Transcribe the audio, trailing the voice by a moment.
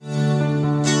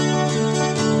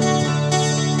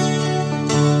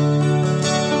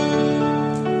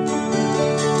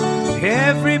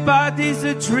everybody's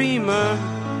a dreamer,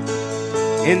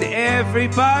 and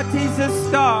everybody's a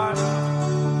star,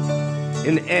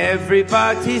 and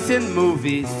everybody's in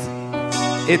movies.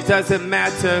 It doesn't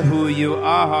matter who you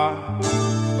are.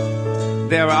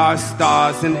 There are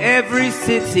stars in every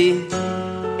city,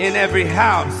 in every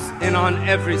house, and on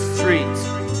every street.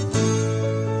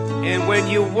 And when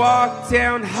you walk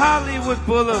down Hollywood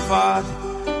Boulevard,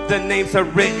 the names are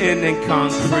written in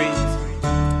concrete.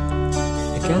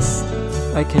 I guess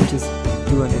I can just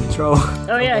do an intro.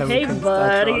 Oh yeah, hey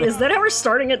buddy. Is that how we're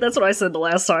starting it? That's what I said the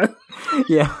last time.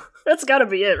 Yeah. That's gotta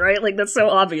be it, right? Like, that's so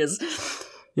obvious.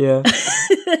 Yeah.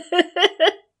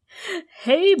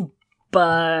 Hey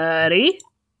buddy.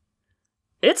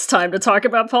 It's time to talk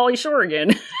about Paulycore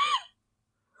again.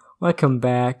 Welcome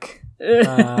back.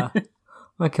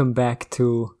 Welcome back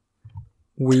to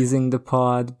Wheezing the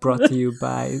Pod, brought to you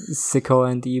by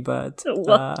Sicko and Ebert.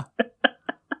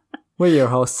 We're your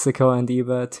hosts, Sicko and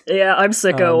Ebert. Yeah, I'm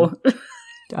Sicko.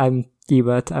 I'm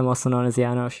Ebert. I'm also known as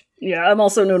Janos. Yeah, I'm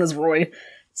also known as Roy.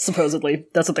 Supposedly.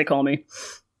 That's what they call me.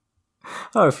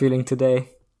 How are you feeling today?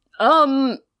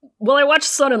 Well, I watched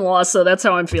Son-in-Law, so that's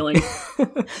how I'm feeling.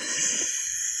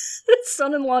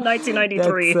 Son-in-Law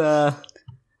 1993.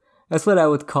 That's what I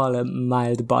would call a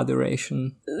mild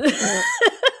botheration.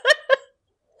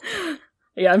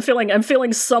 Yeah, I'm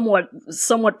feeling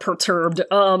somewhat perturbed.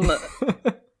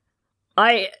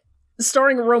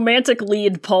 Starring romantic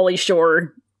lead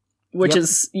Paulycore, which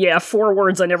is 4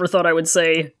 words I never thought I would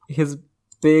say. His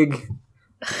big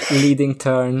leading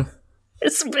turn.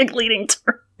 It's a big leading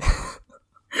turn.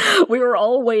 We were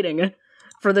all waiting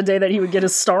for the day that he would get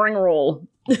his starring role.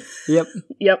 Yep.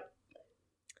 Yep.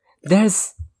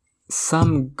 There's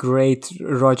some great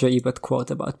Roger Ebert quote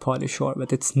about Paulycore,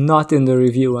 but it's not in the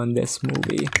review on this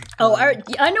movie. Oh,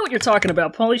 I know what you're talking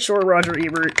about. Paulycore, Roger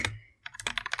Ebert.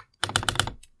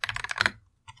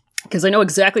 Because I know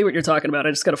exactly what you're talking about.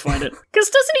 I just gotta find it. Because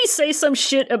doesn't he say some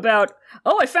shit about,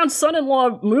 I found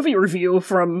Son-in-Law movie review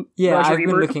from Roger I've Ebert?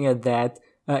 been looking at that.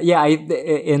 On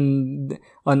the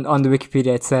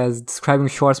Wikipedia it says, describing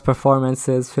Shore's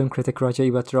performances, film critic Roger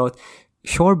Ebert wrote,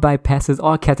 Shore bypasses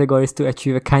all categories to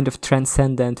achieve a kind of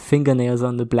transcendent fingernails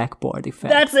on the blackboard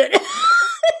effect. That's it.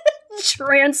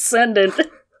 Transcendent.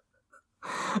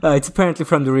 It's apparently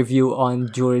from the review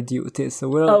on Jury Duty,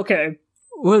 so okay.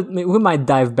 We might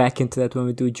dive back into that when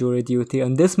we do Jury Duty.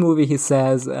 On this movie, he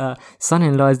says,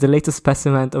 Son-in-Law is the latest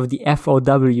specimen of the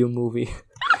FOW movie,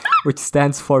 which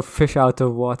stands for fish out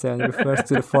of water and refers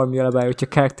to the formula by which a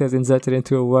character is inserted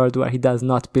into a world where he does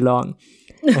not belong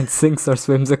and sinks or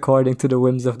swims according to the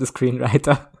whims of the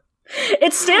screenwriter.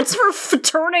 It stands for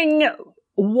turning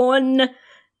one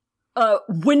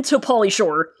win to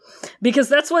Paulycore, because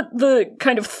that's what the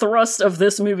kind of thrust of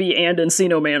this movie and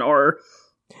Encino Man are.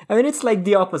 I mean, it's like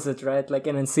the opposite, right? Like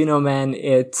in Encino Man,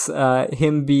 it's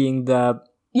him being the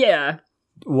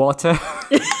water.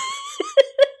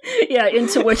 Yeah,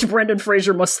 into which Brendan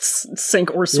Fraser must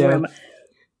sink or swim. Yeah.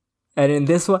 And in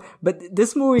this one, but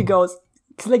this movie goes,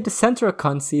 it's like the central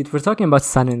conceit. We're talking about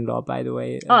Son-in-Law, by the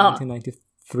way, a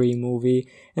 1993 movie.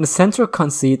 And the central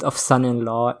conceit of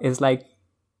Son-in-Law is like,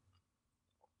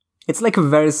 it's like a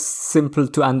very simple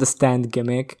to understand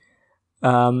gimmick.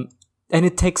 And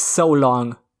it takes so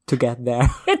long to get there.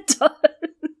 It does.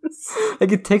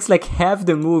 Like, it takes like half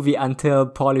the movie until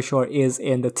Paulycore is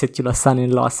in the titular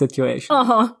son-in-law situation.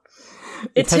 Uh-huh.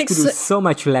 It has to do so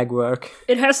much legwork.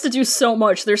 It has to do so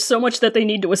much. There's so much that they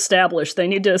need to establish. They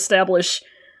need to establish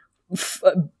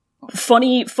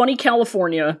funny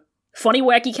California. Funny,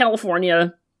 wacky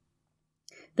California.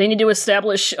 They need to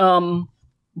establish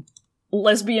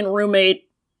lesbian roommate.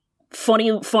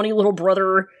 Funny little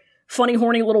brother. Funny,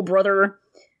 horny little brother.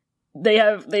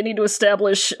 They need to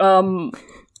establish farm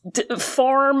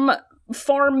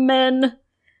men.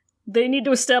 They need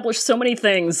to establish so many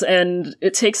things, and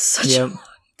it takes such a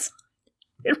lot.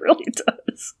 It really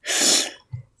does.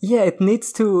 Yeah, it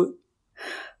needs to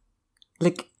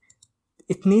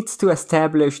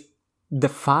establish the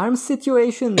farm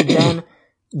situation, then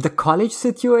the college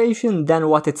situation, then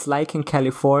what it's like in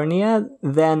California,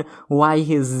 then why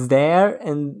he's there,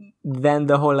 and then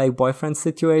the whole like boyfriend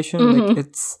situation. Mm-hmm.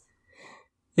 Like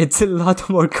it's a lot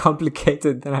more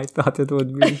complicated than I thought it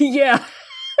would be. Yeah.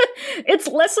 It's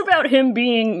less about him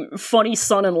being funny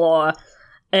son-in-law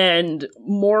and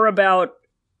more about,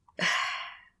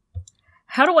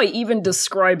 how do I even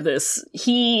describe this?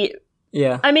 I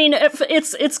mean,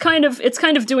 it's kind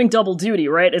of doing double duty,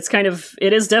 right?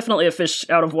 It is definitely a fish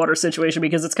out of water situation,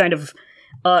 because it's kind of,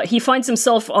 he finds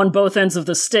himself on both ends of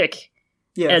the stick,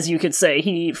 as you could say.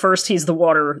 He's the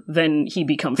water, then he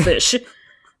become fish.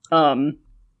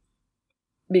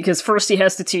 because first he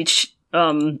has to teach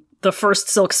the first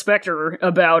Silk Spectre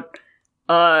about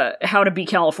how to be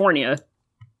California.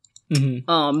 Mm-hmm.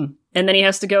 And then he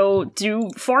has to go do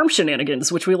farm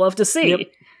shenanigans, which we love to see. Yep.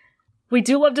 We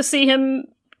do love to see him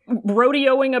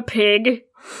rodeoing a pig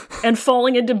and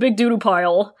falling into Big Doodoo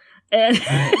Pile. And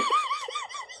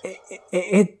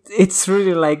it's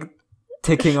really like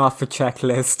ticking off a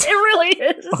checklist. It really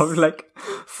is. Of like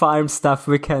farm stuff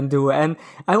we can do. And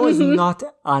I was not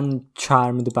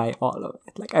uncharmed by all of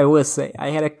it. Like I will say, I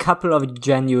had a couple of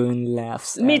genuine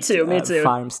laughs. Me too.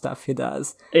 Farm stuff he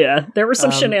does. Yeah, there were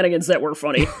some shenanigans that were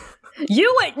funny.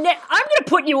 I'm gonna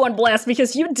put you on blast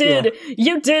because you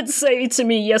did say to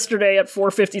me yesterday at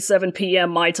 4:57 p.m.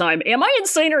 my time, am I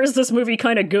insane or is this movie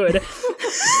kind of good?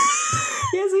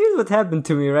 Yeah, so here's what happened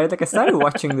to me, right? Like, I started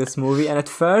watching this movie, and at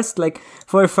first, like,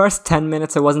 for the first 10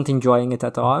 minutes, I wasn't enjoying it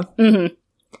at all. Mm-hmm.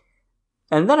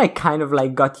 And then I kind of,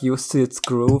 like, got used to its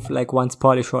groove, like, once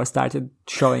Paulycore started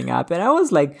showing up, and I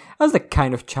was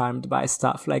kind of charmed by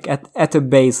stuff, like, at a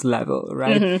base level,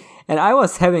 right? Mm-hmm. And I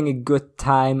was having a good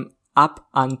time up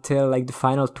until, like, the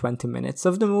final 20 minutes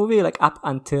of the movie, like, up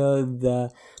until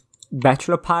the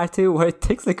bachelor party, where it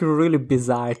takes like a really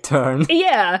bizarre turn.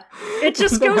 Yeah, it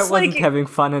just goes I wasn't having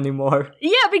fun anymore.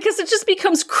 Yeah, because it just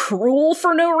becomes cruel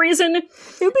for no reason.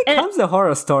 It becomes a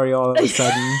horror story all of a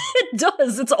sudden. It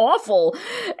does. It's awful,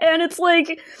 and it's like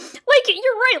you're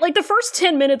right. Like the first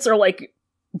 10 minutes are like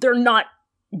they're not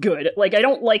good. Like I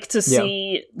don't like to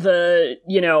see the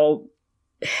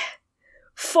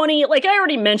funny. Like I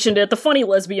already mentioned it, the funny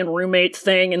lesbian roommate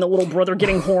thing, and the little brother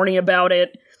getting horny about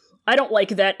it. I don't like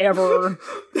that ever.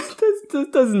 That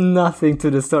does nothing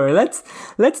to the story. Let's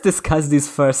discuss these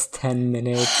first 10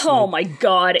 minutes. Oh my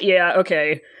god, yeah,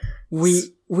 okay.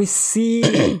 We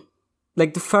see,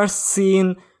 like, the first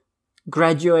scene,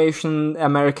 graduation,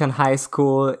 American high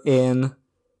school in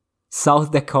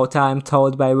South Dakota, I'm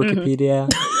told by Wikipedia.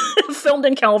 Mm-hmm. Filmed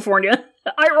in California,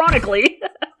 ironically.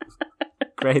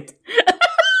 Great.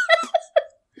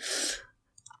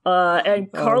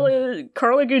 And Carla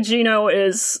Gugino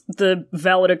is the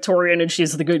valedictorian, and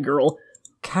she's the good girl.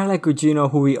 Carla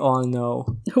Gugino, who we all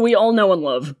know. Who we all know and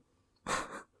love.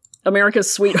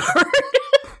 America's sweetheart.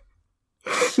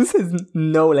 This is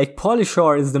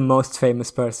Paulycore is the most famous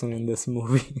person in this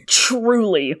movie.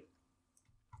 Truly.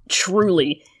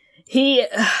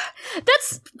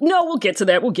 We'll get to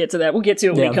that. We'll get to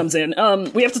it when he comes in.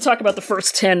 We have to talk about the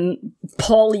first 10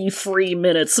 Pauly-free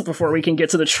minutes before we can get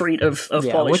to the treat of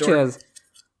Paulycore. Which is,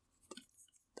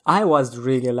 I was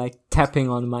really, like, tapping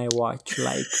on my watch,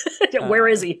 like... Where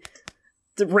is he?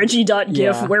 The Reggie.gif,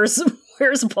 yeah. Where's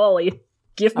Pauly?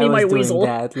 Give me my weasel.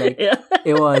 That. Like,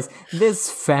 it was this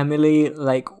family,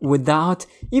 like, without,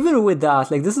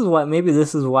 like, this is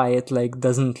why it, like,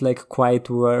 doesn't, like, quite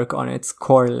work on its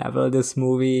core level. This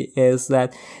movie is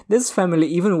that this family,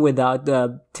 even without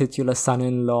the titular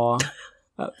son-in-law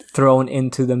thrown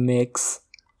into the mix,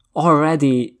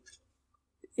 already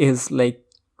is, like,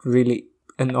 really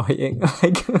annoying.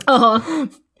 Like,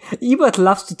 Ebert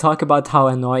loves to talk about how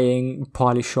annoying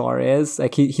Paulycore is.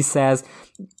 Like he says,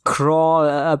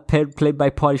 Crawl, played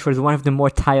by Paulycore, is one of the more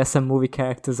tiresome movie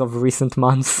characters of recent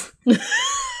months.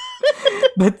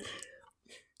 but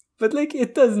like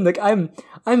it doesn't. Like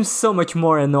I'm so much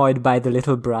more annoyed by the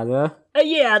little brother.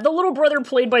 Yeah, the little brother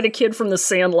played by the kid from The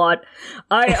Sandlot.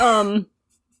 I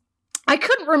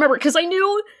couldn't remember because I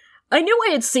knew I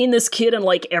had seen this kid in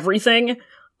like everything.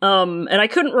 And I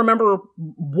couldn't remember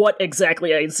what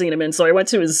exactly I had seen him in, so I went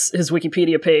to his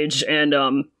Wikipedia page, and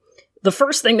the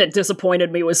first thing that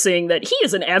disappointed me was seeing that he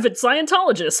is an avid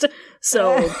Scientologist.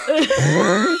 So,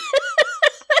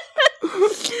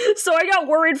 so I got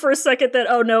worried for a second that,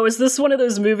 oh no, is this one of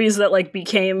those movies that like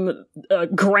became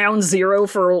ground zero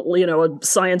for, a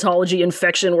Scientology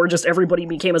infection where just everybody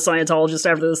became a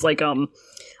Scientologist after this, like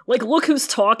Look Who's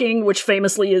Talking, which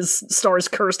famously stars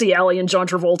Kirstie Alley and John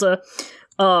Travolta.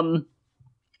 But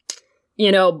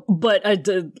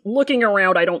looking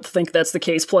around, I don't think that's the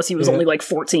case. Plus, he was only like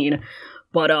 14.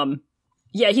 But,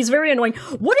 yeah, he's very annoying.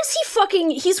 What is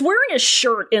he's wearing a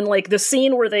shirt in like the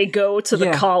scene where they go to the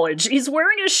college. He's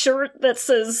wearing a shirt that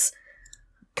says,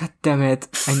 God damn it.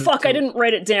 I didn't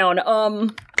write it down. I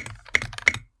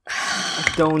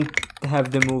don't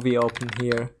have the movie open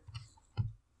here.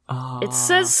 It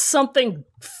says something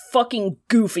fucking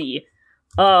goofy.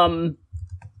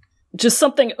 Just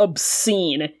something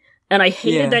obscene. And I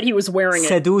hated that he was wearing it.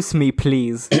 Seduce me,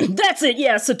 please. That's it,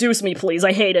 yeah, seduce me, please.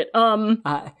 I hate it. You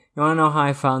wanna know how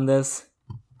I found this?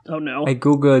 Oh no. I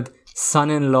googled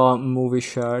son-in-law movie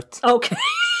shirt. Okay.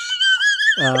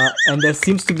 And there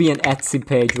seems to be an Etsy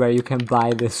page where you can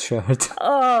buy this shirt.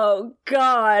 Oh,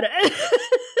 God.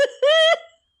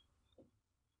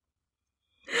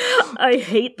 I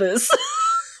hate this.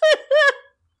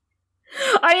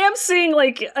 I am seeing,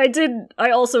 like,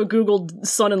 I also Googled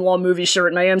son-in-law movie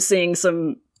shirt, and I am seeing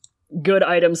some good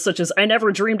items, such as, I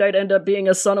never dreamed I'd end up being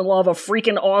a son-in-law of a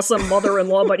freaking awesome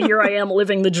mother-in-law, but here I am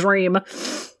living the dream.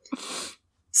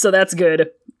 So that's good.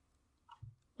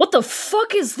 What the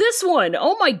fuck is this one?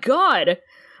 Oh my god!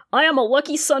 I am a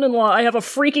lucky son-in-law. I have a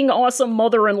freaking awesome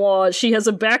mother-in-law. She has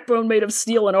a backbone made of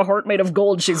steel and a heart made of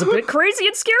gold. She's a bit crazy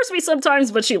and scares me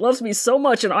sometimes, but she loves me so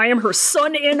much, and I am her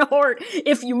son in heart.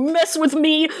 If you mess with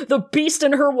me, the beast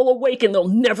in her will awaken. They'll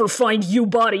never find you,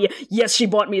 body. Yes, she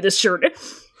bought me this shirt.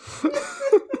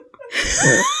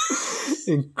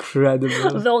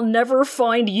 Incredible. They'll never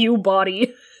find you,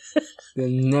 body. They'll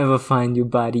never find you,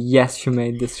 body. Yes, she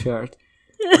made this shirt.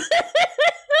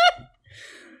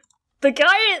 The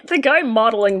guy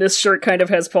modeling this shirt kind of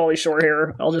has Paulycore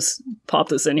hair. I'll just pop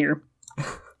this in here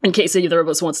in case either of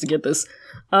us wants to get this.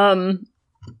 But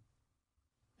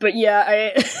yeah,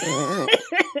 I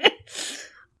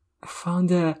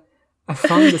found a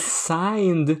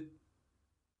signed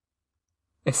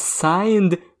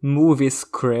movie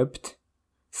script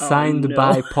signed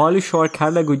by Paulycore,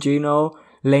 Carla Gugino,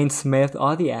 Lane Smith,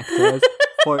 all the actors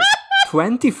for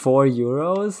 24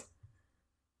 euros.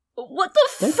 What the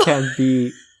fuck? That can't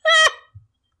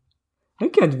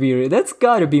be. That's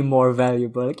gotta be more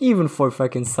valuable, like, even for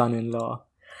fucking son-in-law.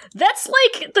 That's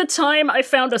like the time I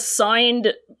found a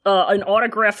signed, an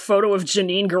autographed photo of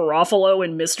Janine Garofalo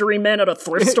in Mystery Men at a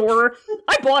thrift store.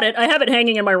 I bought it. I have it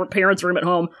hanging in my parents' room at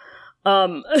home.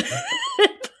 What the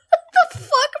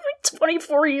fuck?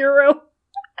 24 euro?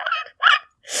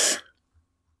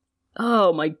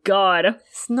 Oh my god.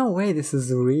 There's no way this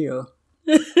is real.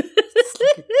 It's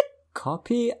like a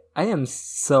copy? I am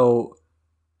so...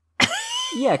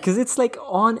 Yeah, because it's like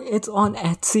on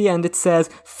Etsy and it says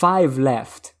 5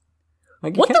 left.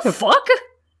 Like, what the fuck?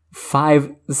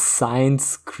 5 signed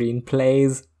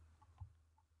screenplays.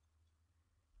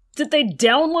 Did they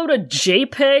download a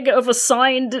JPEG of a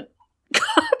signed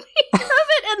copy of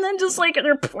it and then just like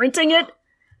they're printing it?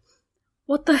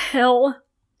 What the hell?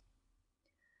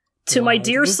 To my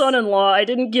dear son-in-law, I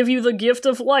didn't give you the gift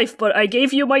of life, but I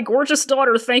gave you my gorgeous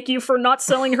daughter. Thank you for not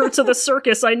selling her to the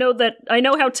circus. I know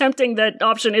how tempting that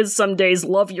option is some days.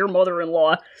 Love, your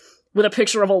mother-in-law. With a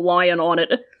picture of a lion on it,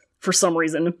 for some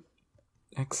reason.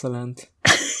 Excellent.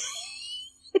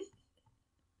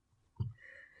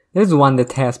 There's one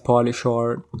that has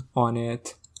Paulycore on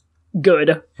it.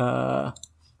 Good.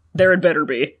 There it better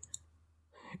be.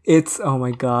 It's, oh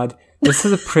my god. This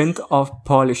is a print of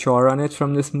Paulycore on it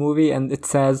from this movie, and it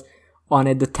says on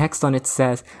it, the text on it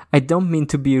says, I don't mean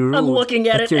to be rude, I'm looking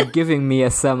at but it. You're giving me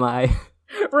a semi.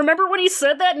 Remember when he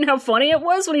said that and how funny it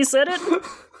was when he said it?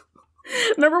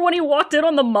 Remember when he walked in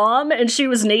on the mom and she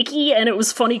was naked and it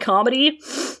was funny comedy?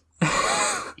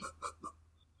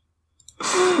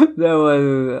 That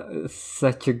was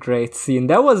such a great scene.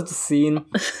 That was the scene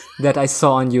that I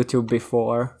saw on YouTube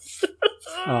before.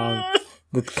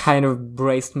 That kind of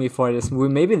braced me for this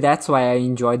movie. Maybe that's why I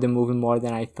enjoyed the movie more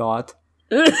than I thought.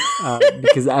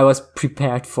 Because I was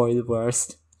prepared for the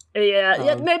worst.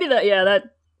 Yeah, maybe that,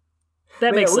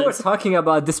 that makes sense. We were talking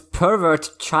about this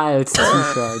pervert child's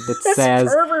t-shirt that says...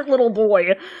 pervert little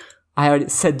boy. I already,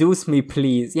 seduce me,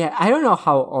 please. Yeah, I don't know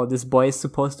how old this boy is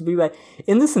supposed to be, but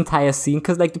in this entire scene,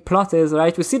 because like the plot is,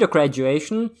 right, we see the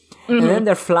graduation, and then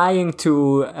they're flying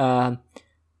to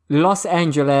Los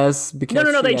Angeles,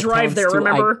 because no, they drive there,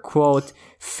 remember? I quote,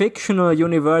 fictional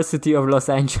University of Los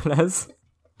Angeles.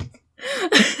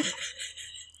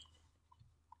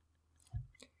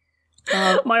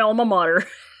 My alma mater.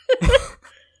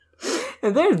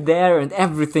 And they're there and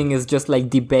everything is just like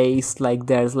debased. Like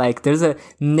there's a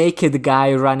naked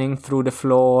guy running through the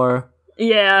floor.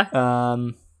 Yeah.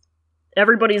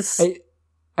 Everybody's...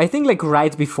 I think like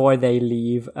right before they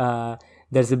leave,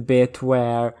 there's a bit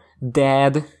where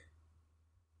Dad,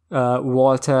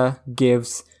 Walter,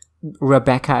 gives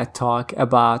Rebecca a talk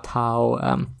about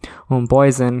how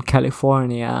boys in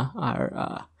California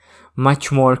are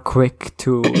much more quick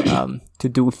to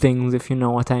do things, if you know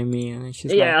what I mean. And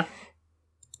she's like,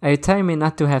 are you telling me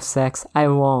not to have sex? I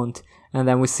won't. And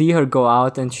then we see her go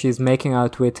out and she's making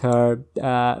out with her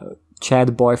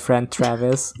Chad boyfriend,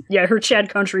 Travis. Yeah, her Chad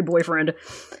country boyfriend.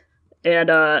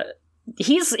 And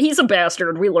he's a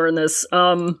bastard. We learn this.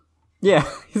 Yeah,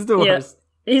 he's the worst.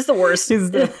 He's the worst.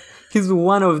 He's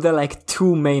one of the like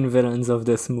 2 main villains of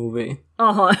this movie.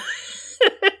 Uh-huh.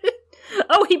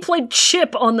 Oh, he played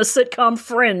Chip on the sitcom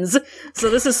Friends. So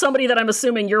this is somebody that I'm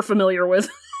assuming you're familiar with.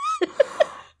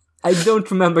 I don't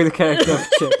remember the character of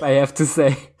Chip, I have to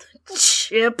say.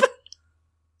 Chip.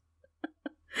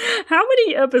 How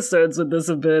many episodes would this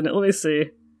have been? Let me see.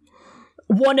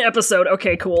 1 episode.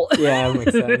 Okay, cool. Yeah,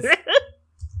 makes sense.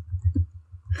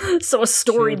 So a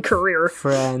storied Chip, career.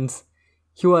 Friends.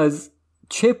 He was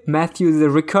Chip Matthews, the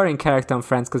recurring character on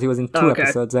Friends, because he was in 2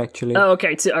 episodes, actually. Oh,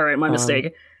 okay. Alright, my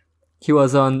mistake. He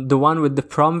was on the one with the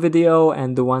prom video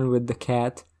and the one with the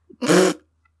cat.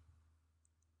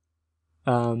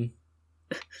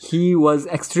 He was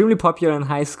extremely popular in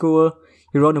high school.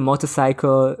 He rode a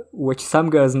motorcycle, which some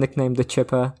girls nicknamed the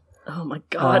Chipper. Oh my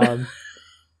god.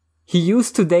 He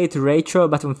used to date Rachel,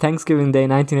 but on Thanksgiving Day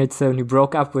 1987, he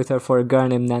broke up with her for a girl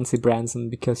named Nancy Branson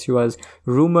because she was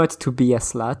rumored to be a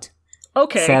slut.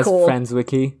 Okay, says cool. Friends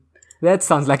Wiki. That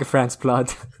sounds like a Friends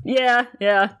plot. Yeah.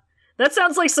 That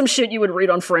sounds like some shit you would read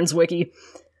on Friends Wiki.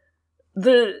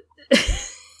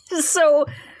 So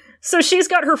she's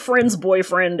got her friend's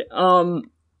boyfriend,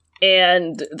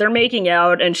 and they're making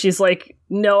out, and she's like,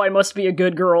 "No, I must be a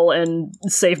good girl and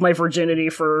save my virginity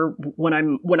for when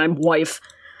I'm wife."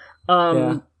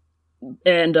 And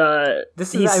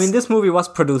this movie was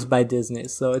produced by Disney,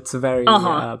 so it's very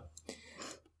I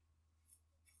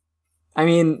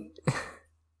mean,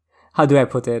 how do I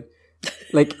put it?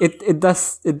 Like it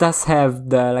does have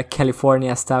the like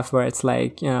California stuff where it's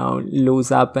like, you know,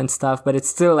 lose up and stuff, but it's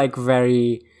still like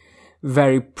very,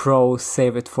 very pro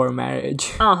save it for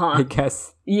marriage. I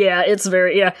guess. Yeah, it's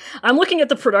very I'm looking at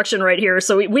the production right here.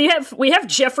 So we have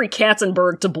Jeffrey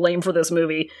Katzenberg to blame for this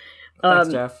movie. Thanks,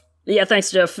 Jeff. Yeah, thanks,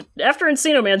 Jeff. After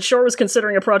Encino Man, Shore was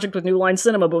considering a project with New Line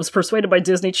Cinema, but was persuaded by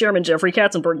Disney chairman Jeffrey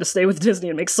Katzenberg to stay with Disney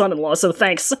and make Son-in-Law, so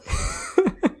thanks.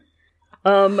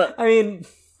 I mean,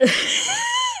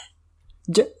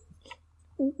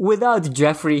 without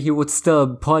Jeffrey,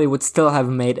 Pauly would still have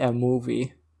made a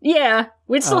movie. Yeah,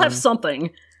 we'd still have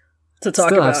something to talk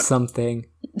about. Still have something.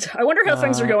 I wonder how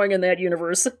things are going in that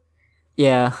universe.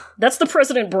 Yeah. That's the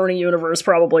President Bernie universe,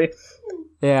 probably.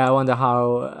 Yeah, I wonder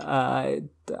how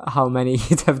many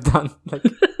he'd have done. Like,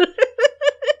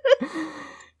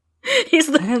 he's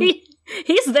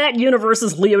that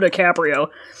universe's Leo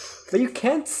DiCaprio. But you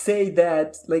can't say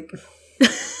that, like,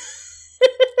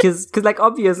 because like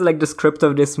obviously like the script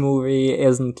of this movie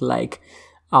isn't like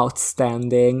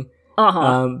outstanding.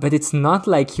 But it's not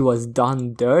like he was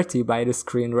done dirty by the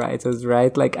screenwriters,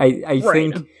 right? Like I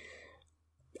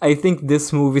think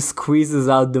this movie squeezes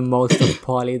out the most of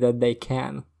Pauly that they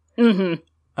can.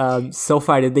 So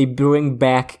far that they bring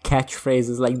back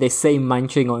catchphrases, like they say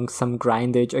munching on some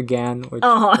grindage again, which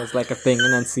was like a thing in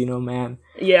Encino Man.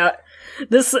 Yeah.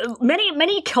 This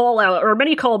many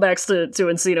callbacks to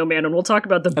Encino Man, and we'll talk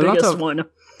about the biggest one.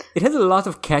 It has a lot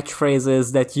of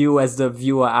catchphrases that you as the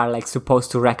viewer are like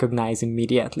supposed to recognize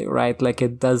immediately, right? Like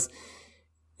it doesn't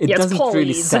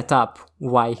really set up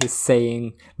why he's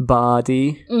saying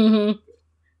body.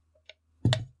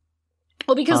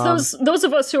 Well, because those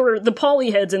of us who are the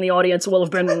Pauly heads in the audience will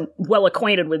have been well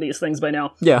acquainted with these things by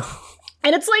now. Yeah.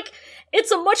 And it's like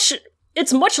it's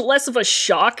much less of a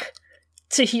shock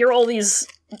to hear all these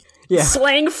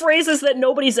slang phrases that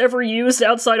nobody's ever used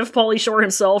outside of Pauly Shore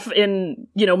himself in,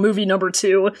 you know, movie number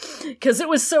 2. Because it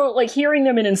was so, like, hearing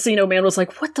them in Encino Man was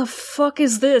like, what the fuck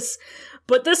is this?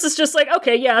 But this is just like,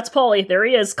 okay, yeah, it's Pauly. There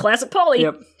he is. Classic Pauly.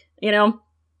 Yep. You know,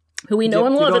 who we know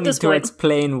and love at this point. You don't need to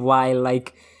explain why,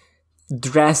 like,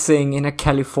 dressing in a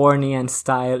Californian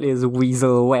style is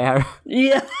weasel wear.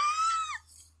 Yeah.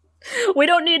 We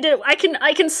don't need to.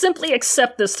 I can simply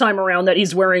accept this time around that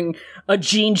he's wearing a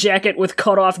jean jacket with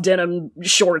cut-off denim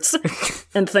shorts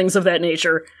and things of that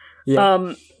nature.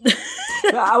 Yeah.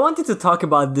 I wanted to talk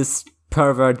about this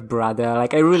pervert brother.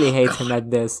 Like, I really hate him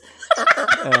at this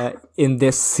in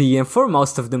this scene for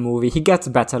most of the movie. He gets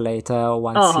better later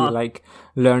once he like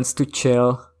learns to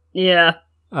chill. Yeah.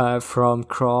 From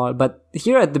Crawl, but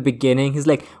here at the beginning, he's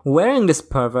like wearing this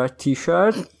pervert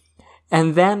t-shirt.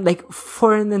 And then, like,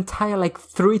 for an entire, like,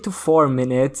 3 to 4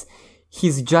 minutes,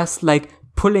 he's just, like,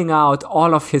 pulling out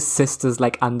all of his sister's,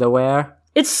 like, underwear.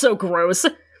 It's so gross.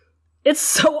 It's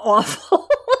so awful.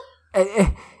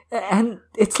 And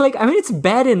it's, like, I mean, it's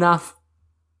bad enough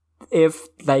if,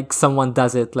 like, someone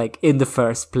does it, like, in the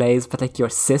first place, but, like, your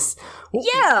sis...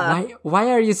 Yeah!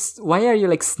 Why are you,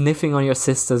 like, sniffing on your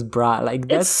sister's bra? Like,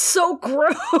 that's... It's so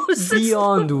gross!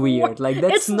 Beyond weird. Like,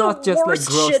 that's not just, like,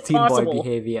 gross teen boy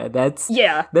behavior. This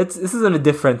is on a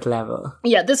different level.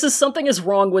 Yeah, something is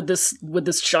wrong with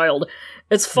this child.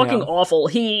 It's fucking awful.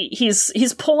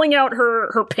 He's pulling out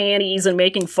her panties and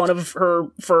making fun of her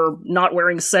for not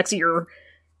wearing sexier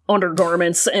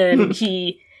undergarments, and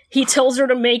he tells her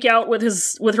to make out with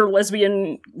her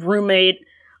lesbian roommate,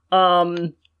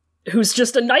 who's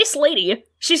just a nice lady.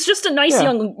 She's just a nice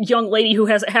young lady who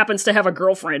happens to have a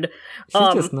girlfriend.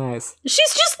 She's just nice.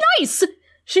 She's just nice.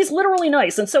 She's literally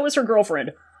nice, and so is her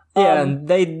girlfriend. Yeah, and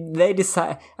they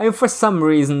decide. I mean, for some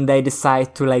reason, they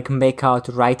decide to like make out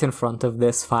right in front of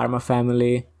this farmer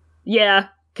family. Yeah,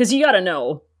 because you gotta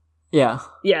know. Yeah.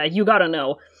 Yeah, you gotta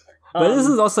know. But this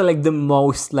is also like the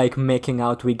most like making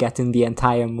out we get in the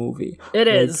entire movie. It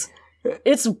is.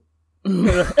 It's.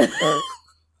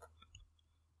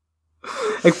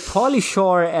 Like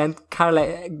Paulycore and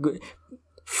Carla,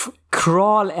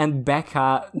 Crawl and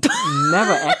Becca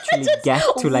never actually get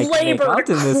to like make out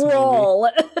in this movie.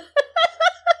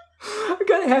 I'm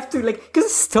gonna have to like,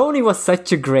 because Stoney was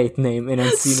such a great name in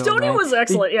Encino Stoney Man. was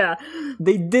excellent,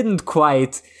 They didn't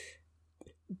quite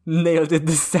nailed it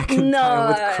the second time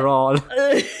with Crawl.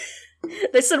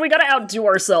 They said we gotta outdo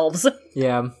ourselves.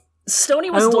 Yeah. Stoney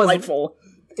was delightful.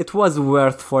 It was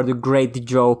worth for the great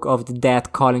joke of the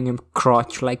dad calling him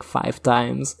crotch like 5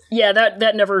 times. Yeah,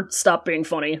 that never stopped being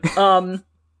funny. Didn't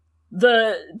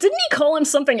he call him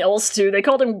something else too? They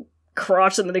called him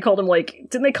crotch, and then they called him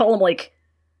didn't they call him like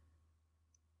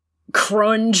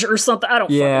crunge or something? I don't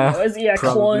fucking know. Yeah,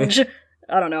 probably. clunge.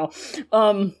 I don't know.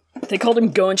 They called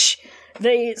him gunch.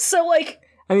 I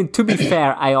mean, to be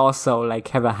fair, I also like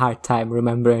have a hard time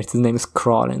remembering his name is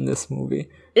Crawl in this movie.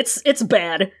 It's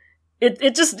bad.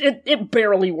 It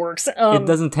barely works. It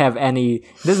doesn't have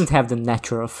the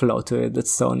natural flow to it that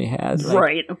Sony had.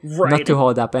 Right. Not to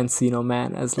hold up Encino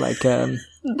Man as like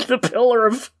the pillar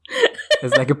of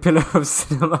as like a pillar of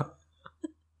cinema.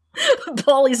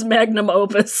 Pauly's magnum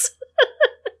opus.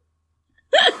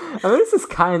 I mean, this is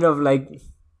kind of like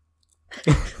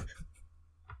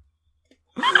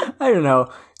I don't know.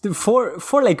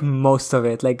 For like most of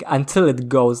it, like until it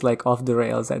goes like off the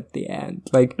rails at the end,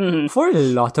 like for a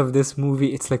lot of this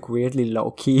movie, it's like weirdly low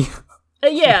key.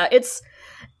 Yeah, it's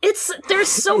there's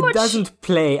so much. It doesn't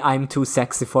play "I'm too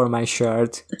sexy for my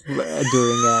shirt"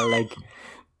 during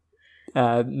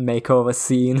a makeover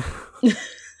scene.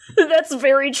 That's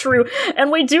very true,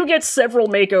 and we do get several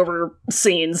makeover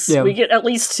scenes. Yeah. We get at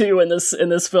least 2 in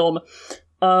this film.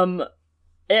 And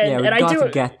I do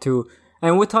get to.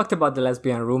 And we talked about the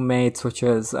lesbian roommates, which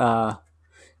is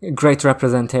great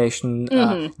representation.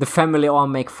 The family all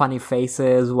make funny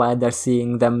faces while they're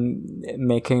seeing them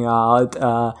making out.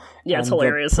 It's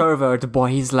hilarious. The pervert boy,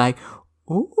 he's like,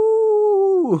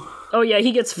 ooh. Oh yeah,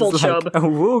 he gets full chub. Like a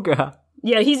wooga.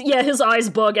 Yeah, his eyes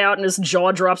bug out and his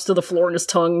jaw drops to the floor and his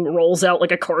tongue rolls out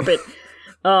like a carpet.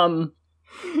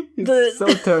 He's so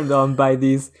turned on by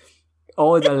these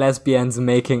older lesbians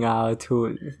making out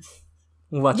who...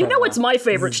 Whatever. You know, it's my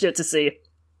favorite shit to see.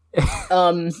 It's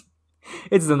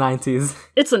the 90s.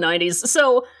 It's the 90s.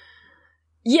 So,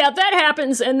 yeah, that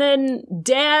happens, and then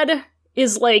Dad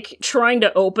is, like, trying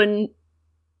to open,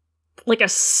 like, a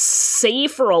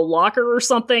safe or a locker or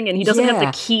something, and he doesn't have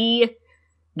the key,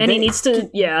 and he needs to,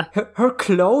 Her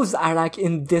clothes are, like,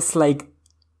 in this, like,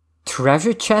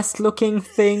 treasure chest-looking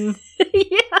thing.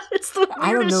 It's the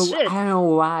weirdest shit. I don't know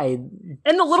why.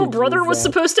 And the little brother was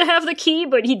supposed to have the key,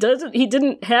 but he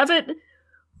didn't have it.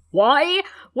 Why?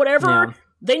 Whatever. Yeah.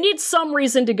 They need some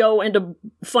reason to go into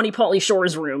Funny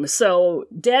Paulycore's room, so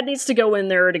Dad needs to go in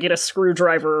there to get a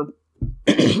screwdriver.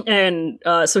 And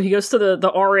so he goes to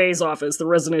the RA's office, the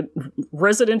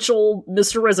residential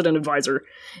Mr. Resident Advisor,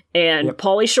 and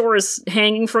Paulycore is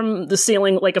hanging from the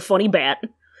ceiling like a funny bat,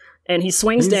 and he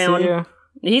swings down. Here.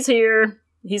 He's here.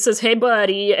 He says, "Hey,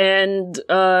 buddy," and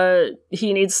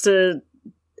he needs to...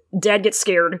 Dad gets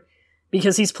scared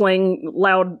because he's playing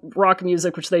loud rock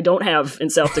music, which they don't have in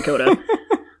South Dakota.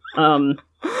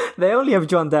 They only have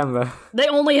John Denver. They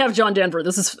only have John Denver.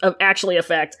 This is actually a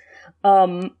fact.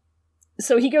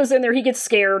 So he goes in there, he gets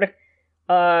scared.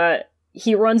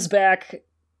 He runs back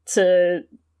to,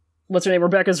 what's her name,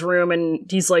 Rebecca's room, and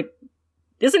he's like,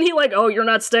 isn't he like, oh, you're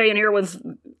not staying here with...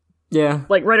 Yeah.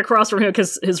 Like, right across from him,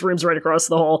 because his room's right across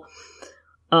the hall.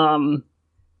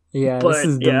 This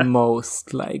is the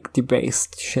most, like,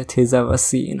 debased shit he's ever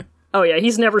seen. Oh, yeah,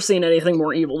 he's never seen anything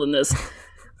more evil than this.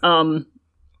 But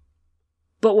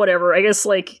whatever, I guess,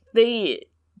 like, do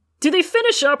they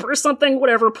finish up or something?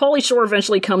 Whatever, Paulycore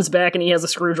eventually comes back and he has a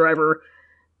screwdriver.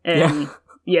 And,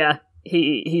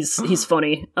 he's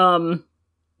funny.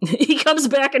 He comes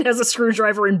back and has a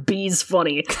screwdriver and B's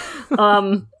funny.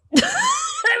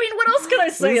 I mean, what else can I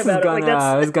say about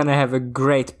it? It's gonna have a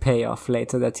great payoff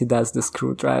later that he does the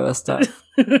screwdriver stuff.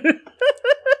 Oh yeah,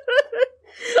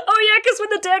 because when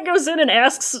the dad goes in and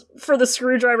asks for the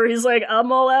screwdriver, he's like,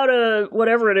 I'm all out of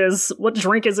whatever it is. What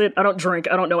drink is it? I don't drink.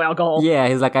 I don't know alcohol. Yeah,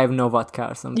 he's like, I have no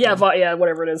vodka or something. Yeah,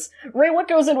 whatever it is. Ray, what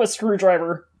goes into a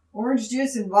screwdriver? Orange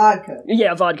juice and vodka.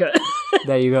 Yeah, vodka.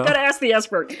 There you go. Gotta ask the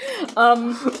expert.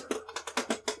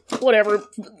 Whatever.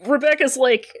 Rebecca's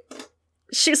like,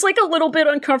 she's like a little bit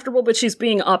uncomfortable, but she's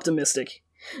being optimistic.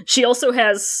 She also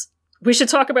has, we should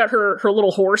talk about her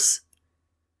little horse.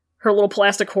 Her little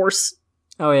plastic horse.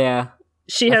 Oh yeah.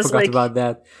 I forgot about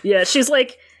that. Yeah, she's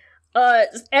like,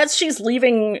 as she's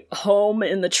leaving home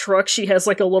in the truck, she has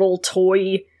like a little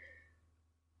toy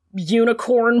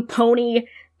unicorn pony,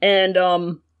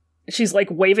 and she's like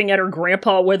waving at her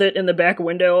grandpa with it in the back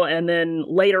window, and then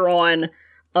later on,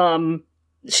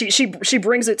 she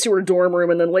brings it to her dorm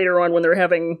room, and then later on when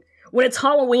it's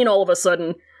Halloween all of a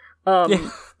sudden,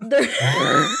 because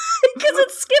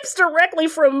it skips directly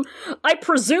from, I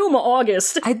presume,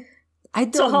 August I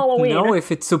don't know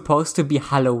if it's supposed to be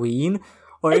Halloween,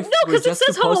 or if we're just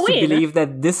supposed Halloween. To believe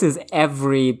that this is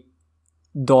every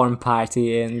dorm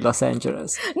party in Los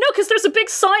Angeles. No, because there's a big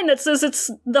sign that says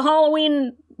it's the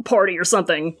Halloween party or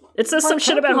something. It says some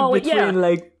shit about Halloween. Between,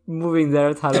 like, moving there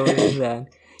at Halloween then.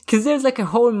 Because there's, like, a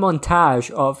whole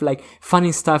montage of, like,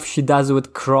 funny stuff she does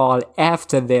with Crawl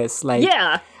after this. Like,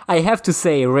 yeah. I have to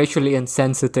say, racially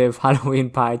insensitive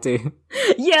Halloween party.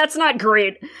 Yeah, it's not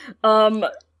great.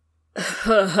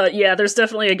 Yeah, there's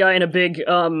definitely a guy in a big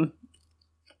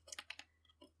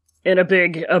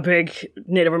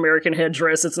Native American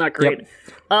headdress. It's not great.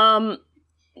 Yep.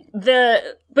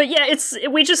 But yeah,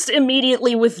 we just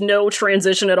immediately, with no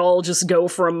transition at all, just go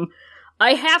from,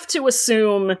 I have to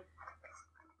assume,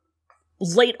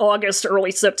 late August,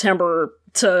 early September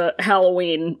to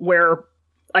Halloween, where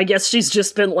I guess she's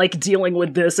just been, like, dealing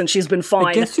with this, and she's been fine.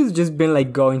 I guess she's just been,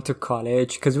 like, going to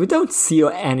college, because we don't see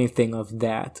anything of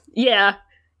that. Yeah,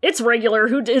 it's regular.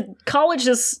 College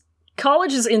is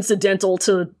incidental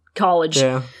to college.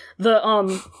 Yeah.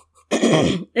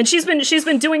 And she's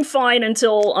been doing fine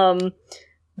until,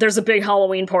 there's a big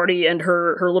Halloween party, and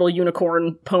her little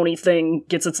unicorn pony thing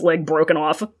gets its leg broken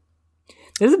off.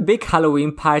 There's a big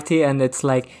Halloween party, and it's,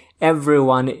 like,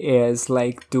 everyone is,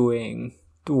 like, doing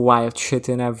wild shit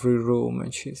in every room,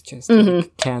 and she's just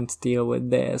like, can't deal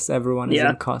with this. Everyone is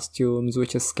in costumes,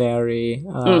 which is scary.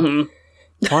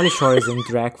 Paulycore is in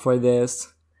drag for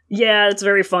this. Yeah, it's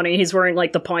very funny. He's wearing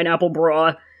like the pineapple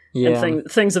bra and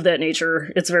things of that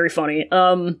nature. It's very funny.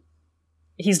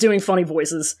 He's doing funny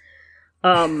voices.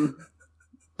 But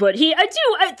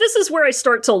this is where I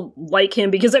start to like him,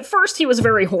 because at first he was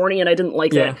very horny and I didn't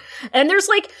like that. And there's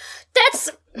like, that's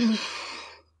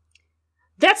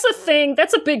the thing.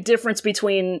 That's a big difference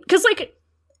between, because like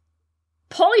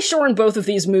Paulycore in both of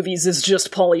these movies is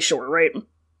just Paulycore, right?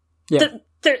 Yeah.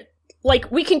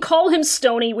 Like, we can call him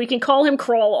Stony, we can call him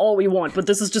Crawl all we want, but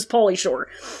this is just Paulycore.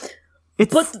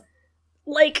 The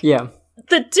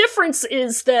difference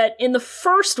is that in the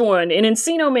first one, in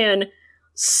Encino Man,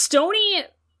 Stony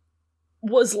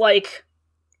was like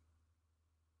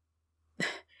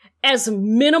as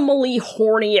minimally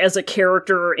horny as a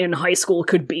character in high school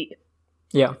could be.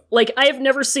 Yeah. Like, I have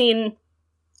never seen,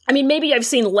 I mean, maybe I've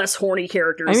seen less horny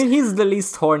characters. I mean, he's the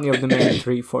least horny of the main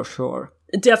three, for sure.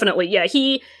 Definitely, yeah.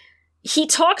 He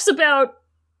talks about,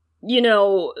 you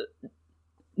know,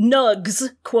 nugs,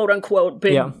 quote unquote,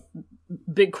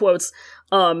 big quotes,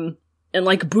 and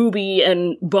like booby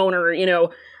and boner, you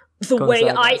know,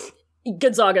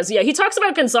 Gonzagas, yeah. He talks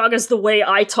about Gonzagas the way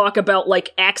I talk about, like,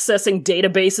 accessing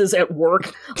databases at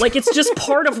work. Like, it's just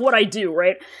part of what I do,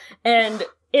 right? And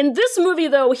in this movie,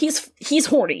 though, he's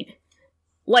horny.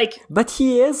 Like... But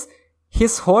he's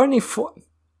horny for...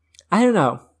 I don't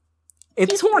know.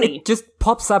 He's horny. It just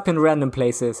pops up in random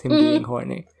places, him being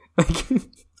horny.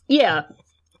 Yeah.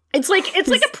 It's like a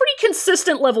pretty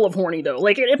consistent level of horny, though.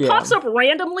 Like, it pops up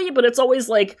randomly, but it's always,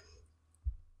 like...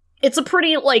 It's a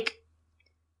pretty, like,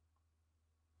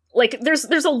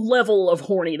 there's a level of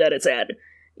horny that it's at,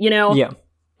 you know? Yeah.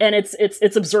 And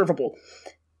it's observable.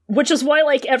 Which is why,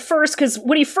 like, at first, because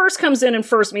when he first comes in and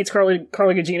first meets Carla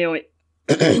Gugino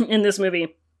in this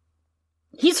movie,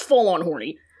 he's full-on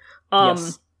horny.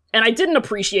 Yes. And I didn't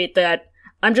appreciate that.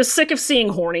 I'm just sick of seeing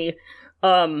horny.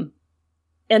 And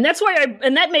that's why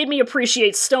that made me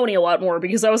appreciate Stony a lot more,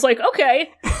 because I was like,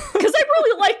 okay. Because I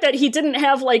really liked that he didn't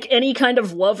have, like, any kind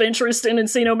of love interest in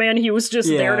Encino Man. He was just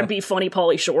there to be funny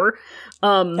Paulycore.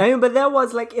 I mean, but that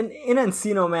was, like, in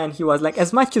Encino Man, he was, like,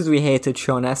 as much as we hated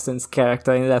Sean Astin's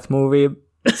character in that movie,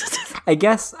 I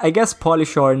guess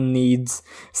Paulycore needs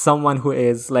someone who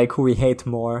is, like, who we hate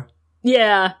more.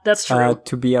 Yeah, that's true.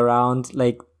 To be around.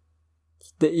 Like,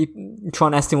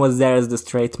 Sean Astin was there as the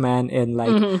straight man in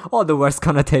like all the worst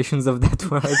connotations of that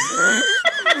word.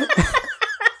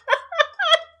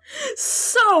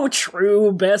 So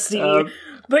true, bestie.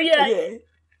 But yeah.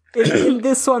 In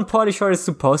this one, Paulycore is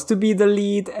supposed to be the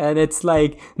lead, and it's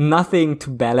like nothing to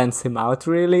balance him out,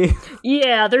 really.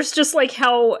 Yeah, there's just like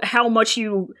how much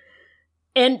you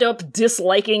end up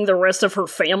disliking the rest of her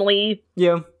family.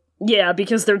 Yeah,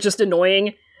 because they're just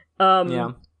annoying.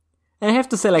 Yeah. And I have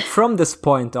to say, like, from this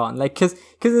point on, like, cause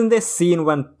in this scene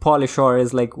when Paulycore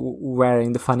is, like,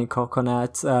 wearing the funny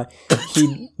coconut,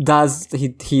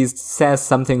 he says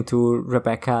something to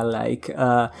Rebecca, like,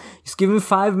 just give me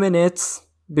 5 minutes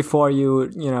before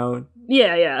you know.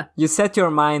 Yeah. You set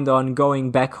your mind on going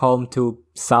back home to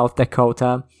South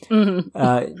Dakota.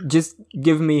 Just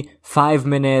give me 5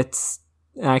 minutes,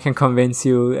 and I can convince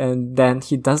you. And then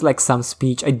he does, like, some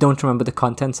speech. I don't remember the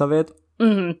contents of it.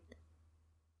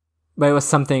 But it was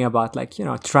something about, like, you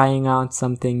know, trying out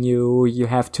something new. You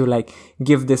have to, like,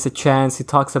 give this a chance. He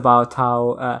talks about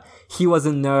how he was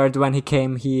a nerd when he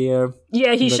came here.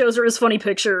 Yeah, he shows her his funny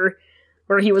picture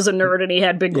where he was a nerd and he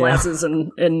had big glasses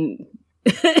and and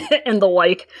the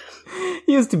like.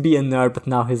 He used to be a nerd, but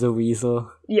now he's a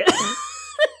weasel. Yeah.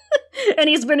 And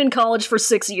he's been in college for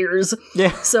 6 years.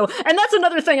 Yeah. So, and that's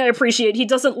another thing I appreciate. He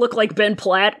doesn't look like Ben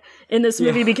Platt in this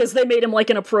movie because they made him, like,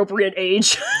 an appropriate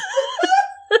age.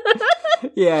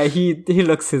 Yeah, he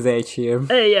looks his age here.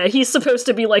 Yeah, he's supposed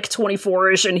to be like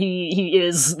 24-ish, and he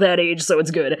is that age, so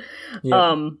it's good.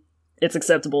 Yeah. It's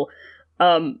acceptable.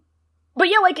 But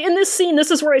yeah, like in this scene,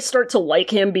 this is where I start to like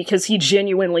him because he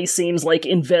genuinely seems like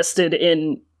invested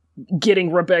in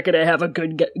getting Rebecca to have a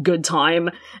good time,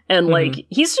 and like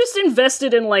he's just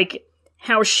invested in like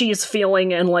how she's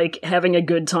feeling and like having a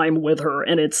good time with her,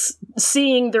 and it's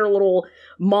seeing their little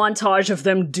montage of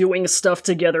them doing stuff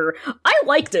together. I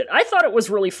liked it. I thought it was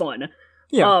really fun.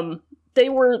 Yeah. They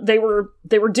were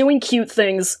doing cute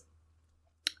things.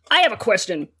 I have a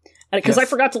question because I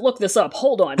forgot to look this up.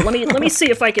 Hold on. Let me see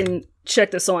if I can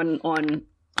check this on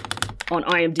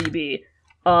IMDb.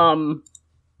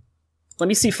 Let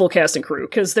me see full cast and crew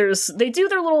because they do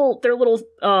their little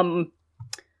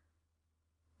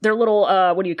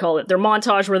what do you call it? Their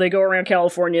montage where they go around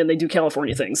California and they do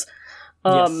California things.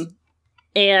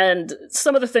 And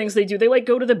some of the things they do, they like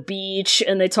go to the beach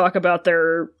and they talk about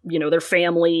their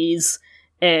families.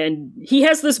 And he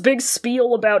has this big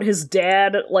spiel about his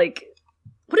dad. Like,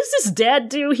 what does this dad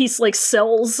do? He's like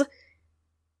sells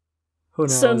Who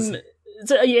knows?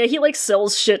 he like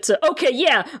sells shit to. Okay,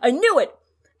 yeah, I knew it.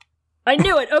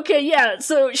 Okay, yeah.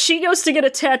 So she goes to get a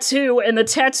tattoo, and the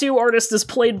tattoo artist is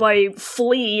played by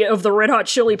Flea of the Red Hot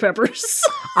Chili Peppers.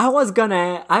 I was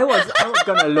gonna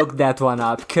look that one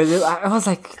up because I was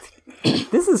like,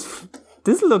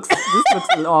 this looks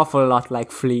an awful lot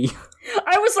like Flea.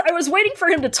 I was waiting for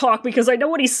him to talk because I know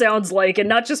what he sounds like, and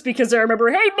not just because I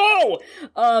remember, hey Mo.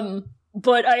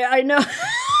 But I know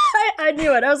I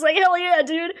knew it. I was like, hell yeah,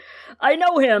 dude. I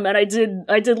know him, and I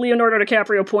did Leonardo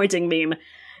DiCaprio pointing meme.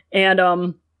 And,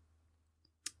 we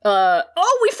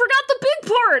forgot the big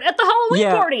part at the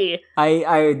Halloween party!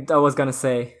 I was gonna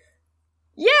say.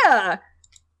 Yeah!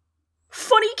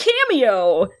 Funny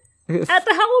cameo at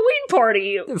the Halloween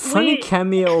party! Funny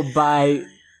cameo by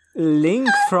Link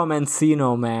from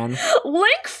Encino Man.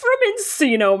 Link from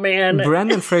Encino Man!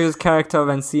 Brendan Fraser's character of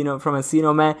from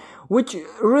Encino Man, which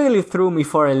really threw me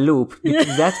for a loop,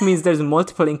 because that means there's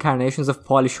multiple incarnations of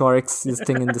Paulycore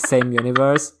existing in the same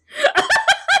universe.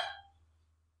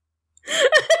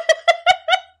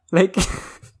 Like,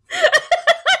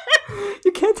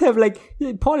 you can't have, like,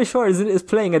 Paulycore is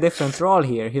playing a different role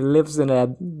here. He lives in a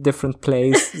different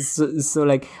place. So,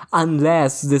 like,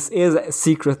 unless this is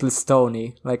secretly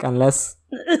Stoney, like, unless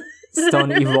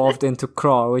Stoney evolved into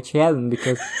Craw, which he hasn't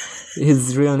because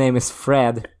his real name is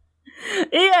Fred.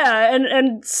 Yeah,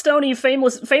 and Stoney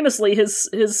famously,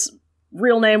 his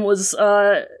real name was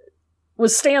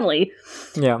Stanley.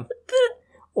 Yeah.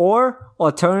 Or,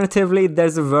 alternatively,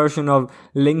 there's a version of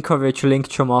Linkovich Link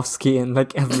Chomofsky in,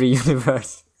 like, every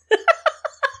universe.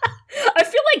 I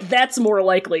feel like that's more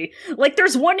likely. Like,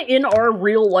 there's one in our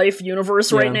real-life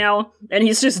universe right now, and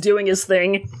he's just doing his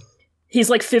thing. He's,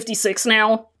 like, 56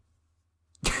 now.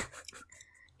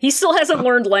 He still hasn't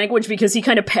learned language because he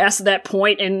kind of passed that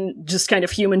point in just kind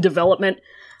of human development.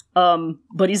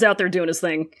 But he's out there doing his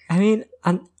thing. I mean,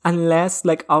 unless,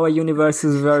 like, our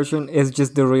universe's version is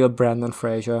just the real Brendan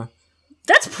Fraser.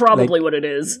 That's probably like, what it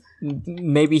is.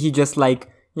 Maybe he just, like,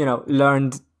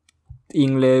 learned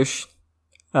English,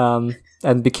 and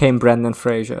became Brendan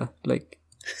Fraser. Like,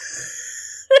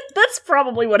 that's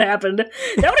probably what happened.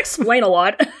 That would explain a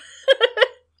lot.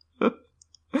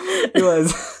 He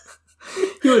was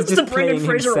just playing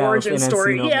himself origin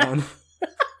story. Man.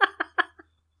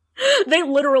 They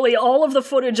literally, all of the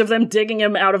footage of them digging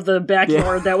him out of the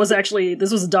backyard,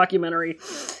 this was a documentary.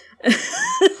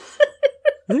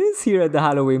 He's here at the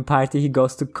Halloween party. He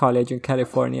goes to college in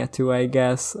California too, I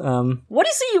guess. What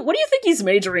do you think he's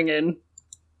majoring in?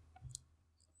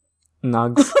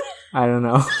 Nugs. I don't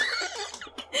know.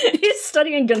 He's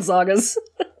studying Gonzaga's.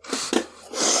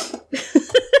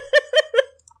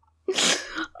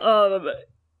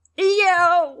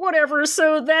 Yeah, whatever.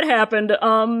 So that happened.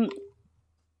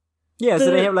 Yeah,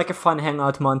 so they have like a fun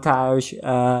hangout montage.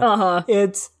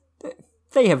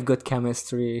 They have good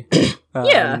chemistry.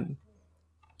 Yeah.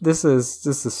 This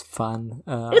is fun.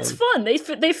 It's fun. They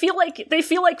feel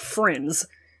like friends.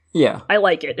 Yeah. I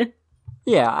like it.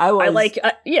 Yeah,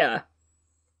 yeah.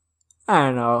 I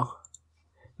don't know.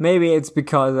 Maybe it's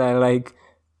because I like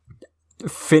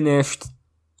finished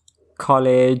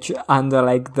college under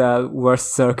like the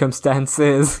worst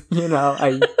circumstances. You know,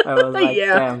 I was like,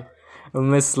 damn, I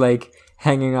miss like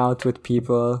hanging out with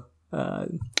people.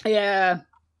 Yeah.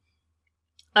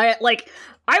 I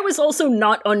was also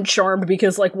not uncharmed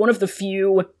because like one of the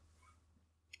few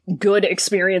good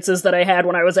experiences that I had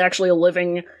when I was actually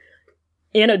living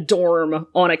in a dorm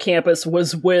on a campus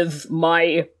was with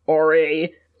my RA,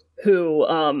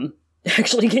 who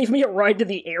actually gave me a ride to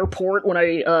the airport when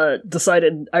I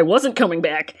decided I wasn't coming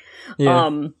back.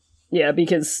 Yeah.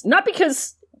 Because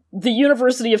the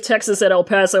University of Texas at El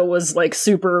Paso was like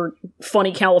super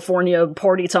funny California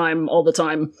party time all the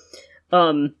time.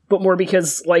 But more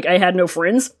because like I had no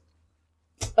friends.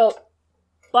 Oh,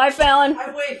 bye, Fallon.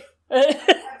 I wait.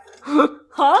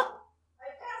 Huh? I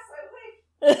pass.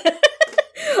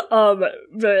 I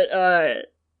wait.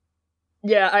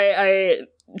 Yeah,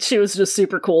 she was just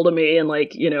super cool to me, and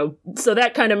like, you know, so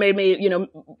that kind of made me, you know,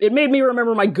 it made me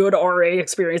remember my good RA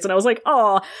experience, and I was like,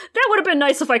 oh, that would have been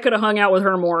nice if I could have hung out with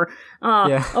her more. Oh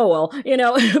well, you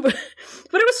know, but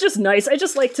it was just nice. I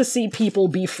just like to see people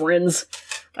be friends.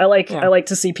 I like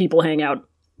to see people hang out.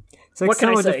 So like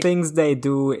some of the things they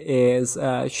do is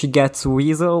she gets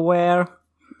weasel wear.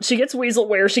 She gets weasel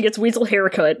wear. She gets weasel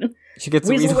haircut. She gets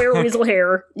weasel wear, weasel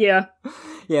hair. Yeah.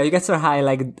 Yeah, she gets her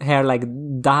hair like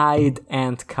dyed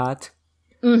and cut.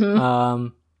 Mm-hmm.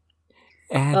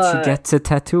 And she gets a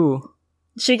tattoo.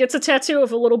 She gets a tattoo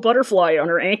of a little butterfly on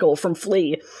her ankle from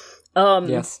Flea.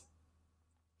 Yes.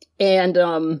 And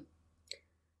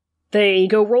they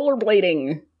go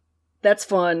rollerblading. That's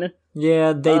fun.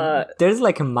 Yeah, there's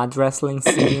like a mud wrestling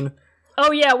scene.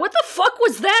 Oh yeah, what the fuck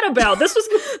was that about? There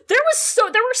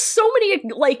were so many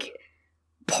like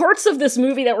parts of this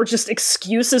movie that were just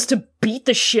excuses to beat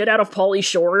the shit out of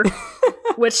Paulycore,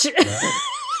 which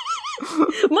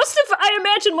must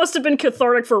have been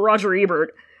cathartic for Roger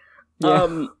Ebert. Yeah. I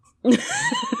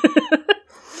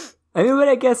mean, but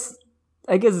I guess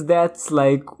that's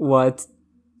like what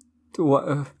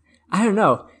I don't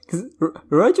know. Because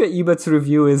Roger Ebert's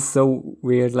review is so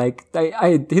weird. Like,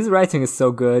 his writing is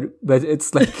so good, but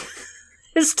it's like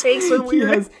his takes are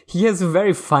weird. He has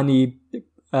very funny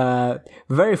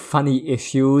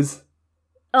issues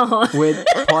with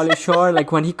Paulycore.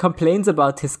 Like when he complains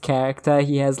about his character,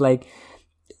 he has like,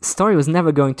 story was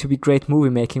never going to be great movie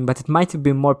making, but it might have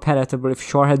been more palatable if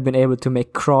Shore had been able to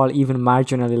make Crawl even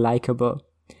marginally likable.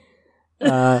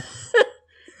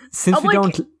 Since we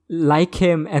don't like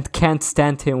him and can't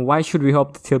stand him, why should we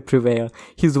hope that he'll prevail?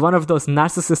 He's one of those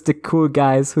narcissistic cool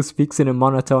guys who speaks in a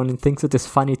monotone and thinks it is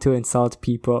funny to insult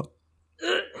people.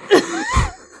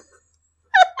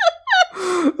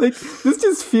 Like, this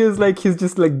just feels like he's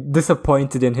just like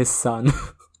disappointed in his son.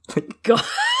 Like, God,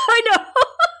 I know.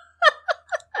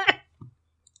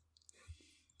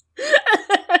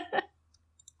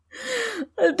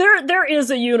 There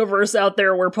is a universe out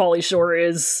there where Paulycore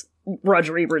is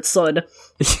Roger Ebert's son.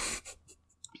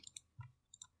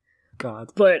 God.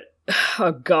 But,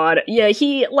 oh god. Yeah,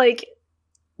 he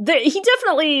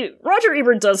definitely, Roger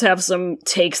Ebert does have some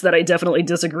takes that I definitely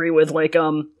disagree with, like,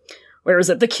 where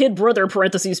is it? The kid brother,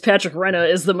 parentheses, Patrick Renna,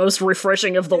 is the most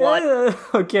refreshing of the lot.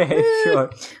 Okay, sure.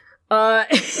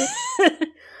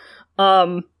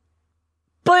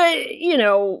 But, you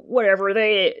know, whatever,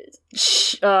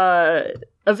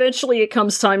 eventually it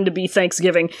comes time to be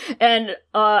Thanksgiving, and,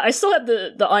 I still have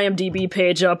the IMDb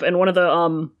page up, and one of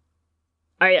the,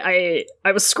 I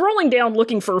was scrolling down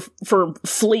looking for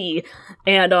Flea,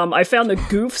 and, I found the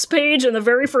Goofs page, and the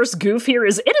very first goof here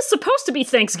is, it is supposed to be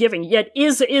Thanksgiving, yet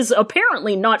is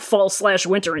apparently not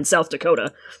fall/winter in South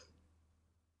Dakota.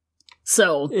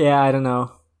 So. Yeah, I don't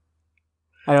know.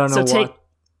 I don't know what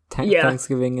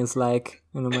Thanksgiving is like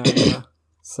in America.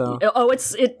 So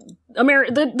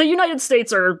the United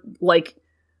States are like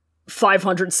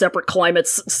 500 separate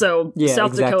climates. So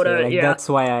South Dakota, that's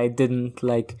why I didn't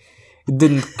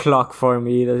clock for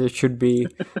me that it should be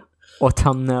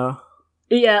autumnal.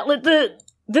 Yeah,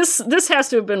 this has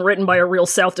to have been written by a real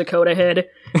South Dakota head,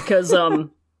 because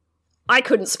I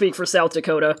couldn't speak for South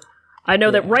Dakota. I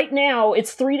know that right now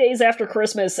it's 3 days after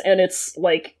Christmas, and it's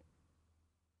like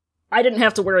I didn't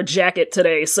have to wear a jacket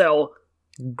today, so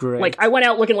great. Like I went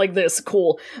out looking like this,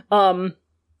 cool.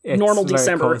 It's normal very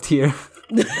December cold here.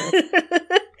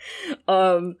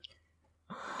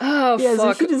 Oh, yeah,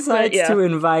 fuck. so he decides to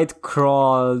invite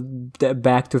Crawl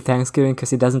back to Thanksgiving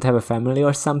because he doesn't have a family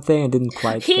or something. I didn't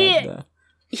quite get the...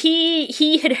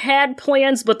 He had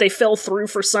plans, but they fell through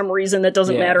for some reason that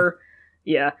doesn't matter.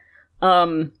 Yeah.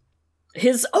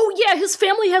 His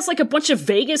family has like a bunch of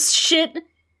Vegas shit.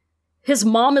 His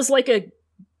mom is like a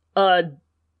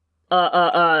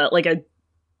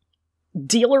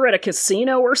dealer at a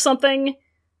casino or something.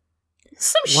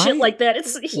 Some shit like that.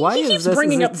 He keeps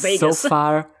bringing up Vegas. So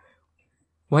far,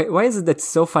 why is it that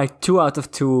so far 2 out of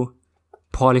 2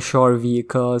 Paulycore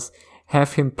vehicles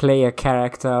have him play a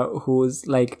character whose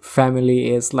like family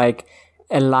is like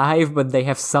alive, but they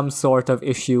have some sort of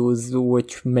issues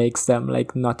which makes them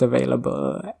like not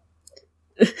available?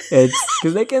 It's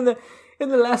because like in the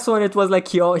last one, it was like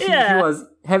he was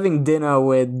having dinner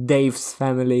with Dave's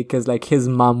family because like his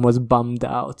mom was bummed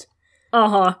out.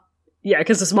 Yeah,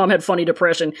 because his mom had funny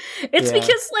depression. It's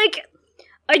because, like,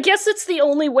 I guess it's the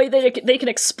only way that they can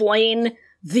explain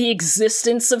the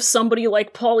existence of somebody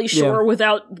like Paulycore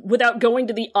without going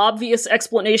to the obvious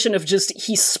explanation of just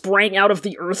he sprang out of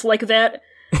the earth like that,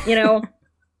 you know?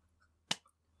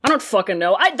 I don't fucking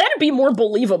know. That'd be more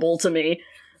believable to me.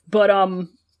 But,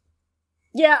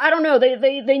 yeah, I don't know.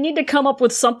 They need to come up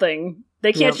with something.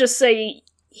 They can't just say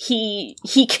he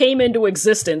came into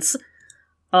existence.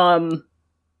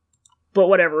 But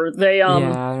whatever. They I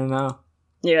don't know.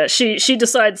 Yeah, she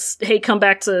decides, hey, come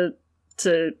back to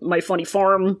my funny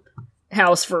farm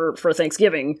house for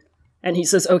Thanksgiving. And he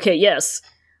says, okay, yes.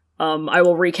 I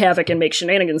will wreak havoc and make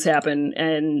shenanigans happen.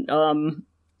 And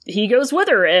he goes with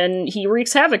her and he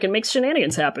wreaks havoc and makes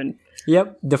shenanigans happen.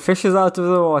 Yep, the fish is out of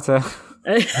the water.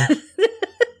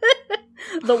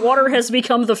 The water has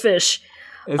become the fish.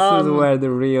 This is where the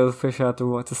real fish out of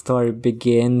water story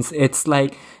begins. It's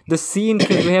like the scene,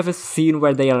 because we have a scene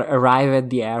where they arrive at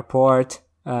the airport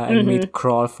and meet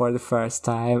Crawl for the first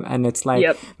time. And it's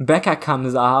like Becca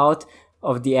comes out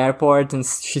of the airport and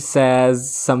she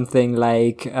says something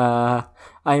like,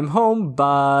 I'm home,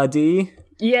 buddy.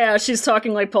 Yeah, she's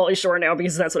talking like Paulycore now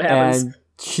because that's what happens. And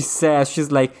she says,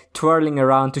 she's like twirling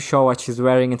around to show what she's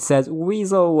wearing and says,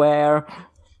 weasel wear.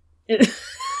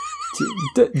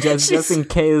 Just in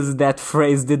case that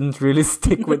phrase didn't really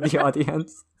stick with the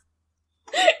audience.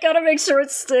 Gotta make sure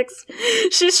it sticks.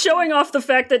 She's showing off the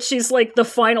fact that she's like the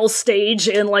final stage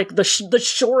in like the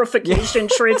shorification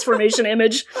transformation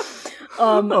image.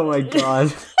 Oh my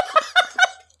god.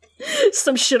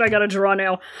 Some shit I gotta draw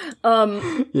now.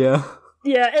 Yeah.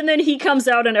 Yeah, and then he comes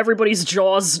out and everybody's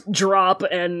jaws drop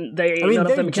and none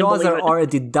of them can jaws believe are it.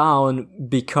 already down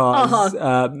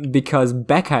because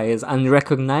Becca is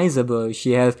unrecognizable.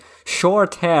 She has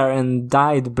short hair and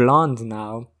dyed blonde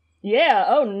now. Yeah,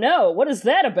 oh no, what is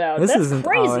that about? This That's isn't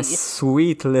crazy. our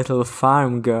sweet little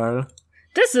farm girl.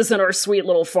 This isn't our sweet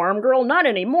little farm girl, not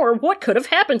anymore. What could have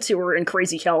happened to her in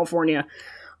crazy California?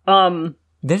 There's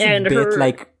a bit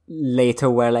like later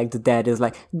where like the dad is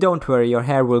like, don't worry, your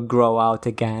hair will grow out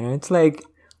again. And it's like,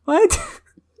 what?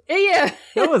 Yeah.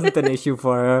 That wasn't an issue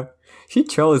for her. She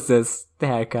chose the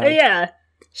haircut. Yeah,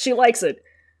 she likes it.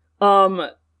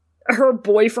 Her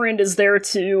boyfriend is there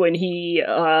too, and he,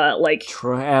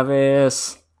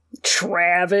 Travis.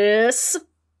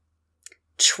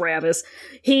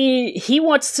 He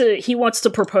wants to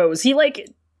propose. He, like,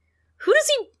 who does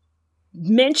he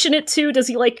mention it to? Does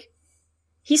he, like,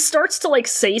 he starts to, like,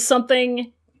 say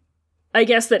something, I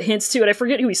guess, that hints to it. I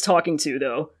forget who he's talking to,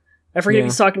 though. I forget if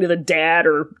he's talking to the dad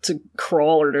or to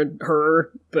Crawl or to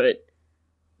her, but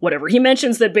whatever. He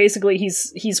mentions that basically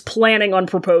he's planning on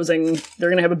proposing. They're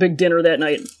gonna have a big dinner that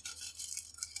night.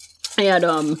 And,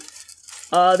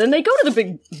 then they go to the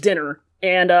big dinner,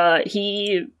 and,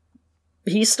 he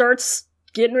starts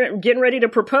getting ready to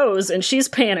propose, and she's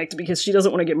panicked because she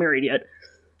doesn't want to get married yet.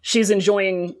 She's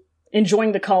enjoying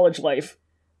the college life.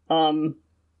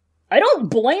 I don't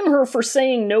blame her for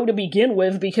saying no to begin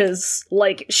with because,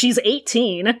 like, she's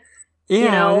 18. Yeah, you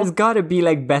know? There's gotta be,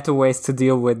 like, better ways to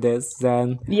deal with this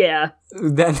than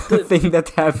the thing that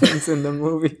happens in the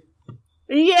movie.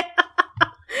 Yeah.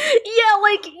 Yeah,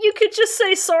 like, you could just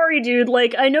say, sorry, dude,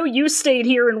 like, I know you stayed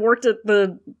here and worked at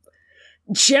the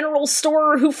general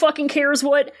store, who fucking cares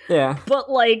what? Yeah. But,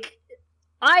 like,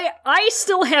 I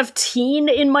still have teen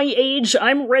in my age.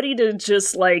 I'm ready to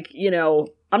just, like, you know,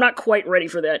 I'm not quite ready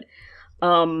for that.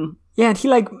 Yeah, and he,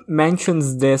 like,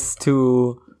 mentions this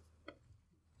to...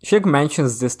 She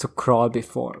mentions this to Kroll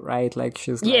before, right? Like,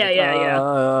 she's like,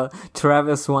 yeah.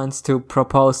 Travis wants to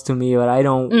propose to me, but I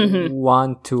don't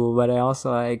want to, but I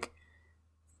also, like,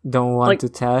 don't want to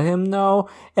tell him no.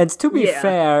 And to be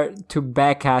fair to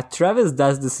Becca, Travis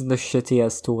does this in the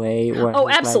shittiest way. Where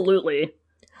absolutely.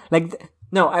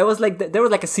 No, I was like, there was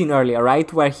like a scene earlier,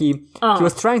 right? Where he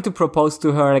was trying to propose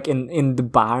to her, like, in the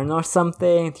barn or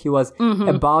something. He was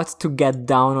about to get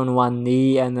down on one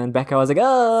knee, and then Becca was like,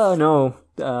 oh, no.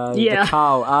 The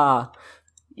cow,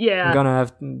 yeah, I'm gonna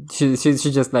have she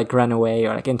just like ran away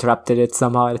or like interrupted it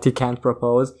somehow that he can't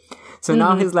propose. So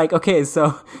now he's like, okay,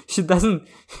 so she doesn't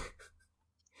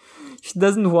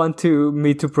want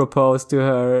me to propose to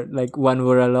her like when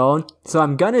we're alone, so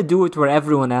I'm gonna do it where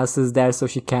everyone else is there so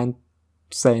she can't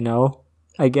say no,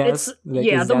 I guess.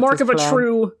 It's the mark of a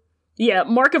true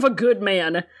mark of a good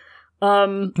man.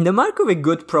 The mark of a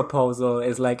good proposal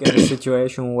is like in a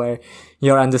situation where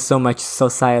you're under so much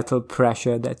societal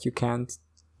pressure that you can't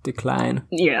decline.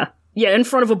 Yeah, in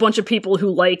front of a bunch of people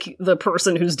who like the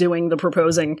person who's doing the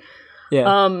proposing.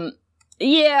 Yeah.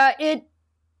 It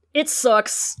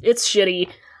sucks. It's shitty.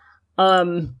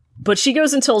 But she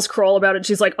goes and tells Kroll about it.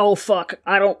 She's like, "Oh fuck,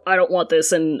 I don't want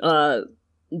this," and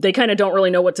they kind of don't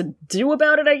really know what to do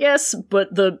about it, I guess.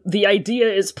 But the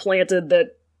idea is planted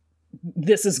that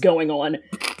this is going on,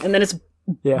 and then it's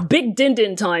big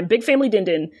din-din time, big family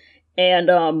din-din,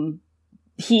 and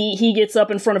he gets up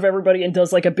in front of everybody and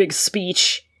does like a big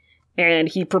speech, and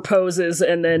he proposes,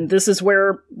 and then this is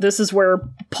where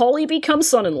Pauly becomes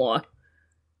son-in-law.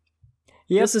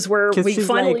 Yep. This is where we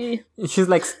finally... she's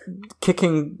like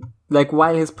kicking, like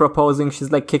while he's proposing,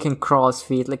 she's like kicking Kroll's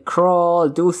feet, like, Kroll,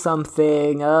 do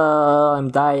something,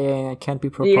 I'm dying, I can't be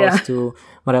proposed to,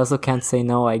 but I also can't say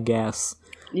no, I guess.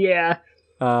 Yeah.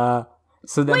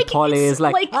 So then Pauly is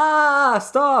like,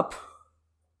 stop!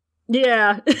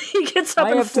 Yeah. He gets up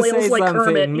and flails like something.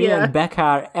 Kermit. Me and Becca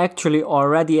are actually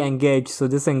already engaged, so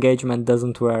this engagement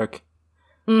doesn't work.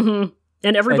 Mm-hmm.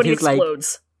 And everybody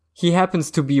explodes. Like, he happens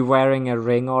to be wearing a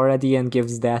ring already and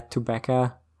gives that to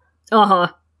Becca. Uh-huh.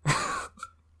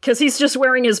 Because he's just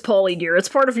wearing his Pauly gear. It's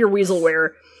part of your weasel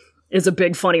wear, is a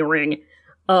big funny ring.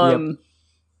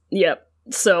 Yep.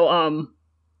 So,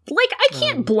 like, I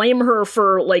can't blame her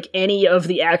for, like, any of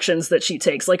the actions that she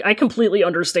takes. Like, I completely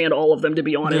understand all of them, to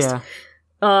be honest. Yeah.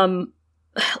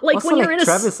 Like, also, when you're like, in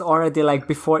Travis already, like,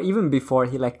 even before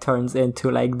he, like, turns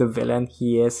into, like, the villain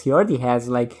he already has,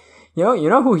 like, you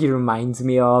know who he reminds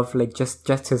me of? Like, just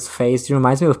his face. He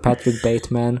reminds me of Patrick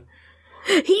Bateman.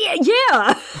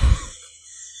 Yeah!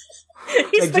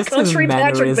 He's like, the country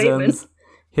Patrick Bateman.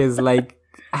 His, like,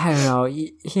 I don't know,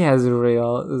 he has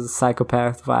real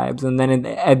psychopath vibes, and then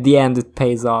at the end it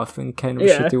pays off in kind of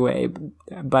a shitty way,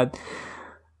 but...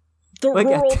 The like,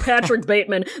 rural Patrick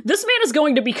Bateman. This man is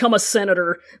going to become a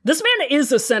senator. This man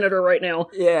is a senator right now.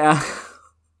 Yeah.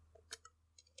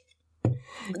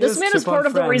 This man is part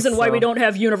of the reason why we don't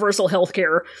have universal health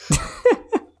care.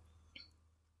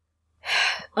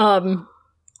 But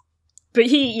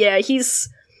he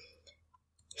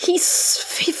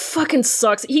fucking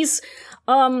sucks. He's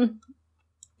one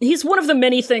of the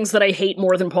many things that I hate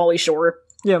more than Paulycore.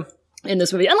 Yeah. In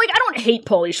this movie. And, like, I don't hate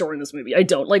Paulycore in this movie. I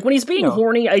don't. Like, when he's being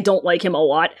horny, I don't like him a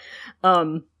lot.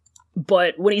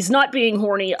 But when he's not being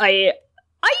horny, I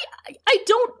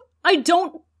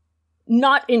don't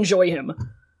not enjoy him.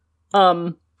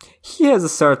 He has a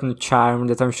certain charm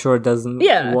that I'm sure doesn't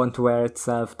want to wear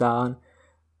itself down.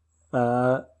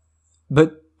 But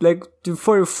like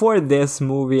for this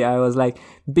movie, I was like,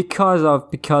 because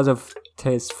of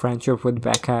his friendship with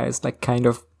Becca, it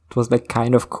was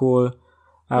kind of cool.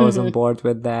 I was on board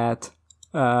with that.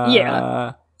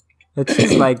 It's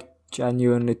just like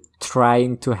genuinely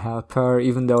trying to help her,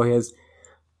 even though he's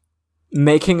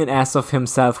making an ass of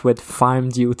himself with farm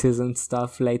duties and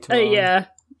stuff later on. Yeah.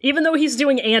 Even though he's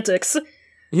doing antics.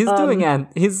 He's doing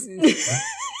he's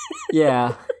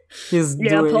yeah. He's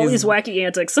doing Pauly's wacky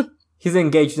antics. He's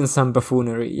engaged in some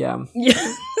buffoonery, yeah.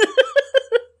 Yeah.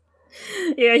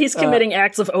 Yeah, he's committing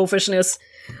acts of oafishness.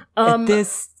 But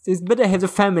the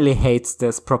family hates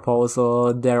this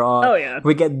proposal.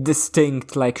 We get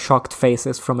distinct, like, shocked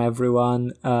faces from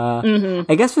everyone.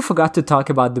 I guess we forgot to talk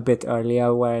about the bit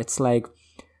earlier where it's like,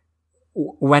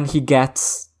 when he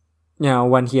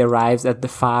arrives at the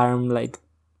farm, like,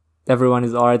 everyone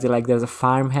is already like, there's a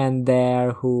farmhand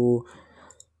there who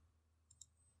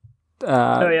is an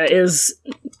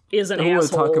who asshole. we'll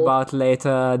talk about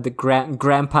later. The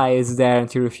grandpa is there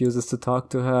and he refuses to talk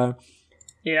to her.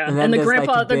 Yeah, and the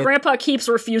grandpa keeps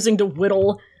refusing to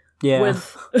whittle. Yeah.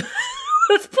 With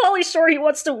Paulycore, he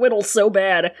wants to whittle so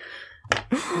bad.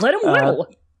 Let him whittle.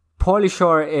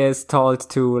 Paulycore is told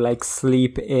to like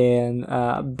sleep in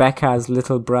Becca's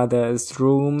little brother's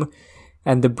room,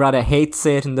 and the brother hates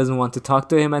it and doesn't want to talk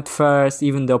to him at first,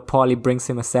 even though Pauly brings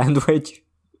him a sandwich.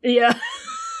 Yeah.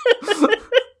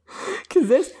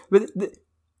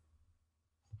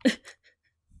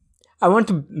 I want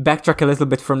to backtrack a little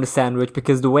bit from the sandwich,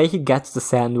 because the way he gets the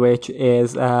sandwich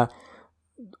is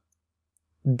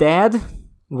Dad,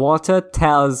 Walter,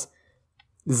 tells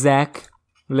Zach,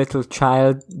 little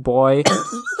child boy,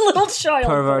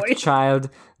 pervert boy. Child,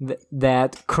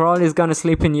 that Crawley's gonna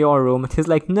sleep in your room. And he's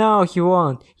like, no, he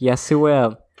won't. Yes, he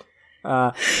will.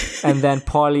 And then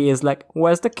Pauly is like,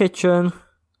 where's the kitchen?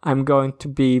 I'm going to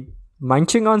be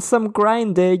munching on some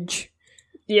grindage.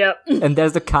 Yeah. And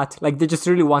there's the cut. Like, they just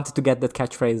really wanted to get that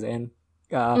catchphrase in.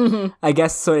 I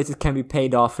guess so that it can be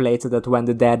paid off later, that when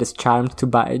the dad is charmed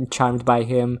by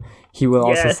him, he will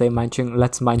also say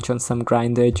let's munch on some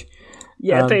grindage.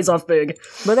 Yeah, it pays off big.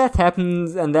 But that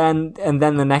happens, and then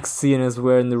the next scene is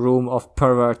we're in the room of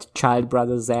pervert child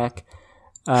brother Zach,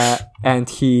 and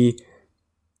he's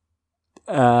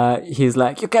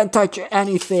like, you can't touch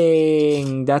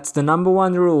anything. That's the number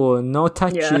one rule. No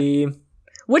touchy. Yeah.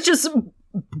 Which is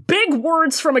big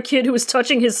words from a kid who was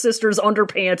touching his sister's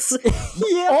underpants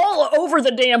all over the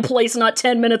damn place not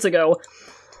 10 minutes ago.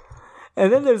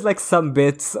 And then there's like some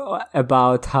bits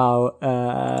about how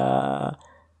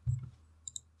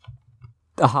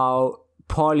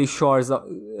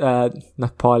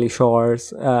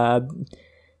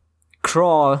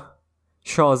Crawl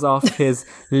shows off his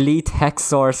elite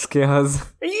hacksaw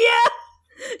skills. Yeah!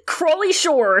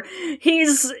 Paulycore.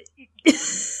 He's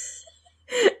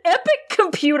epic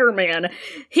computer man.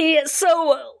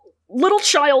 Little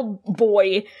child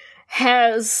boy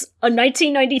has a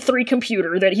 1993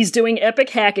 computer that he's doing epic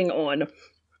hacking on,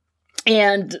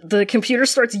 and the computer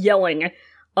starts yelling.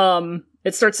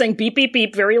 It starts saying beep, beep,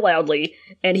 beep very loudly,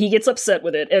 and he gets upset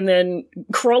with it. And then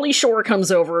Paulycore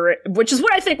comes over, which is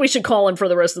what I think we should call him for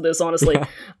the rest of this, honestly.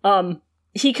 Yeah.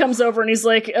 He comes over and he's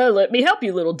like, let me help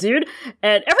you, little dude.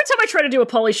 And every time I try to do a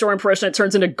Paulycore impression, it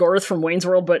turns into Garth from Wayne's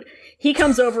World, but he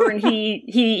comes over and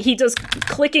he does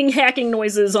clicking, hacking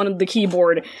noises on the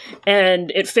keyboard,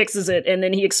 and it fixes it, and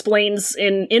then he explains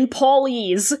in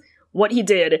Paulese what he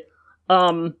did.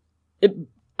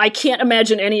 I can't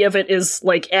imagine any of it is,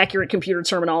 like, accurate computer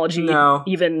terminology. No.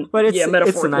 Even, but it's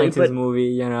metaphorically. It's a 90s movie,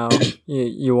 you know.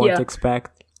 You won't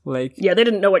expect. Like, yeah, they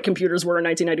didn't know what computers were in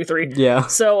 1993. Yeah.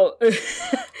 So,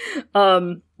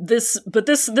 this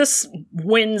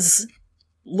wins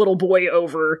little boy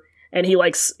over, and he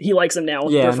likes him now.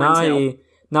 Yeah,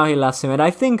 now he loves him, and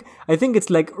I think it's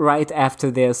like right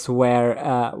after this where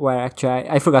actually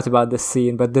I forgot about this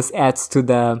scene, but this adds to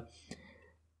the.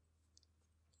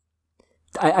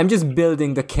 I'm just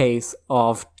building the case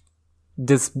of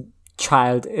this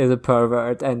child is a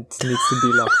pervert and needs to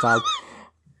be locked up.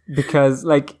 Because,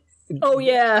 like... Oh,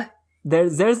 yeah.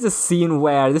 There's this scene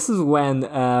where... This is when...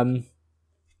 I'm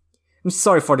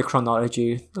sorry for the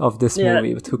chronology of this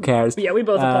movie, but who cares? Yeah, we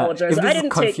both apologize. If this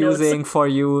is confusing for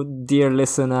you, dear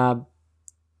listener...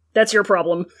 That's your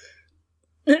problem.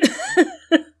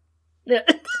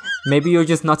 Maybe you're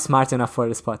just not smart enough for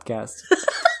this podcast.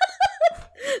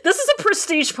 This is a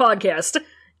prestige podcast.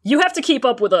 You have to keep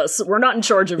up with us. We're not in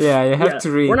charge of... Yeah, you have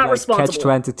to read we're not responsible.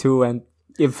 Catch-22 and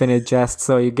Infinite Jest,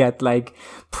 so you get, like,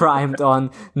 primed on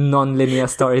non-linear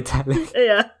storytelling.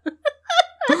 Yeah.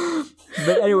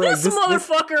 But anyway, this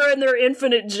motherfucker and their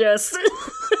Infinite Jest.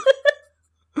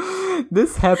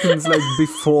 This happens, like,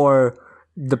 before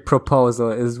the proposal,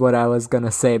 is what I was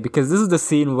gonna say, because this is the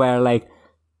scene where, like,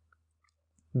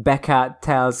 Becca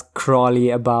tells Crawley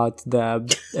about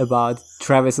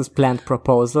Travis's planned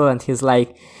proposal, and he's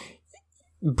like,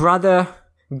 brother,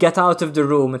 get out of the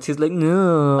room. And he's like,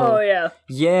 no. Oh, yeah.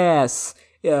 Yes.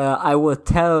 I will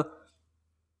tell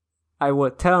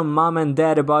mom and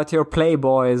dad about your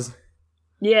Playboys.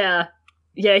 Yeah.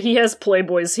 Yeah, he has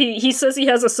Playboys. He says he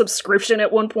has a subscription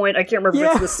at one point. I can't remember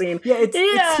if it's the scene. Yeah, it's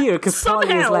here, because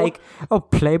Pauly is like, oh,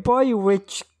 Playboy?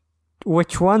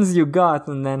 Which ones you got?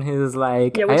 And then he's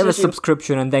like, I have a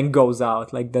subscription, and then goes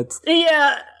out. Like, that's...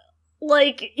 Yeah.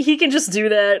 Like, he can just do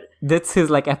that. That's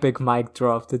his, like, epic mic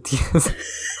drop that he has.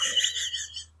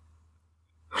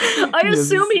 I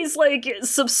assume he's like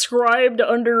subscribed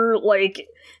under like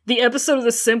the episode of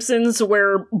The Simpsons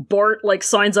where Bart like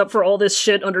signs up for all this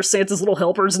shit under Santa's little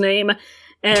helper's name,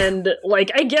 and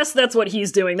like I guess that's what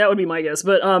he's doing. That would be my guess.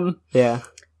 But yeah.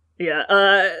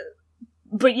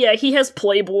 But yeah, he has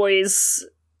Playboys.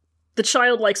 The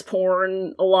child likes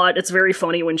porn a lot. It's very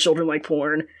funny when children like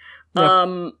porn.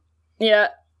 Yeah.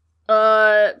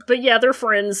 But yeah, they're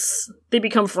friends. They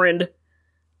become friend.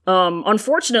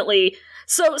 Unfortunately,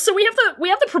 so we have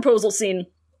the proposal scene,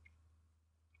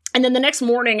 and then the next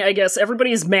morning, I guess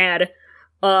everybody's mad,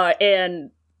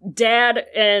 and Dad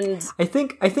and I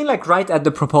think like right at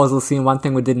the proposal scene, one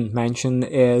thing we didn't mention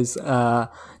is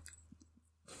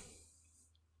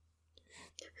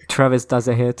Travis does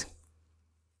a hit.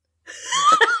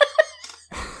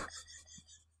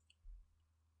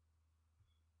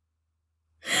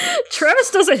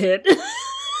 Travis does a hit.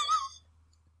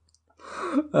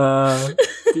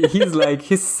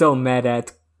 He's so mad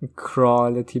at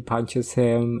Crawl that he punches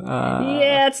him.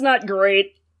 Yeah, it's not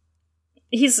great.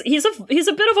 He's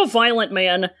a bit of a violent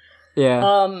man.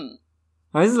 Yeah.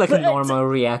 This is like a normal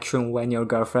reaction when your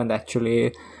girlfriend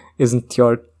actually isn't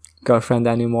your girlfriend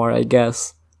anymore, I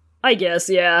guess.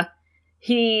 Yeah.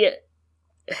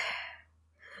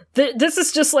 This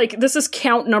is just like, this is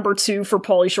count number 2 for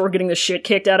Paulycore getting the shit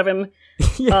kicked out of him.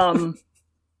 Yeah.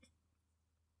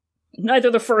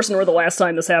 Neither the first nor the last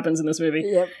time this happens in this movie.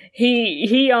 Yep.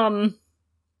 He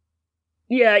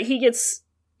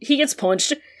gets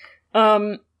punched.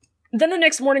 Then the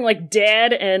next morning, like,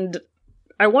 Dad and,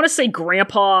 I want to say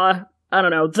Grandpa, I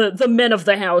don't know, the men of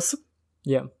the house.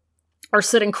 Yeah. Are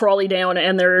sitting Crawley down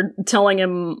and they're telling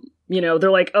him, you know,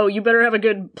 they're like, oh, you better have a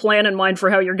good plan in mind for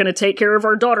how you're gonna take care of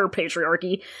our daughter,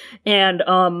 patriarchy. And,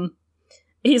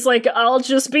 he's like, I'll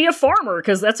just be a farmer,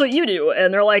 because that's what you do.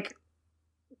 And they're like,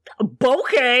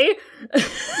 okay.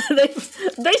 they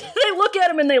look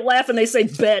at him and they laugh and they say,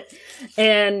 bet.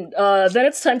 And, then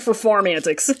it's time for farm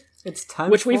antics. It's time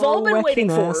which for we've all been wackiness. waiting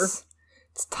for.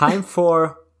 It's time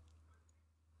for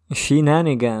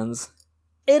shenanigans.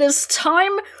 It is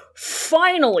time,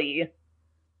 finally,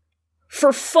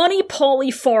 for funny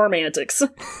Pauly farm antics.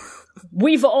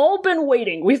 We've all been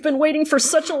waiting. We've been waiting for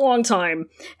such a long time.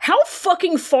 How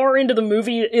fucking far into the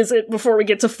movie is it before we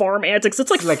get to farm antics? It's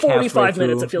like 45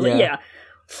 minutes, it feels like. Yeah.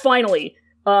 Finally.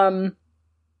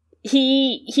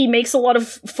 He makes a lot of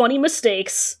funny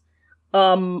mistakes.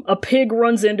 A pig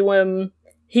runs into him.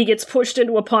 He gets pushed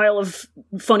into a pile of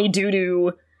funny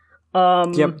doo-doo.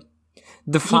 Yep.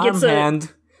 The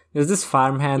farmhand. There's this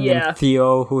farmhand named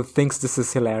Theo who thinks this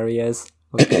is hilarious.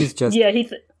 He's just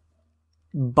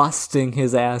busting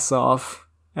his ass off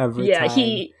every time.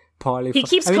 Pauly he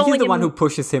keeps I mean, calling he's the him... one who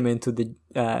pushes him into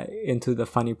the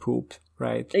funny poop,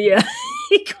 right? Yeah.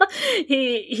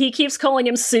 he keeps calling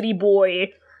him City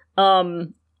Boy.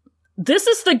 This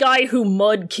is the guy who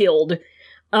Mud killed.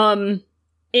 And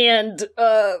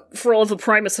for all of the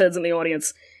Primus heads in the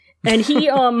audience. And he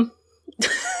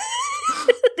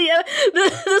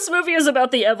this movie is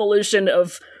about the evolution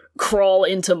of Crawl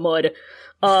into Mud.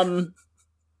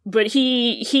 But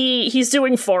he's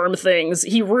doing farm things.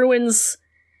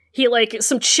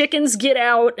 Some chickens get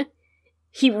out.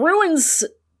 He ruins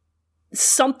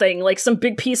something, like some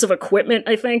big piece of equipment,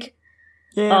 I think.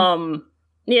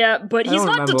 Yeah. But he's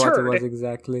not deterred. What it was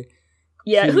exactly.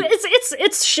 Yeah,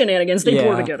 it's shenanigans. They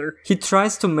blur together. He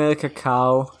tries to milk a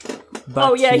cow.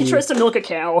 But he tries to milk a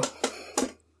cow.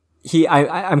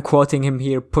 I'm quoting him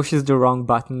here, pushes the wrong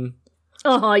button.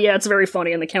 Yeah, it's very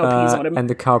funny, and the cow pees on him. And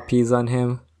the cow pees on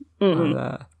him.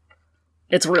 Mm-hmm.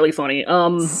 It's really funny.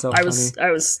 So I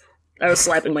was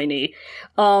slapping my knee.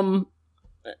 And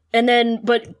then,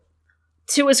 but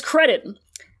to his credit,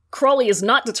 Crawley is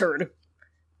not deterred.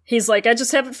 He's like, I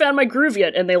just haven't found my groove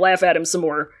yet, and they laugh at him some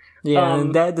more. Yeah,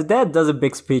 and the dad does a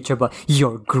big speech about,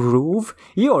 your groove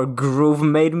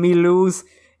made me lose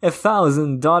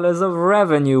 $1,000 of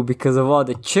revenue because of all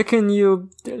the chicken you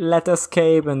let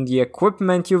escape and the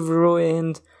equipment you've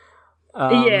ruined.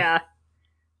 So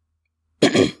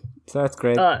that's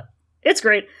great. It's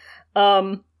great.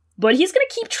 But he's gonna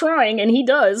keep trying, and he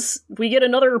does. We get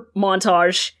another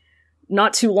montage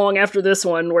not too long after this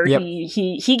one where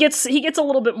he gets a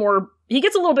little bit more. He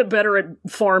gets a little bit better at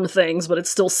farm things, but it's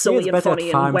still silly and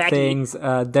funny and wacky. Things.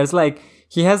 There's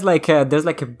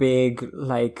a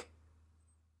big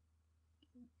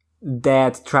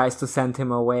dad tries to send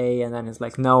him away, and then he's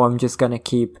like, no, I'm just gonna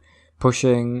keep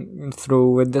pushing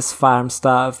through with this farm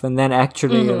stuff. And then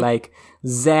actually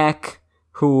Zach,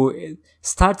 who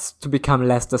starts to become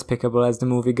less despicable as the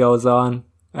movie goes on,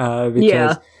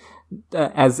 because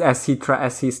as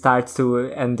he starts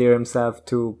to endear himself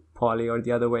to Polly or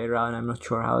the other way around. I'm not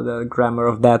sure how the grammar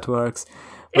of that works.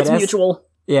 But it's mutual.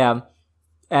 Yeah.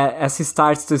 As he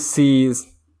starts to see,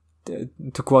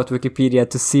 to quote Wikipedia,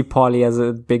 to see Polly as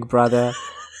a big brother,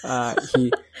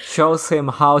 he shows him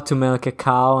how to milk a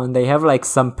cow, and they have like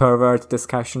some pervert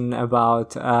discussion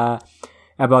about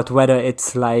whether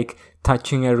it's like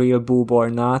touching a real boob or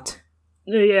not.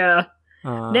 Yeah.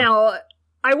 Now,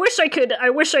 I wish I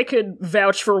could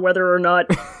vouch for whether or not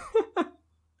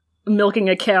milking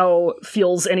a cow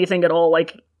feels anything at all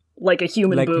like a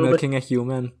human boob. Like milking a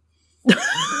human.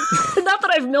 Not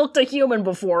that I've milked a human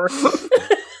before.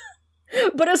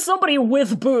 But as somebody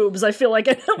with boobs, I feel like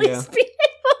I'd at least be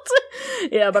able to.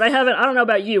 Yeah, but I don't know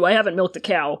about you, I haven't milked a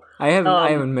cow. I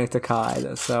haven't milked a cow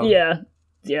either, so.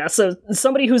 Yeah, so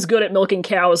somebody who's good at milking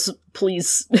cows,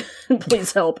 please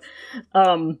help.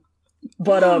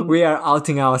 But we are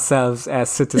outing ourselves as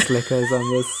city slickers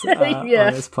on this on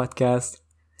this podcast.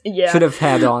 Yeah, should have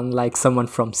had on like someone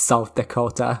from South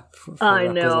Dakota. I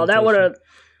know that would have.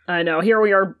 I know. Here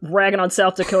we are ragging on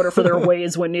South Dakota for their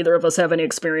ways when neither of us have any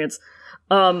experience.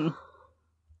 But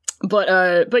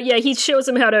yeah, he shows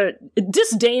him how to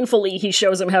disdainfully. He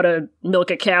shows him how to milk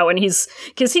a cow, and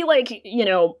because he like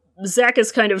Zach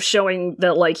is kind of showing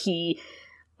that like he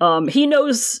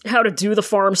knows how to do the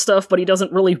farm stuff, but he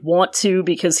doesn't really want to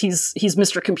because he's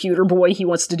Mr. Computer Boy. He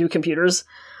wants to do computers.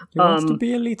 He wants to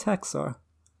be a lead hacksaw.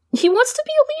 He wants to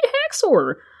be a lead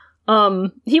hacksaw.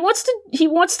 He wants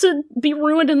to be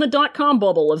ruined in the .com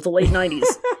bubble of the late 90s.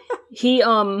 He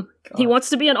wants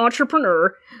to be an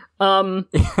entrepreneur. And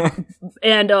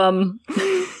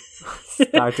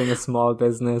starting a small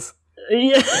business.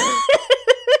 Yeah.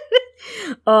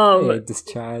 I hate this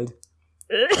child.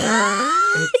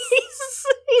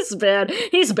 He's bad.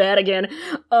 He's bad again.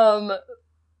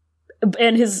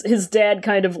 And his dad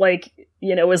kind of like,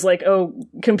 is like, oh,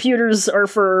 computers are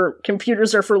for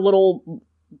little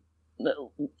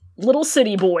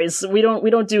city boys. We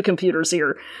don't do computers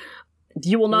here.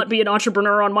 You will not be an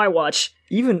entrepreneur on my watch.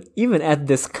 Even at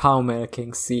this cow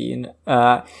milking scene,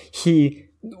 he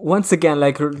once again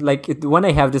like when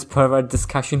I have this pervert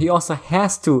discussion, he also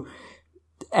has to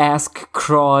ask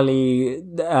Crawley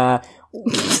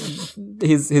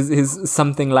his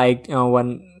something like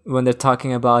when they're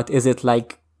talking about is it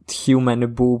like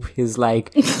human boob, he's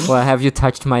like, well, have you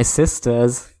touched my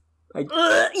sisters? Like,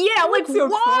 yeah, like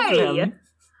why? Problem?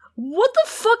 What the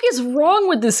fuck is wrong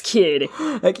with this kid?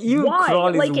 Like even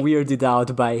Crawley's weirded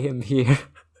out by him here.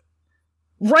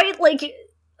 Right? Like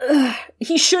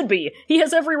he should be. He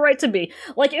has every right to be.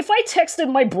 Like, if I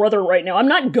texted my brother right now, I'm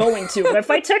not going to, but if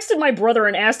I texted my brother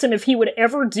and asked him if he would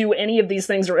ever do any of these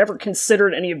things or ever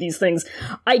considered any of these things,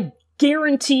 I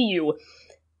guarantee you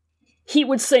he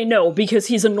would say no because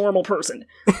he's a normal person.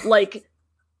 Like,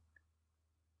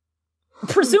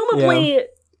 presumably,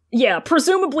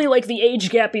 presumably, like, the age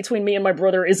gap between me and my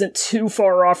brother isn't too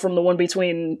far off from the one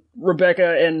between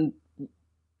Rebecca and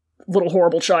Little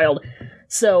Horrible Child.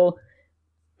 So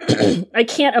I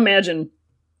can't imagine.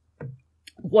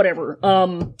 Whatever.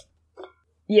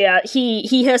 Yeah,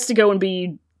 he has to go and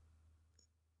be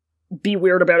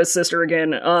weird about his sister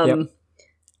again. Yep.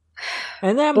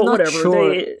 And I'm not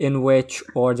sure in which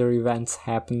order events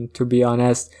happen, to be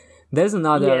honest. There's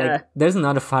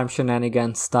another farm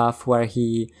shenanigans stuff where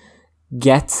he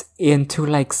gets into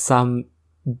like some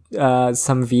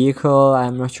vehicle.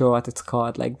 I'm not sure what it's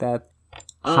called, like that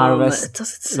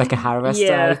like a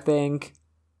harvester, I think.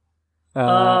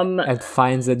 And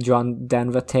finds a John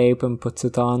Denver tape and puts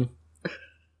it on.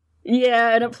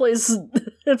 Yeah, and it plays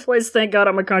Thank God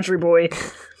I'm a Country Boy.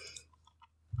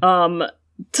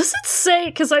 Does it say,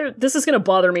 because this is gonna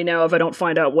bother me now if I don't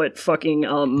find out what fucking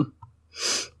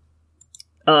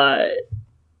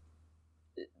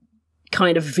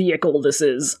kind of vehicle this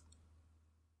is.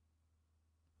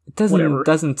 It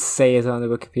doesn't say it on the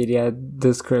Wikipedia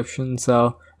description,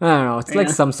 so I don't know. It's like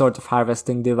some sort of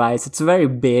harvesting device. It's very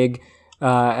big,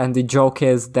 and the joke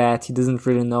is that he doesn't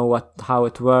really know how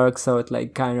it works, so it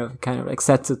like kind of like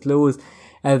sets it loose,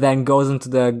 and then goes into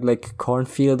the like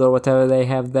cornfield or whatever they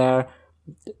have there,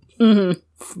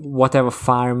 whatever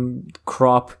farm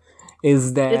crop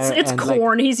is there. It's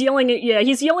corn. Like, he's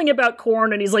yelling about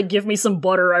corn, and he's like, "Give me some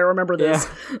butter." I remember this.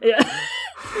 Yeah.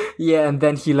 Yeah, and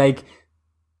then he like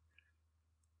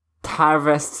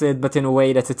harvests it, but in a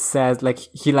way that it says like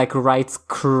he like writes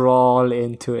crawl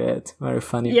into it. Very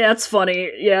funny. Yeah, it's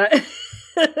funny. Yeah.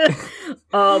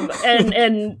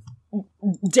 And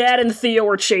Dad and Theo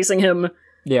are chasing him.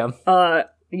 Yeah.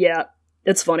 Yeah,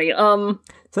 it's funny. So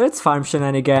it's farm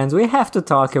shenanigans. We have to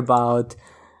talk about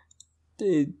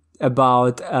Mrs.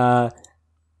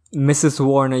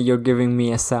 Warner, you're giving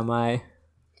me a semi.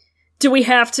 Do we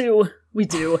have to? We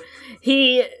do.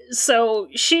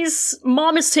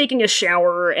 Mom is taking a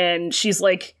shower, and she's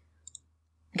like,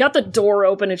 got the door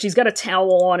open, and she's got a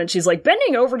towel on, and she's like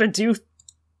bending over to do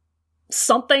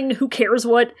something, who cares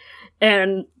what,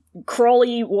 and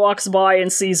Crawley walks by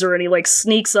and sees her, and he like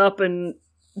sneaks up and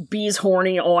bees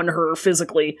horny on her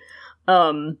physically,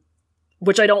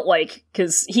 which I don't like,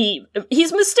 because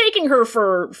he's mistaking her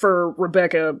for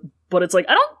Rebecca, but it's like,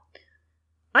 I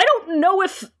don't know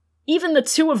if even the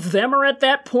two of them are at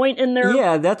that point in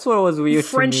their that's what was weird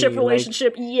friendship to me.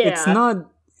 relationship. Like, it's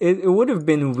not. It would have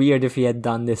been weird if he had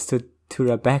done this to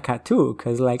Rebecca too,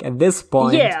 because like at this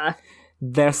point,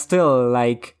 they're still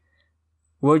like,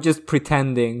 we're just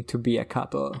pretending to be a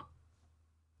couple.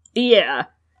 Yeah,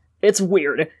 it's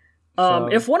weird.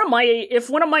 If one of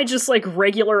my just like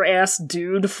regular ass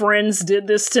dude friends did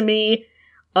this to me,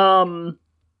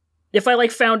 if I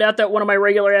like found out that one of my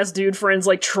regular ass dude friends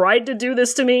like tried to do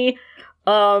this to me,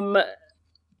 I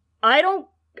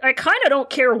kind of don't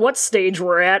care what stage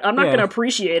we're at. I'm not going to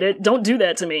appreciate it. Don't do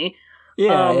that to me.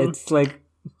 Yeah, it's like...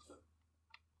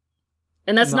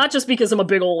 And that's not just because I'm a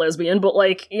big old lesbian, but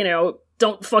like,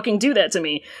 don't fucking do that to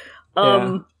me.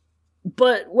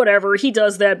 But whatever, he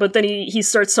does that, but then he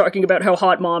starts talking about how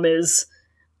hot mom is.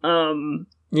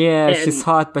 She's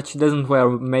hot, but she doesn't wear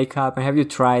makeup. And have you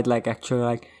tried, like, actually,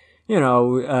 like,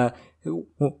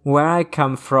 where I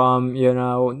come from,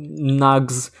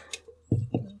 nugs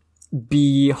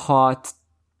be hot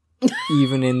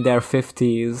even in their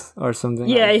 50s or something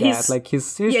like that. Like,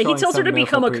 he's he tells her to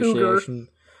become a cougar.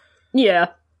 Yeah.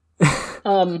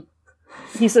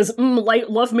 He says,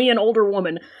 love me, an older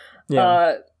woman.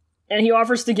 Yeah. And he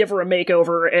offers to give her a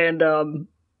makeover, and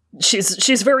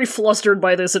she's very flustered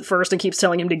by this at first and keeps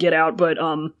telling him to get out, but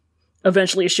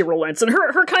eventually she relents. And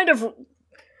her kind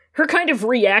of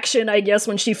reaction, I guess,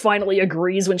 when she finally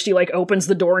agrees, when she like opens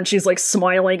the door and she's like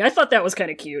smiling, I thought that was kind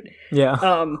of cute.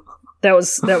 Yeah. That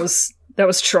was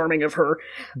charming of her.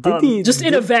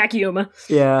 In a vacuum.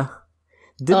 Yeah.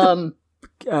 Did the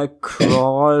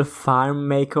crawl farm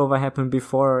makeover happen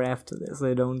before or after this?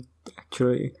 I don't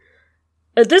actually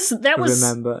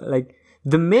remember. Like,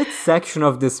 the mid-section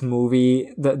of this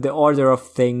movie, the order of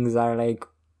things are like...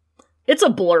 It's a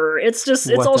blur. It's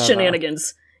all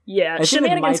shenanigans. Yeah,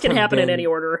 shenanigans can happen in any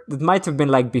order. It might have been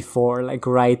like before, like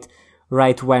right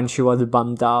when she was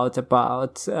bummed out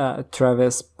about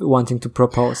Travis wanting to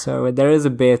propose her. There is a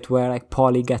bit where like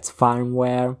Pauly gets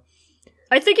farmware.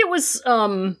 I think it was...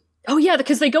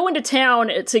 because they go into town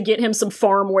to get him some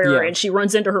farmware, and she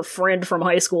runs into her friend from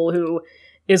high school who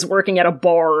is working at a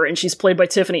bar, and she's played by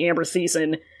Tiffany Amber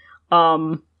Thiessen,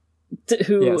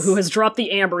 who has dropped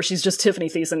the Amber. She's just Tiffany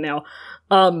Thiessen now.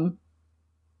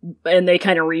 And they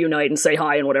kind of reunite and say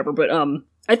hi and whatever. But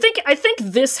I think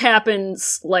this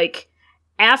happens like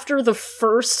after the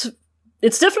first.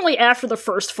 It's definitely after the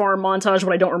first farm montage,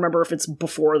 but I don't remember if it's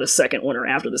before the second one or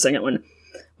after the second one.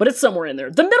 But it's somewhere in there.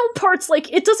 The middle part's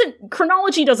like,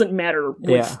 chronology doesn't matter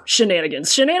with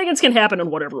shenanigans. Shenanigans can happen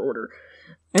in whatever order.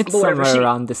 It's somewhere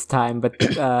around this time, but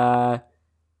they go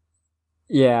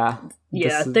to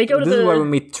this is where we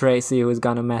meet Tracy, who is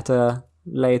gonna matter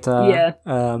later.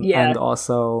 And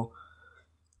also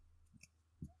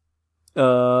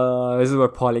this is where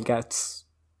Pauly gets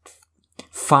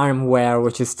farmware,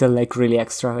 which is still like really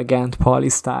extravagant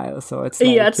Pauly style. So it's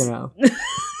like,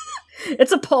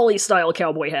 it's a Pauly style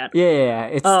cowboy hat. Yeah.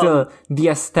 It's still, the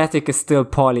aesthetic is still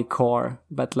Paulycore,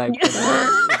 but like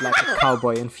with like a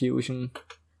cowboy infusion.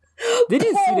 Did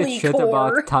you see the shit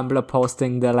about Tumblr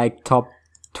posting the like top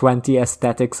 20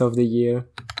 aesthetics of the year?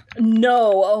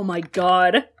 No, oh my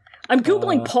god. I'm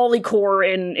googling Paulycore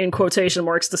in quotation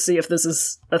marks to see if this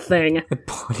is a thing.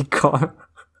 Paulycore.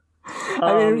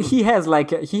 I mean, he has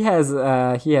like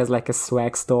a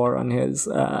swag store on his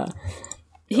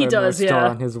he does, store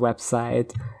on his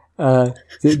website.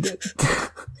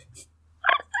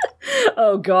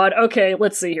 Oh god, okay,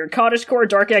 let's see here. Cottagecore,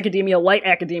 Dark Academia, Light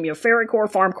Academia, Fairycore,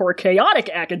 Farmcore, Chaotic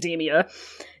Academia,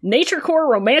 Naturecore,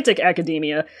 Romantic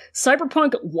Academia,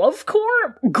 Cyberpunk,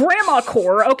 Lovecore,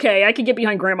 Grandmacore, okay, I can get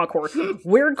behind Grandmacore,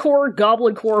 Weirdcore,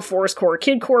 Goblincore, Forestcore,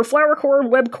 Kidcore, Flowercore,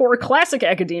 Webcore, Classic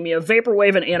Academia,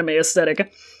 Vaporwave, and Anime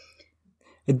Aesthetic.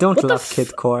 I don't love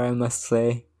Kidcore, I must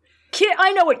say.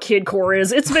 I know what Kidcore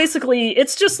is. It's basically,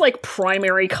 it's just like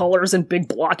primary colors and big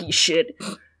blocky shit.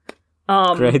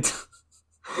 Great.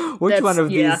 Which one of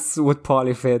these would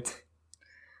Pauly fit?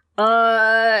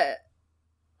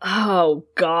 Oh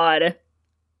god.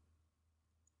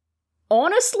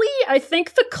 Honestly, I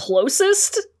think the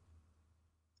closest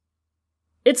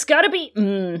it's gotta be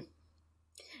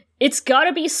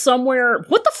somewhere.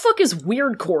 What the fuck is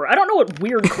Weirdcore? I don't know what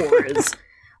Weirdcore is.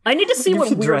 I need to see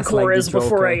what weirdcore is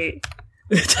before I...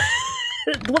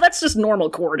 Well, that's just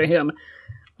normal core to him.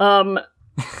 I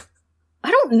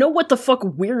don't know what the fuck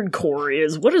weirdcore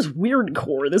is. What is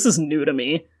weirdcore? This is new to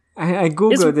me. I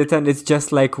googled it and it's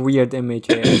just like weird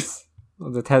images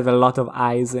that have a lot of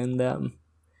eyes in them.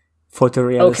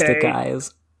 Photorealistic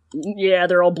eyes. Yeah,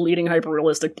 they're all bleeding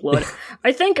hyper-realistic blood.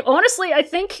 Honestly, I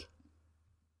think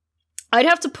I'd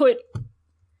have to put...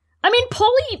 I mean,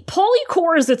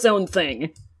 Paulycore is its own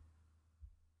thing.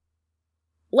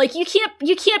 Like, you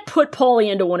can't put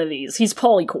Pauly into one of these. He's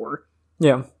Paulycore.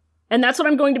 Yeah. And that's what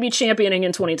I'm going to be championing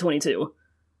in 2022.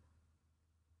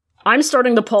 I'm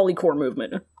starting the Paulycore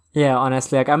movement. Yeah,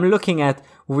 honestly, like, I'm looking at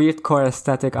weirdcore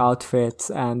aesthetic outfits,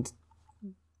 and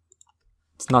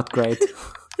it's not great.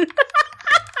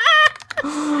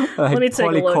 Let me take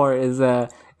a look. Paulycore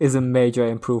is a major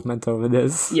improvement over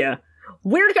this. Yeah.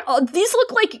 Weird. These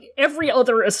look like every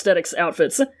other aesthetics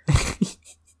outfits.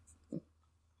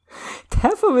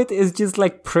 Half of it is just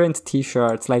like print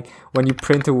t-shirts, like when you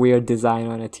print a weird design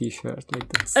on a t-shirt. Like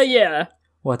that's yeah.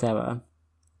 Whatever.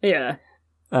 Yeah.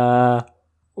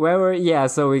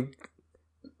 So we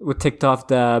ticked off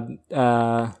the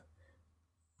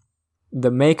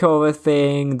makeover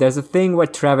thing. There's a thing where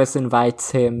Travis invites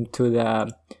him to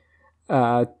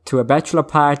a bachelor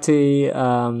party.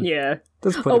 Yeah.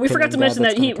 We forgot to mention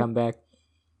that he come back.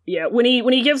 Yeah, when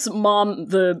he gives Mom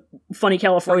the funny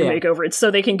California makeover, it's so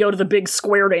they can go to the big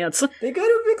square dance. They go to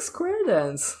a big square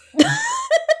dance.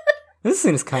 This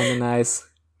seems kind of nice.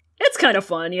 It's kind of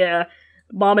fun, yeah.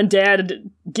 Mom and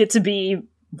Dad get to be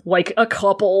like a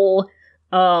couple.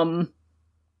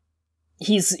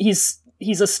 He's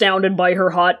astounded by her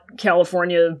hot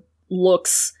California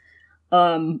looks.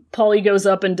 Pauly goes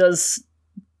up and does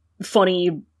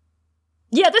funny.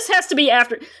 Yeah, this has to be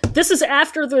after. This is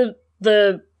after the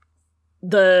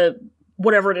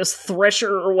whatever it is,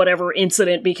 Thresher or whatever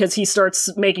incident, because he starts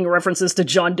making references to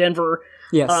John Denver.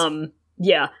 Yes.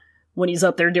 Yeah, when he's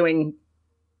up there doing,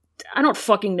 I don't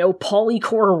fucking know,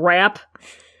 Paulycore rap.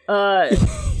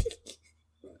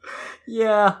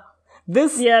 Yeah.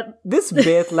 This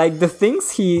bit, like the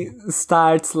things he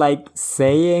starts like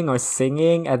saying or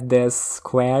singing at this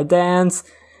square dance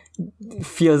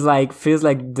feels like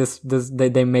this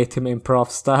they made him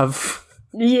improv stuff.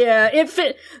 Yeah,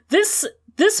 this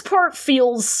part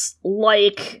feels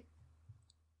like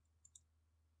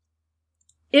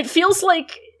it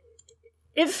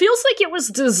was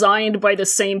designed by the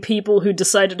same people who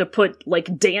decided to put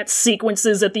like dance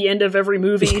sequences at the end of every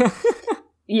movie.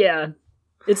 Yeah.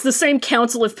 It's the same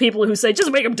council of people who say,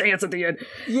 just make them dance at the end.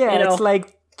 Yeah, you know? It's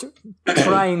like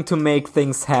trying to make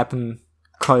things happen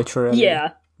culturally.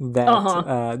 Yeah. That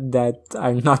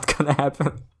are not gonna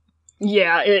happen.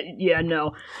 Yeah,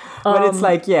 no. But it's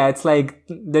like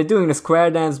they're doing the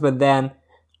square dance, but then,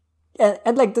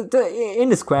 and like in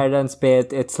the square dance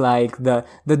bit, it's like the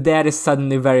dad is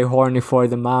suddenly very horny for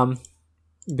the mom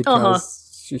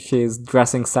because she's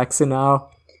dressing sexy now.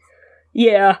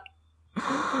 Yeah.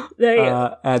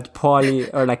 And Pauly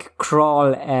or like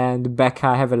Crawl and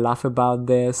Becca have a laugh about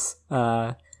this.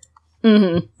 And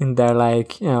they're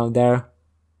like, they're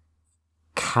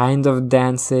kind of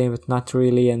dancing, but not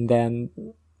really. And then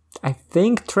I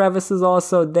think Travis is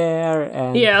also there.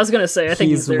 And yeah, I was gonna say, I think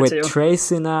he's there with too.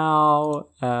 Tracy now.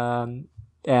 And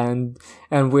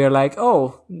we're like,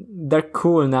 oh, they're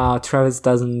cool now. Travis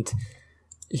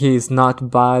he's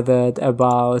not bothered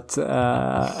about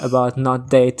not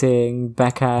dating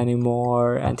Becca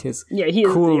anymore, and he's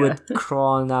cool with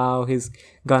Crawl now. He's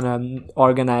gonna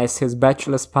organize his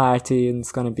bachelor's party, and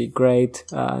it's gonna be great.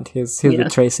 And he's with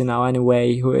Tracy now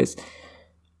anyway, who is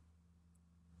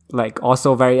like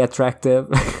also very attractive.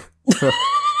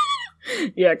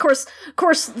 Yeah, of course,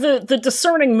 the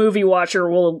discerning movie watcher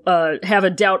will have a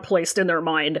doubt placed in their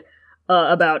mind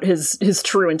about his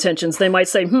true intentions. They might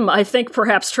say, I think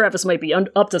perhaps Travis might be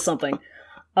up to something.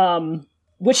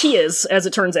 Which he is, as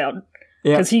it turns out.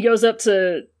 Because he goes up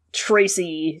to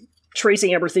Tracy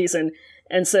Amber Thiessen,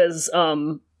 and says,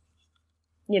 hey,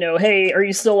 are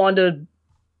you still on to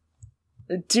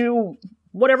do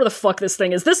whatever the fuck this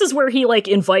thing is? This is where he, like,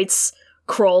 invites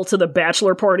Crawl to the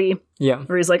bachelor party. Yeah.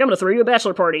 Where he's like, I'm gonna throw you a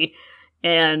bachelor party.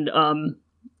 And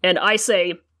I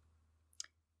say,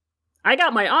 I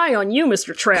got my eye on you,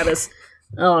 Mr. Travis.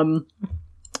 Pauly,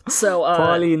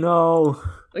 no.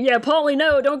 Yeah, Pauly,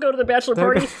 no, don't go to the bachelor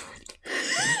party.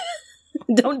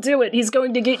 Don't do it. He's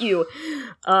going to get you.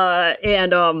 And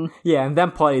then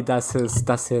Pauly does his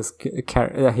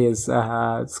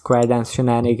square dance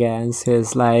shenanigans.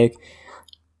 He's like,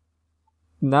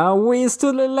 now we's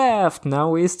to the left,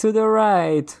 now we's to the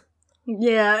right.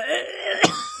 Yeah.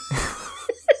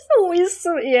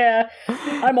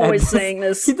 I'm always saying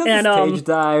this. He does a stage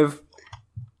dive.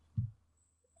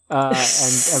 And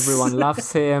everyone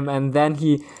loves him, and then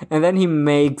he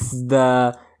makes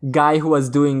the guy who was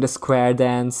doing the square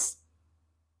dance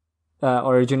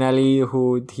originally,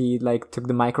 who he like took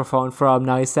the microphone from.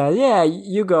 Now he says, "Yeah,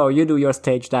 you do your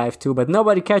stage dive too," but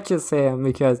nobody catches him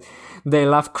because they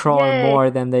love Crawl more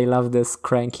than they love this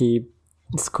cranky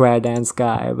square dance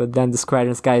guy. But then the square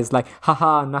dance guy is like,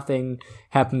 "Haha, nothing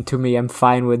happened to me. I'm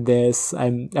fine with this.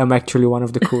 I'm actually one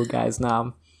of the cool guys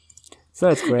now." So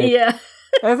it's great. Yeah.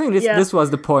 I think this was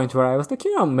the point where I was like,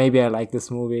 maybe I like this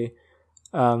movie.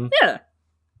 Yeah.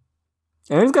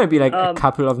 And it's gonna be like a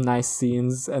couple of nice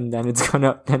scenes, and then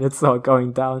it's all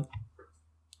going down.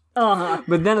 Uh-huh.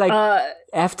 But then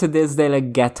after this, they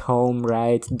like get home,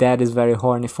 right? Dad is very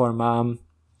horny for Mom.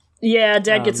 Yeah,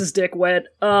 Dad gets his dick wet.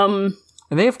 And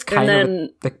they have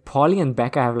like Polly and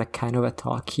Becca have like kind of a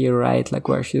talk here, right? Like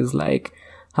where she's like,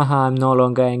 "Haha, I'm no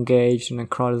longer engaged," and then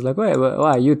Crawl is like, "Wait,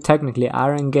 well, you technically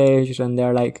are engaged," and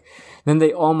they're like, then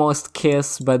they almost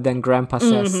kiss, but then Grandpa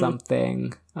says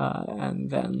something, and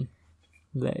then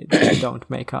they don't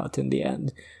make out in the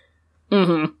end.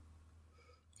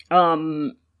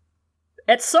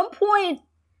 At some point,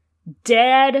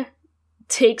 Dad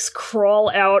takes Crawl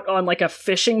out on like a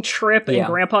fishing trip, and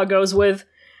Grandpa goes with.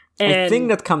 And I think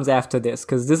that comes after this,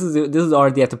 because this is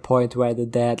already at the point where the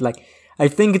dad, like, I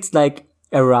think it's like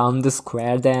around the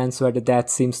square dance where the dad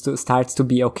starts to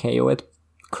be okay with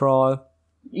Crawl.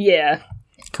 Yeah.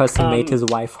 Because he made his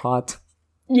wife hot.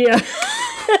 Yeah.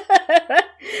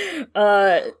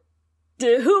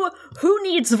 Who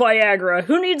needs Viagra?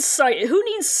 Who needs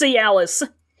Cialis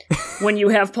when you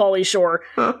have Paulycore?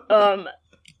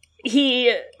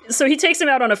 He takes him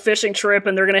out on a fishing trip,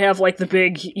 and they're gonna have like the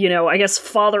big, I guess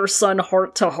father-son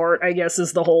heart-to-heart, I guess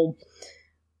is the whole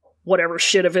whatever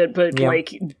shit of it, but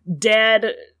like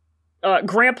Dad,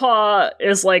 Grandpa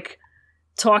is like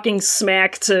talking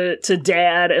smack to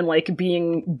Dad and like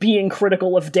being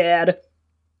critical of Dad,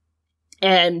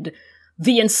 and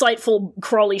the insightful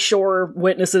Crawley Shore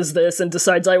witnesses this and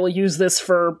decides, I will use this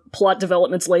for plot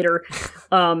developments later.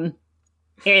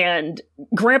 And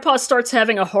Grandpa starts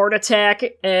having a heart attack,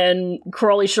 and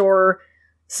Crawley Shore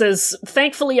says,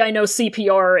 "Thankfully I know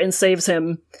CPR," and saves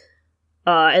him.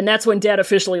 And that's when Dad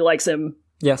officially likes him.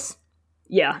 Yes.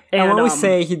 Yeah. And when we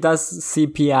say he does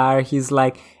CPR, he's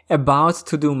like about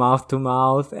to do mouth to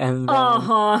mouth, and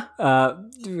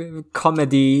then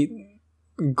comedy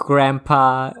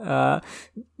Grandpa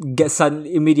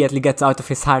immediately gets out of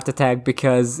his heart attack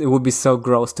because it would be so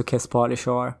gross to kiss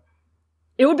Paulycore.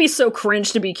 It would be so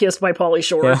cringe to be kissed by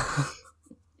Paulycore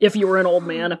if you were an old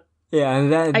man. Yeah,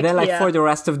 and then for the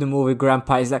rest of the movie,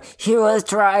 Grandpa is like, "He was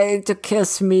trying to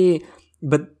kiss me,"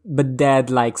 but Dad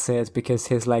likes it because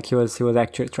he was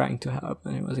actually trying to help,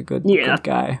 and he was a good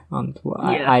guy. And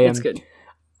it's good.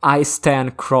 I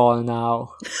stand Crawl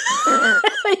now.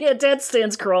 Yeah, Dad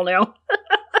stands Crawl now.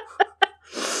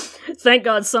 Thank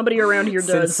God somebody around here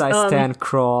does. Since I stand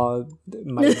Crawl,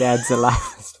 my dad's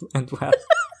alive and well.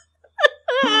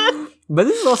 But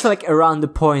this is also like around the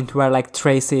point where like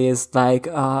Tracy is like,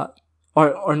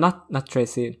 or not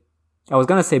Tracy. I was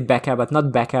gonna say Becca, but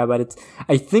not Becca. But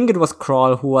I think it was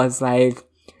Crawl who was like,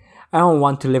 "I don't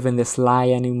want to live in this lie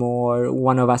anymore.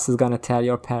 One of us is gonna tell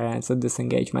your parents that this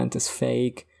engagement is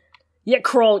fake." Yeah,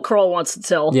 Crawl wants to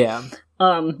tell. Yeah.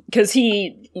 Because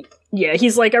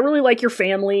he's like, "I really like your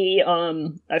family.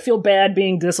 I feel bad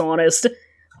being dishonest.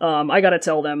 I gotta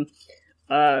tell them.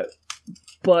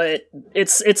 But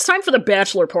it's time for the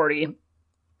bachelor party."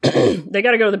 They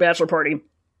gotta go to the bachelor party.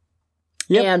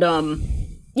 Yep. And,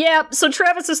 so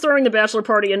Travis is throwing the bachelor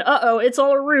party, and it's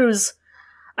all a ruse.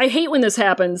 I hate when this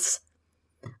happens.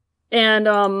 And,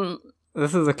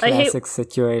 this is a classic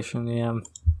situation, yeah.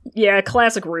 Yeah,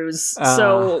 classic ruse.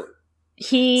 What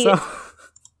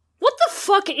the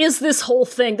fuck is this whole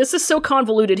thing? This is so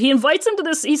convoluted. He invites him to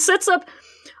this, he sets up...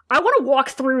 I want to walk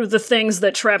through the things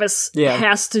that Travis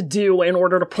has to do in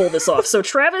order to pull this off. So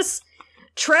Travis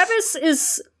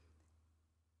is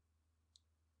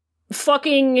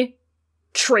fucking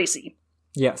Tracy.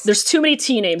 Yes. There's too many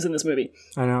T names in this movie.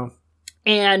 I know.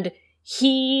 And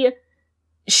she's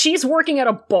working at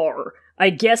a bar, I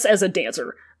guess as a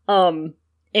dancer.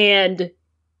 And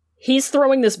he's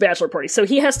throwing this bachelor party. So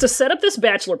he has to set up this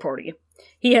bachelor party.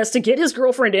 He has to get his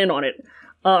girlfriend in on it.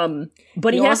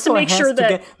 But he has to make sure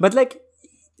that... But, like,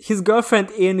 his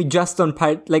girlfriend in just on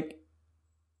part... Like,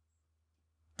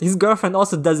 his girlfriend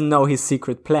also doesn't know his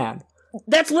secret plan.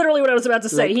 That's literally what I was about to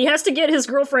say. Like, he has to get his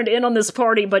girlfriend in on this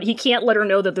party, but he can't let her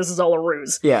know that this is all a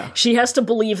ruse. Yeah. She has to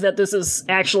believe that this is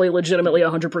actually legitimately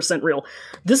 100% real.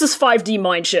 This is 5D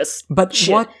mind shit. But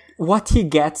what he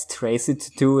gets Tracy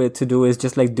to do is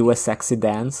just like do a sexy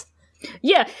dance.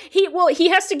 Yeah, he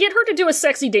has to get her to do a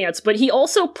sexy dance, but he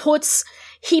also puts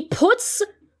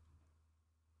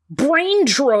brain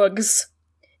drugs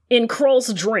in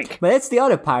Kroll's drink. But that's the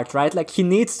other part, right? Like, he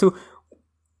needs to...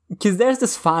 Because there's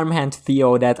this farmhand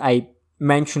Theo that I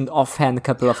mentioned offhand a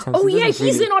couple of times. Oh yeah,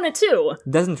 he's in on it too.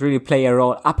 Doesn't really play a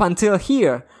role up until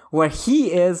here, where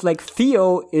he is, like,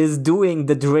 Theo is doing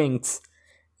the drinks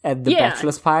at the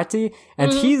bachelor's party,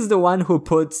 and he's the one who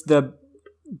puts the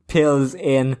pills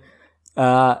in,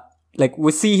 like,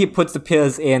 we see he puts the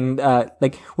pills in,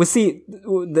 like, we see,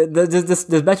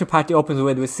 this bachelor party opens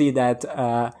with, we see that,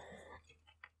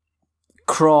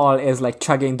 Kroll is like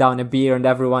chugging down a beer and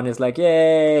everyone is like,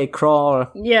 yay, Kroll.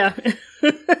 Yeah.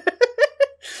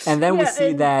 And then we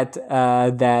see that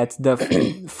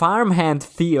the farmhand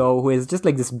Theo, who is just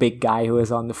like this big guy who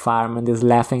is on the farm and is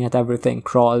laughing at everything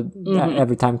Kroll,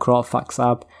 every time Kroll fucks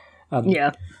up.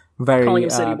 Very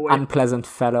unpleasant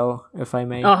fellow, if I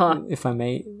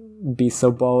may be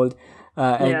so bold.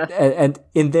 And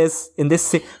in this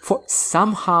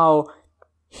somehow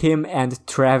him and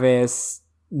Travis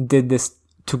did this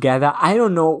together. I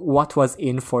don't know what was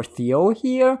in for Theo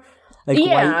here.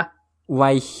 Like,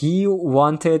 why he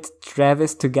wanted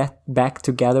Travis to get back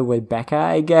together with Becca,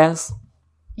 I guess.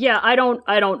 Yeah, I don't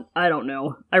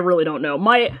know. I really don't know.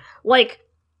 My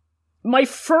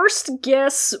first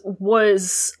guess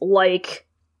was like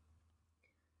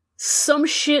some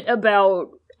shit about,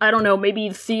 I don't know,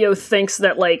 maybe Theo thinks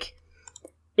that like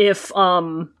if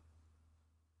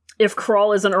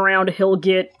Kroll isn't around, he'll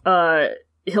get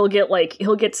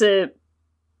to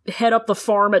head up the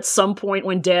farm at some point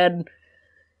when Dad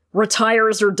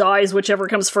retires or dies, whichever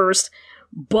comes first.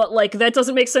 But like that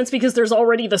doesn't make sense because there's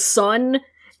already the son,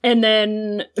 and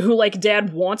then who like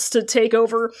Dad wants to take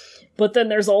over. But then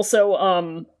there's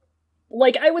also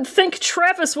like I would think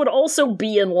Travis would also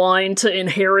be in line to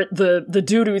inherit the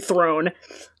doo-doo throne.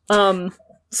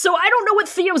 So I don't know what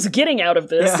Theo's getting out of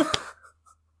this. Yeah.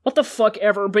 What the fuck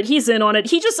ever, but he's in on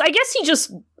it. I guess he's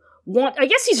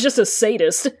just a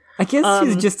sadist. I guess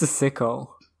he's just a sicko.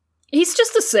 He's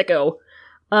just a sicko.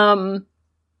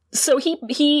 So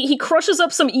he crushes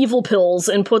up some evil pills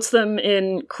and puts them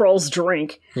in Kroll's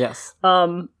drink. Yes.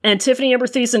 And Tiffany Amber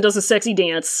Thiessen does a sexy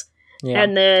dance. Yeah.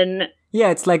 And then... Yeah,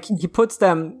 it's like he puts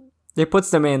them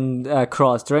in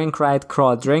Kroll's drink, right?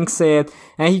 Kroll drinks it,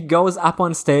 and he goes up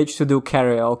on stage to do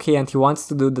karaoke, and he wants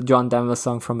to do the John Denver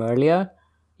song from earlier.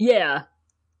 Yeah.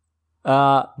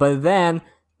 But then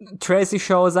Tracy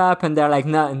shows up and they're like,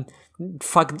 no,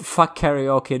 fuck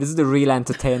karaoke. This is the real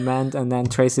entertainment. And then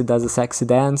Tracy does a sexy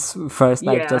dance first,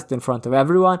 like just in front of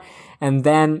everyone. And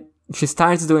then she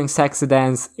starts doing sexy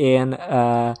dance in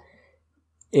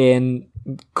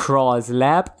Kroll's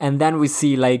lap. And then we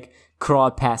see like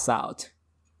Kroll pass out.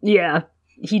 Yeah,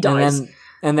 he dies.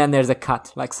 And then there's a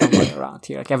cut like somewhere around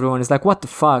here. Like everyone is like, what the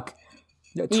fuck?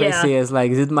 Tracy is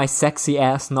like, did my sexy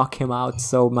ass knock him out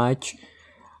so much?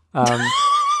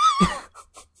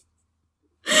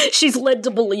 She's led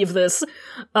to believe this.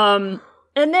 And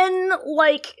then,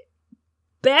 like,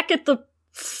 back at the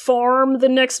farm the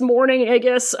next morning, I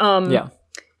guess,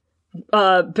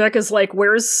 Becca's like,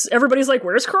 everybody's like,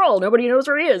 where's Kroll? Nobody knows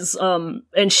where he is.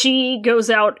 And she goes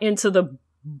out into the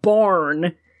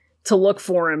barn to look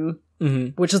for him,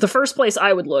 which is the first place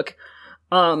I would look.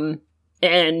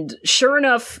 And sure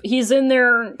enough, he's in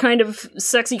there kind of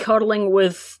sexy cuddling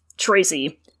with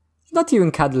Tracy. Not even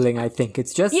cuddling, I think.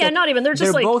 It's just... Yeah, not even. They're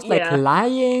just like... They're both like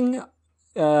lying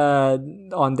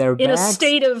on their backs. In a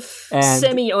state of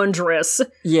semi-undress.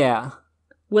 Yeah.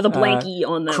 With a blankie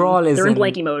on them. They're in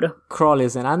blankie mode. Kroll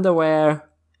is in underwear.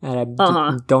 And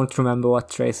I don't remember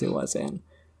what Tracy was in.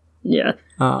 Yeah.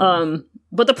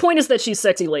 But the point is that she's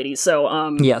sexy lady,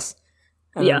 so... Yes.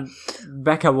 And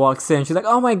Becca walks in, she's like,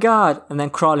 oh my god! And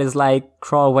then Kroll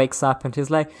wakes up and she's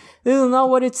like, this is not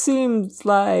what it seems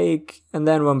like. And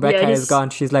then when Becca is gone,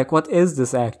 she's like, what is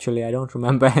this actually? I don't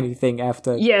remember anything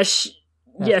after.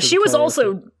 She was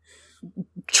also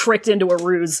tricked into a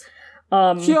ruse.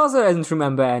 She also doesn't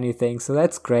remember anything, so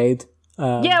that's great.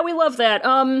 Yeah, we love that.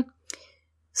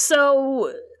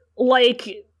 So,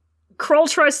 like, Kroll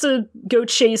tries to go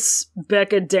chase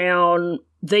Becca down.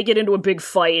 They get into a big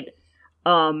fight.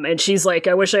 And she's like,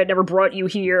 I wish I had never brought you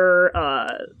here,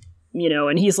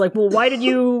 and he's like, well, why did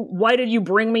you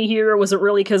bring me here? Was it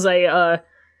really because I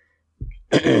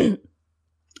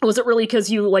Was it really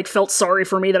because you, like, felt sorry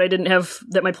for me that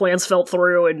that my plans fell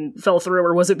through, or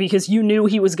was it because you knew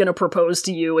he was going to propose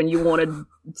to you and you wanted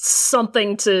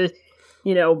something to,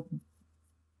 you know,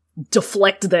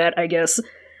 deflect that, I guess?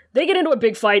 They get into a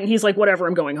big fight and he's like, whatever,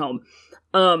 I'm going home.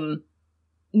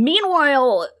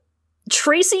 Meanwhile,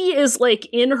 Tracy is, like,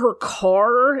 in her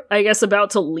car, I guess, about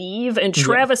to leave, and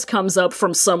Travis comes up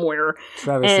from somewhere.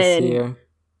 Travis is here.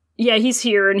 Yeah, he's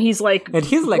here, and he's like, and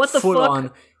he's like what the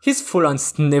fuck? He's full on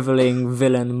sniveling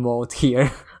villain mode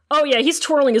here. Oh yeah, he's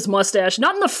twirling his mustache,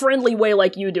 not in the friendly way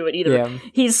like you do it either. Yeah.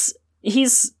 He's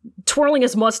twirling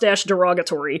his mustache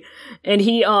derogatory, and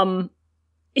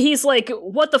he's like,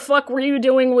 what the fuck were you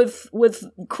doing with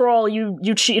Crawl?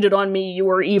 You cheated on me. You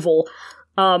were evil.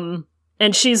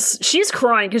 And she's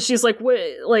crying because she's like,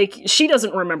 like, she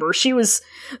doesn't remember.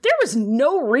 There was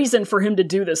no reason for him to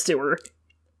do this to her.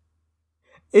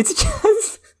 It's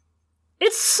just...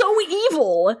 It's so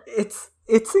evil! It's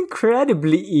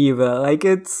incredibly evil. Like,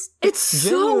 it's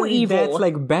so evil. That's,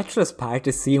 like, bachelor's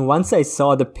party scene. Once I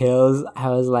saw the pills, I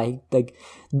was like,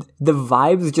 the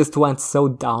vibes just went so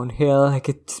downhill. Like,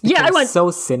 it just became so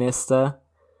sinister.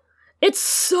 It's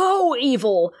so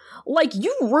evil. Like,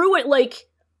 you ruin, like...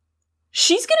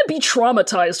 She's gonna be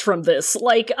traumatized from this.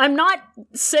 Like, I'm not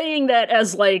saying that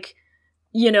as, like,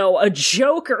 you know, a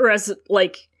joke or as,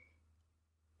 like,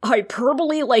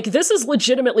 hyperbole. Like, this is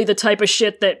legitimately the type of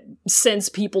shit that sends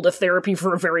people to therapy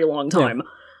for a very long time. Yeah.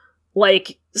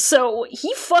 Like, so,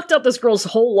 he fucked up this girl's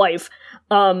whole life.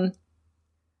 I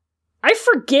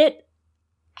forget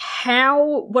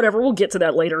how... Whatever, we'll get to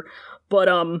that later. But,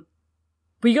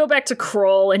 we go back to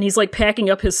Crawl, and he's, like, packing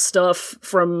up his stuff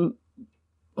from...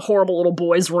 horrible little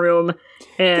boy's room,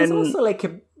 and there's also like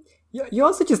you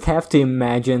also just have to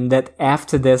imagine that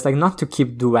after this, like, not to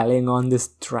keep dwelling on this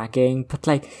dragging, but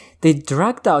like they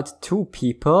dragged out 2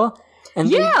 people and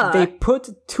they put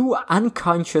 2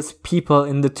 unconscious people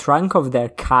in the trunk of their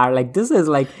car. Like, this is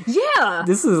like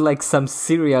some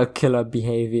serial killer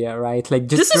behavior, right? Like,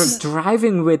 just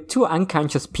driving with 2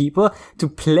 unconscious people to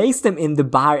place them in the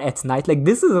bar at night. Like,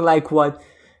 this is like what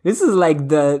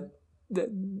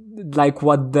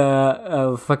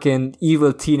the fucking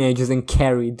evil teenagers in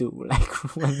Carrie do, like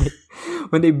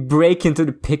when they break into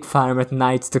the pig farm at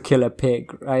night to kill a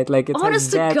pig, right? Like,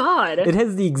 honest to God, it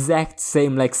has the exact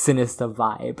same, like, sinister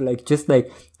vibe. Like, just like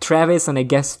Travis and I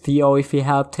guess Theo, if he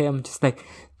helped him, just like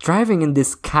driving in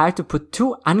this car to put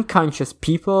 2 unconscious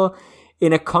people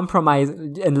in a compromise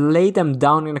and lay them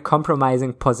down in a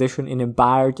compromising position in a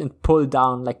bar and pull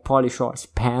down, like, Paulycore's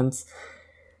pants.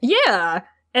 Yeah.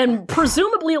 And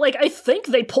presumably, like, I think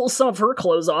they pull some of her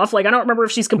clothes off. Like, I don't remember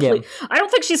if she's complete. Yeah. I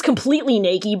don't think she's completely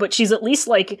naked, but she's at least,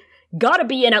 like, gotta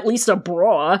be in at least a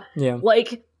bra. Yeah.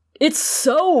 Like, it's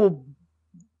so...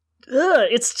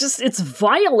 it's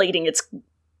violating.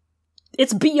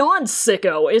 It's beyond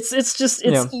sicko.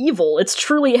 It's evil. It's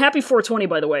truly... Happy 420,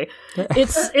 by the way.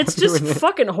 It's just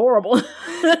fucking horrible.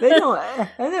 And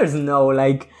there's no,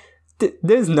 like...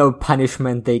 there's no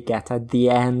punishment they get at the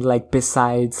end, like,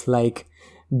 besides, like...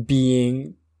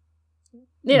 being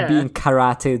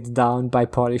karated down by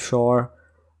Paulycore.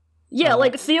 Yeah,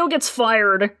 like, Theo gets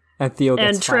fired.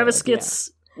 And Travis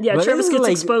gets... Yeah, but Travis gets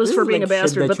exposed for being a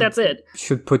bastard, but that's it.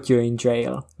 Should put you in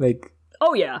jail. Like...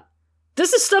 Oh, yeah.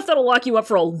 This is stuff that'll lock you up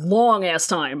for a long-ass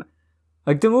time.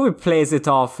 Like, the movie plays it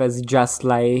off as just,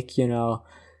 like, you know...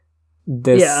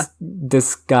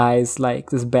 This guy's,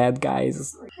 like, this bad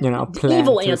guy's, you know, plan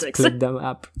evil to antics. Split them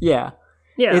up. Yeah.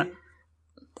 Yeah.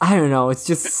 I don't know, it's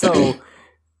just so...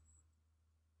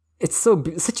 it's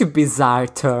such a bizarre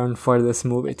turn for this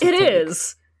movie to take. It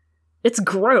is. It's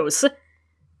gross.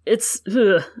 It's...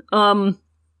 And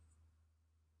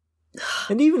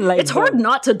even, like... It's hard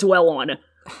not to dwell on.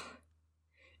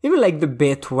 Even, like, the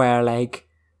bit where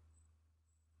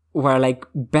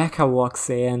Becca walks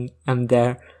in and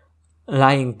they're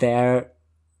lying there...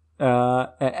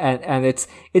 and it's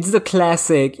the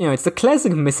classic, you know, it's the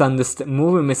classic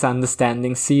movie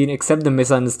misunderstanding scene, except the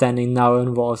misunderstanding now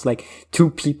involves, like, 2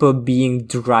 people being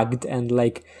drugged and,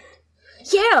 like...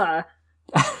 Yeah!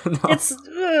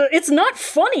 It's not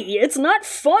funny. It's not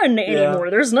fun anymore.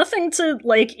 There's nothing to,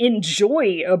 like,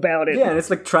 enjoy about it. Yeah, and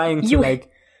it's, like, trying to, like,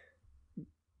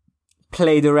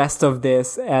 play the rest of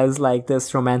this as, like,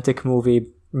 this romantic movie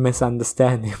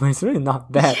misunderstanding, but it's really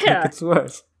not that. Yeah. Like, it's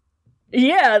worse.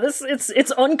 Yeah,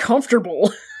 it's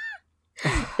uncomfortable.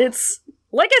 It's,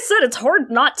 like I said, it's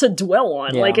hard not to dwell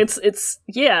on. Yeah. Like,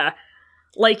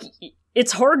 like,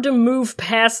 it's hard to move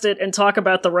past it and talk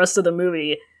about the rest of the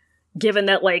movie, given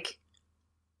that, like,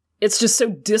 it's just so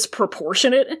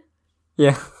disproportionate.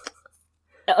 Yeah.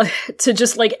 to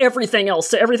just like everything else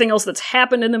that's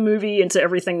happened in the movie, and to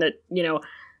everything that, you know,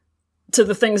 to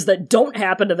the things that don't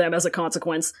happen to them as a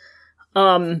consequence.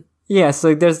 Yeah,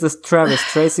 so there's this Travis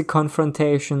Tracy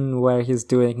confrontation where he's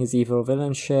doing his evil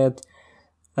villain shit.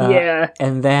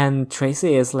 And then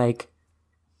Tracy is like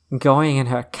going in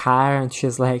her car, and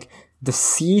she's like, the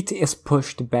seat is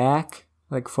pushed back,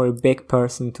 like for a big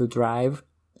person to drive.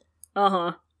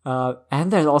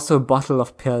 And there's also a bottle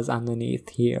of pills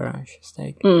underneath here. She's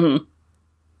like,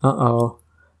 uh-oh.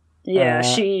 Yeah,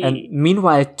 And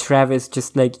meanwhile, Travis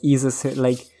just like eases her,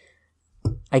 like,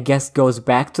 I guess goes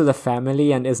back to the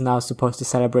family and is now supposed to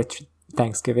celebrate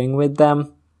Thanksgiving with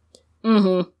them.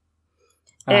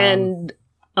 And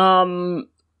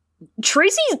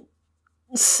Tracy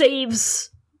saves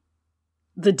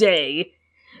the day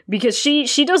because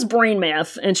she does brain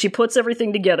math and she puts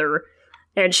everything together,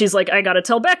 and she's like, I gotta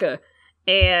tell Becca.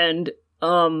 And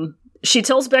she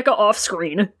tells Becca off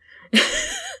screen.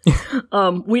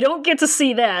 We don't get to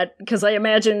see that because I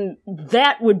imagine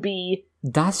that would be...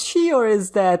 Does she, or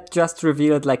is that just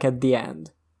revealed like at the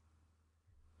end?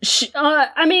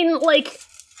 I mean, like,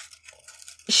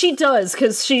 she does,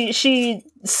 because she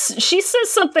says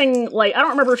something like, I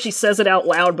don't remember if she says it out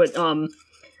loud, but or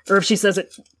if she says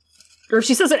it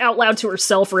out loud to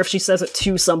herself, or if she says it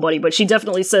to somebody, but she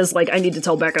definitely says, like, I need to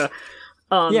tell Becca.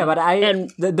 Yeah, but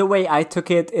the way I took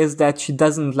it is that she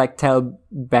doesn't like tell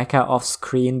Becca off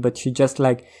screen, but she just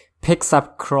like picks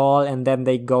up Crawl, and then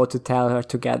they go to tell her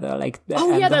together. Like,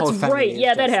 oh yeah, that's right.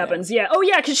 Yeah, that happens. There. Yeah. Oh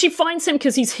yeah, because she finds him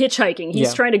because he's hitchhiking.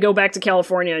 He's trying to go back to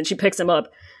California, and she picks him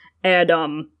up, and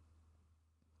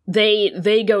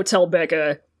they go tell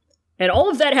Becca, and all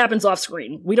of that happens off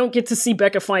screen. We don't get to see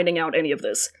Becca finding out any of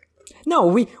this. No,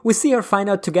 we see her find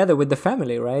out together with the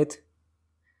family, right?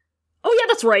 Oh yeah,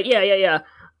 that's right. Yeah.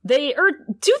 Do they?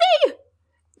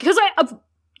 Because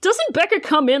doesn't Becca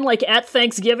come in like at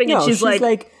Thanksgiving, and she's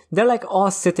like they're like all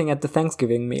sitting at the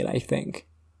Thanksgiving meal, I think.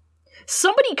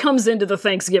 Somebody comes into the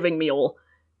Thanksgiving meal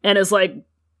and is like,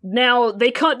 now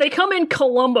they come in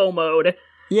Columbo mode.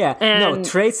 Yeah, no,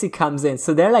 Tracy comes in,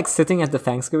 so they're like sitting at the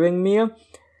Thanksgiving meal.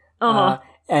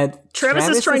 And Travis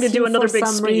is trying to do another big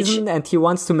speech, reason, and he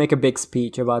wants to make a big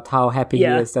speech about how happy he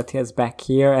is that he's back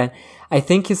here. And I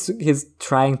think he's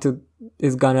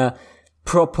gonna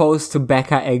propose to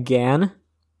Becca again.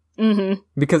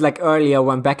 Because like earlier,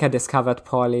 when Becca discovered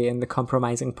Paulie in the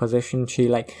compromising position, she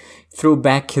like threw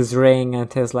back his ring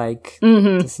and is like,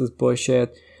 this is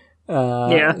bullshit.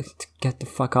 Get the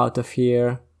fuck out of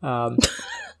here.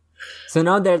 So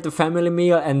now they're at the family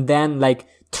meal, and then like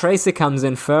Tracy comes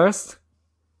in first.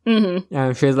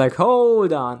 And she's like,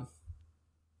 hold on.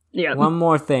 Yeah. One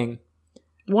more thing.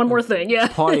 Yeah.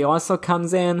 Paulie also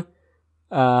comes in.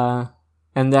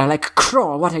 And they're like,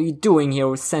 Crawl, what are you doing here?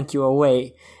 We sent you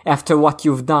away after what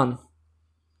you've done.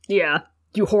 Yeah,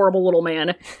 you horrible little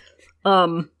man.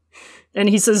 And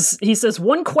he says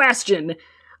one question.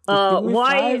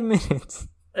 Why? 5 minutes.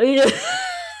 But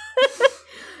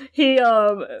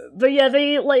yeah,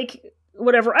 they like,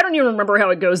 whatever. I don't even remember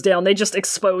how it goes down. They just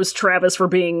expose Travis for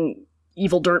being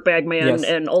evil dirtbag man,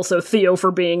 and also Theo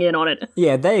for being in on it.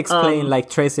 Yeah, they explain, like,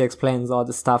 Tracy explains all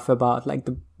the stuff about, like,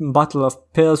 the bottle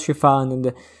of pills she found and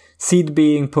the seat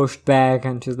being pushed back,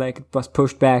 and she's like, it was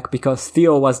pushed back because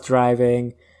Theo was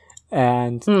driving,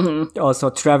 and also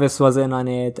Travis was in on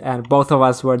it, and both of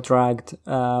us were drugged. It's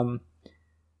the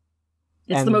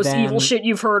most evil shit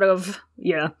you've heard of.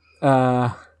 Yeah.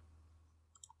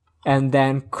 And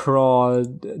then Crawl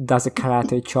does a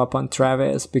karate chop on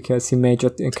Travis because he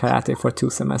majored in karate for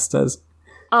 2 semesters.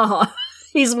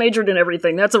 He's majored in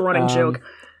everything. That's a running joke.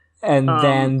 And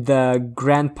then the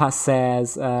grandpa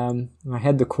says, I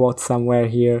had the quote somewhere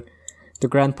here. The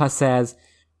grandpa says,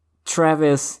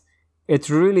 Travis, it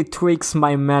really tweaks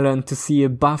my melon to see a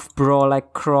buff bro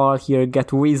like Crawl here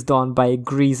get wheezed on by a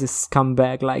greasy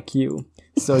scumbag like you.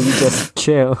 So you just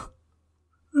chill.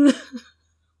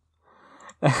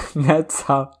 And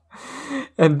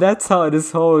that's how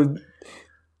this whole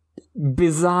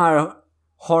bizarre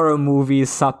horror movie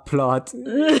subplot,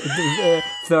 the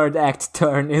third act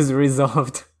turn, is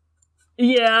resolved.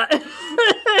 Yeah.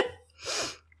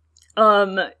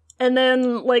 And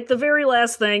then, like, the very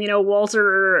last thing,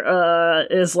 Walter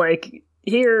is like,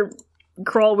 here,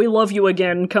 Crawl, we love you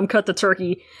again, come cut the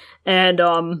turkey. And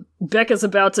Becca's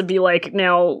about to be like,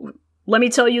 now, let me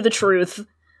tell you the truth.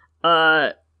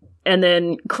 And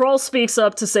then Crawl speaks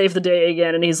up to save the day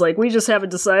again, and he's like, we just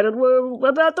haven't decided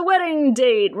about the wedding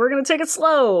date. We're gonna take it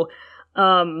slow.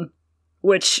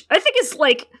 Which I think is,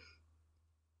 like,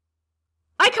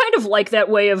 I kind of like that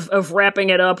way of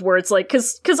wrapping it up, where it's like,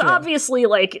 because obviously,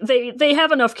 like, they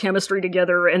have enough chemistry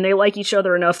together, and they like each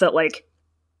other enough that, like,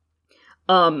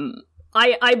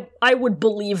 I would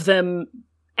believe them,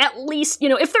 at least,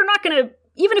 if they're not gonna,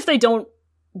 even if they don't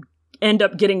end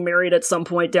up getting married at some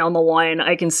point down the line,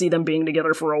 I can see them being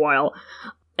together for a while.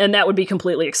 And that would be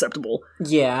completely acceptable.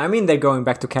 Yeah, I mean, they're going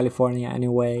back to California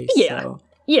anyway. Yeah. So.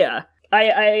 Yeah.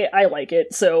 I like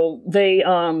it. So they,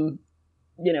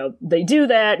 they do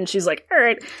that, and she's like, all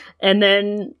right. And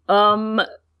then,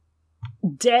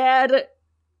 Dad,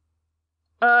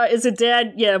 is it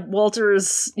Dad? Yeah,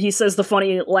 Walter's, he says the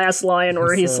funny last line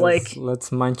where he's like,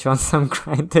 let's munch on some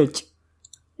grindage.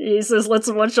 He says, let's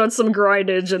munch on some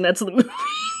grindage, and that's the movie.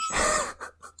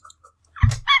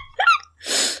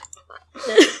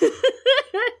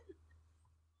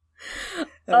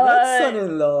 That's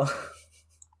Son-in-Law.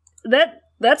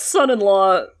 That's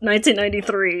Son-in-Law,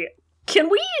 1993. Can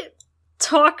we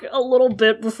talk a little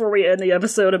bit before we end the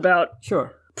episode about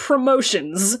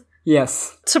promotions?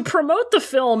 Yes. To promote the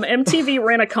film, MTV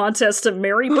ran a contest to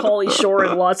marry Paulycore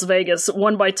in Las Vegas,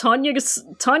 won by Tanya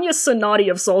Sonati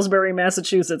of Salisbury,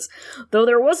 Massachusetts. Though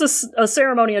there was a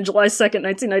ceremony on July 2nd,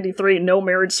 1993, no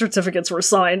marriage certificates were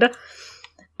signed.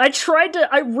 I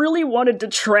really wanted to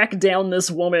track down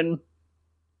this woman,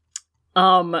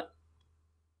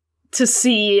 to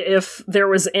see if there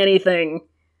was anything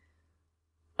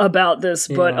about this,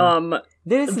 but,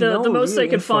 the most I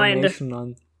could find...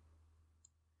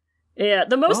 Yeah,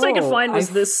 the most I could find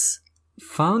was this...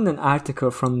 Found an article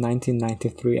from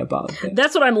 1993 about it.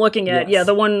 That's what I'm looking at. Yes. Yeah,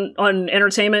 the one on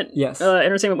Entertainment. Yes.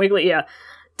 Entertainment Weekly, yeah.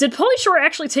 Did Paulycore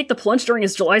actually take the plunge during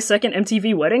his July 2nd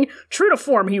MTV wedding? True to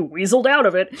form, he weaseled out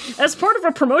of it. As part of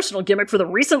a promotional gimmick for the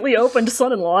recently opened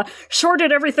Son-in-Law, Shore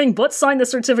did everything but sign the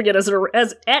certificate as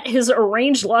at his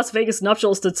arranged Las Vegas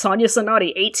nuptials to Tanya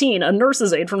Sonati, 18, a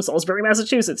nurse's aide from Salisbury,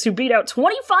 Massachusetts, who beat out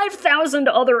 25,000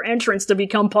 other entrants to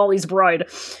become Pauly's bride.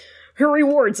 Her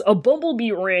rewards: a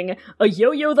bumblebee ring, a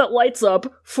yo-yo that lights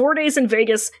up, 4 days in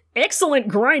Vegas, excellent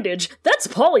grindage, that's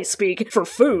Pauly speak, for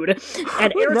food,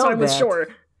 and airtime with Shore.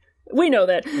 We know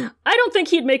that. I don't think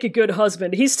he'd make a good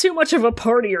husband. He's too much of a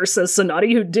partier, says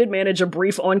Sonati, who did manage a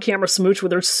brief on-camera smooch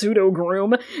with her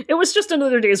pseudo-groom. It was just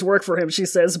another day's work for him, she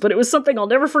says, but it was something I'll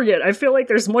never forget. I feel like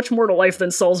there's much more to life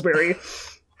than Salisbury.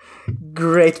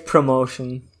 Great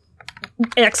promotion.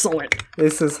 Excellent.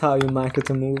 This is how you market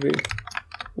a movie.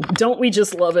 Don't we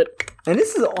just love it? And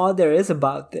this is all there is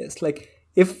about this. Like,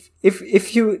 if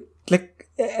you, like,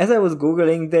 as I was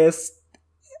Googling this,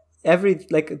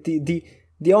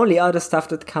 the only other stuff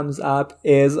that comes up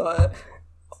is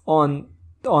on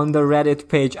the Reddit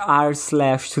page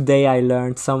r/today I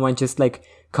learned, someone just like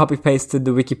copy pasted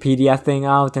the Wikipedia thing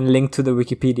out and linked to the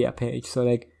Wikipedia page. So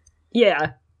like,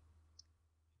 yeah,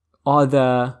 all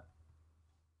the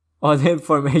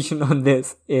information on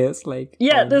this is like,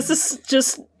 this is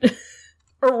just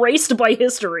erased by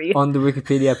history on the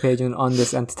Wikipedia page and on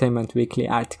this Entertainment Weekly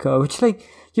article, which like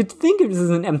you'd think if this is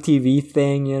an MTV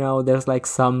thing, there's like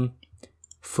some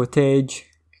footage.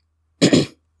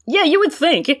 Yeah, you would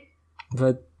think.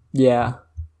 But yeah,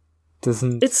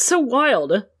 doesn't. It's so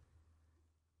wild.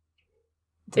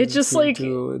 It's just like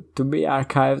to be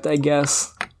archived, I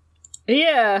guess.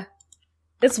 Yeah,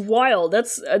 it's wild.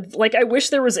 That's like, I wish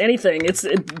there was anything.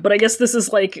 But I guess this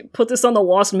is like, put this on the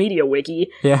Lost Media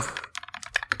Wiki. Yeah.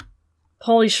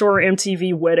 Paulycore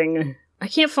MTV wedding. I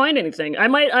can't find anything. I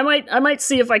might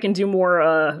see if I can do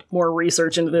more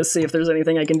research into this, see if there's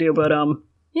anything I can do, but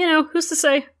who's to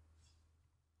say?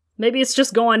 Maybe it's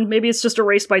just gone. Maybe it's just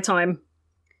erased by time.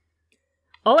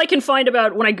 All I can find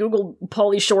about when I Google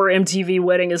Paulycore MTV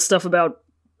wedding is stuff about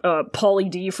Pauly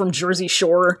D from Jersey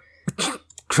Shore.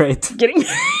 Great. Getting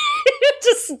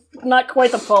just not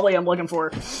quite the Pauly I'm looking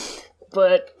for.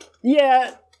 But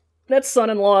yeah, that's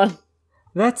Son-in-Law.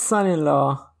 That's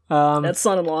Son-in-Law. That's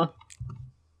Son-in-Law.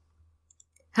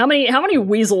 How many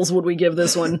weasels would we give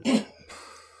this one?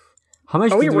 How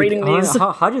much are we rating these?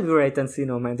 How did we rate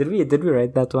Encino Man? Did we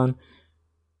rate that one?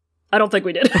 I don't think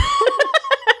we did.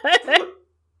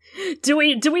 Do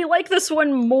we like this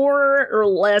one more or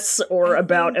less or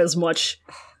about as much?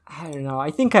 I don't know.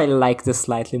 I think I like this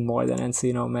slightly more than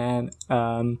Encino Man.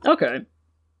 Okay.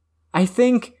 I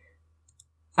think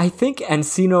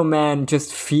Encino Man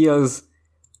just feels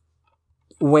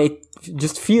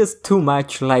too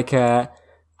much like a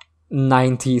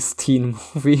 90s teen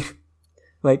movie.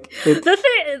 Like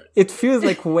it feels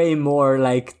like way more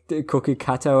like the cookie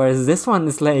cutter, whereas this one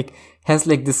is like has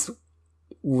like this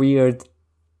weird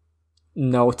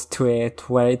note to it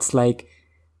where it's like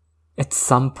at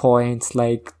some points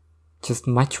like just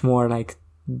much more like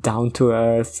down to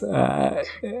earth. I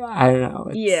don't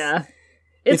know.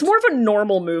 It's more of a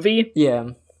normal movie. Yeah.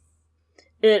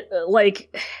 It,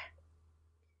 like...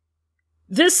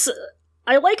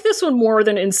 I like this one more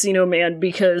than Encino Man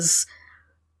because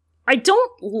I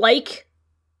don't like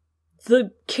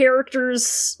the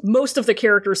characters, most of the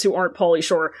characters who aren't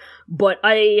Paulycore, but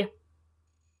I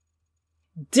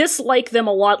dislike them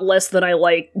a lot less than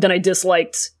I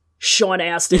disliked Sean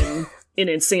Astin in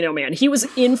Encino Man. He was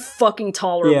in-fucking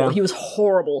tolerable. Yeah. He was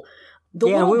horrible. The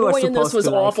little boy in this was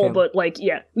awful, but like,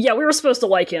 we were supposed to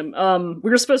like him.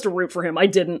 We were supposed to root for him. I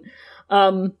didn't.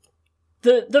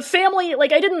 The family,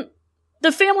 like,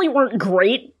 the family weren't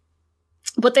great,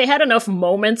 but they had enough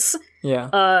moments,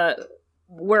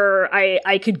 where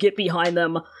I could get behind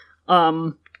them.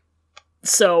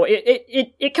 So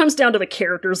it comes down to the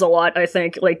characters a lot, I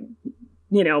think. Like,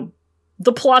 you know,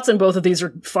 the plots in both of these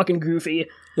are fucking goofy.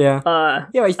 Yeah. I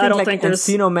don't think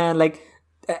Encino Man, like,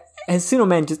 Encino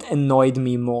Man just annoyed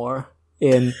me more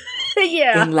in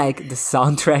in like the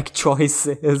soundtrack choices.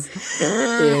 It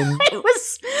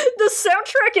was the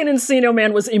soundtrack in Encino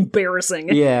Man was embarrassing.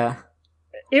 Yeah.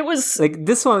 It was like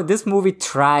this movie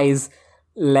tries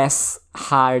less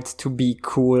hard to be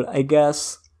cool, I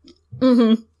guess.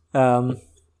 Mm-hmm.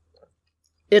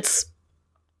 It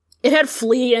had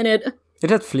Flea in it. It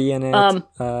had Flea in it.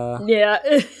 Yeah.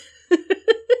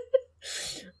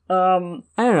 I don't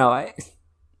know.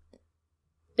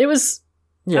 It was.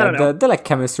 Yeah, the like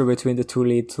chemistry between the two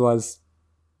leads was.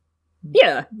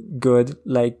 Good.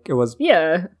 Like it was.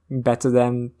 Better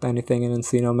than anything in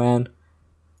Encino Man.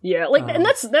 Yeah, like, and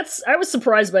that's. I was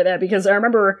surprised by that because I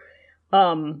remember,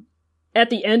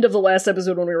 at the end of the last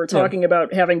episode when we were talking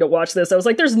about having to watch this, I was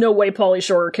like, "There's no way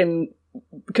Paulycore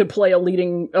could play a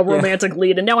romantic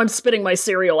lead," and now I'm spitting my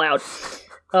cereal out,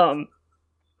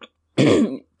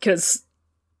 because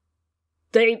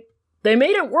they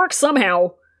made it work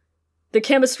somehow. The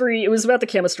chemistry, it was about the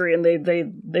chemistry, and they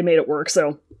made it work.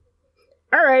 So,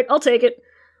 all right, I'll take it.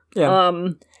 Yeah,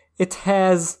 it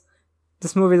has.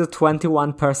 This movie is a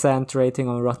 21% rating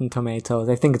on Rotten Tomatoes.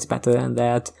 I think it's better than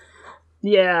that.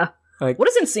 Yeah. Like, what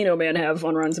does Encino Man have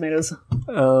on Rotten Tomatoes?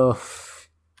 Let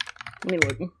me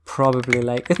look. Probably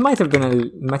like it might have a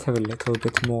little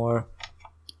bit more.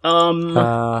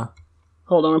 Hold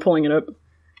on, I'm pulling it up.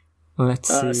 Let's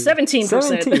see. 17%.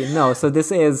 17. No, so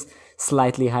this is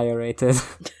slightly higher rated.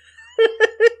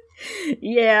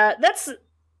 Yeah, that's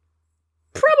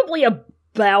probably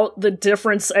about the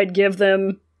difference I'd give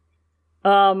them.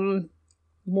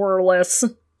 More or less.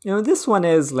 You know, this one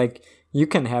is like you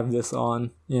can have this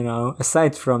on, you know,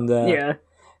 aside from the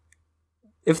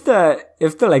if the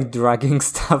like drugging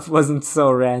stuff wasn't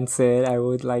so rancid, I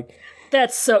would like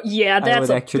that's I would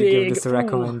actually give this a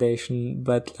recommendation.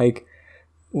 But like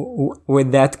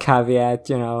with that caveat,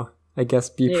 you know, I guess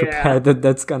be prepared that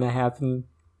that's gonna happen.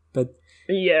 But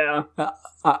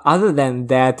other than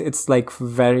that, it's like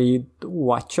very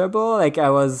watchable. Like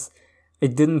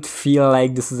it didn't feel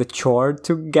like this is a chore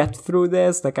to get through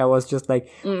this. Like I was just like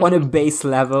on a base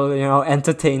level, you know,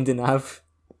 entertained enough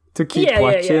to keep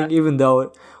watching, even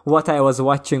though what I was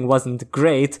watching wasn't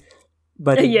great,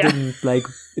 but it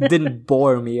didn't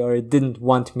bore me or it didn't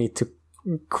want me to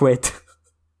quit.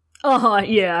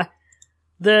 Yeah.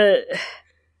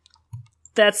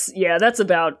 That's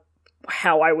about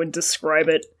how I would describe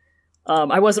it.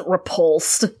 I wasn't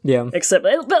repulsed. Yeah.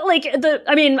 But like,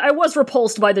 I was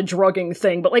repulsed by the drugging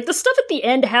thing, but like the stuff at the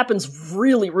end happens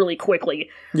really, really quickly.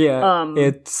 Yeah.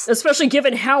 It's especially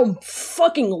given how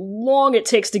fucking long it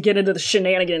takes to get into the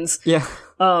shenanigans. Yeah.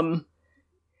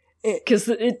 Because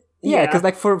because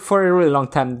like for a really long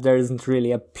time there isn't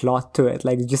really a plot to it.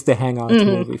 Like just a hangout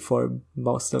movie for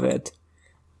most of it.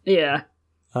 Yeah.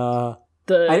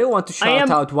 I don't want to shout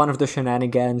out one of the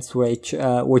shenanigans which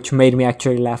made me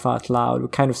actually laugh out loud. We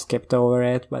kind of skipped over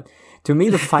it, but to me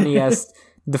the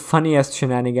funniest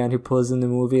shenanigan he pulls in the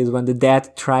movie is when the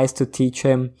dad tries to teach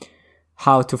him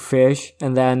how to fish,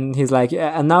 and then he's like,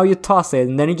 and now you toss it,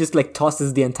 and then he just like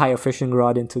tosses the entire fishing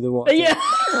rod into the water. Yeah.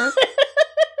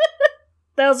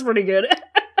 That was pretty good.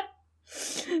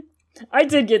 I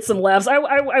did get some laughs.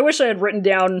 I wish I had written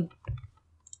down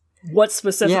what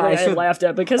specifically I laughed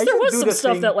at, because there was some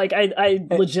stuff that like I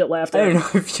legit laughed at. I don't know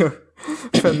if you're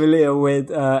familiar with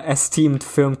esteemed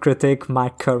film critic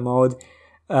Mike Kermode,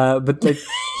 but like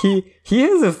he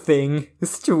has a thing. He's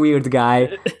such a weird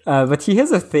guy, but he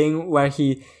has a thing where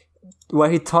he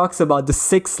talks about the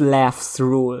 6 laughs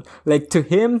rule. Like to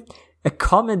him, a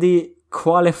comedy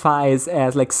qualifies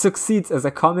as like succeeds as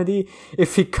a comedy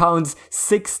if he counts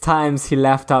 6 times he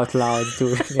laughed out loud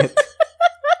during it.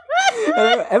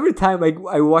 And every time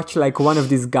I watch like one of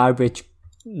these garbage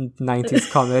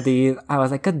 90s comedy. I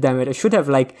was like, God damn it, I should have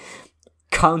like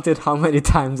counted how many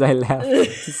times I laughed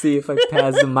to see if I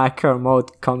passed the micro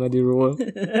remote comedy rule.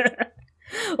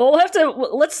 Well, we'll have to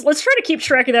let's try to keep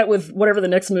track of that with whatever the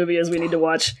next movie is we need to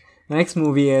watch. The next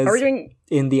movie is Are we doing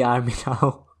In the Army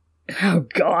Now. Oh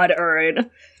God! All right.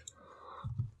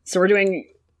 So we're doing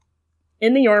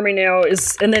In the Army Now.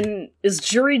 Is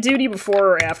Jury Duty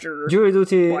before or after? Jury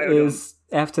Duty is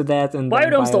after that, and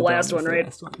Biodome's the last one, right?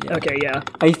 Last one, yeah. Okay, yeah.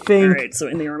 I think. All right. So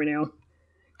In the Army Now.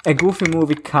 A Goofy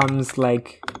movie comes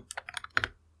like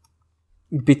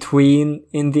between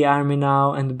In the Army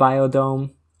Now and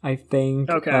Biodome, I think.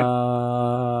 Okay.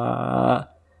 But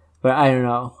I don't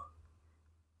know.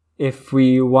 If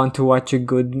we want to watch a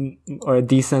good or a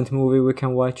decent movie, we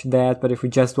can watch that. But if we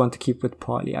just want to keep with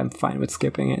Pauly, I'm fine with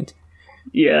skipping it.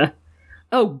 Yeah.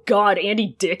 Oh God,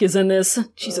 Andy Dick is in this.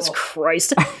 Jesus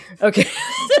Christ. Okay.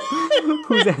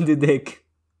 Who's Andy Dick?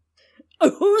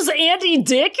 Who's Andy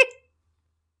Dick?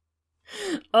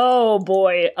 Oh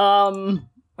boy.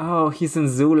 Oh, he's in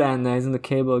Zoolander. He's in The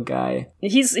Cable Guy.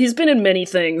 He's been in many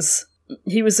things.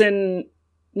 He was in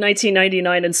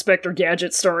 1999 Inspector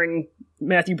Gadget starring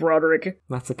Matthew Broderick.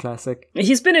 That's a classic.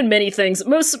 He's been in many things.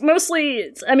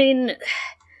 Mostly, I mean,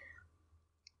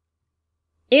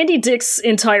 Andy Dick's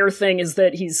entire thing is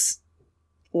that he's,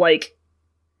 like,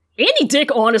 Andy Dick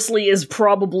honestly is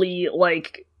probably,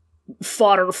 like,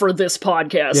 fodder for this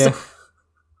podcast. Yeah.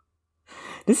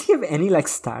 Does he have any, like,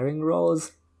 starring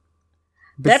roles?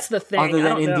 That's the thing. Other than I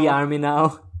don't In know. the Army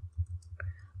Now?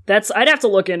 I'd have to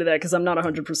look into that because I'm not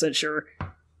 100% sure.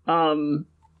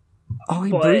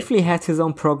 He briefly had his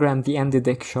own program, The Andy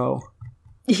Dick Show.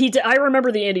 I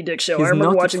remember The Andy Dick Show. I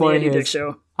remember watching The Andy Dick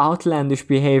Show. Outlandish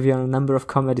behavior on a number of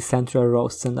Comedy Central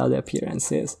roasts and other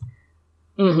appearances.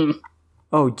 Mm-hmm.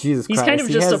 Oh, Jesus Christ. He's kind of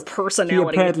just a personality. He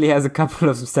apparently has a couple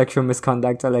of sexual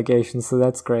misconduct allegations, so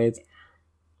that's great.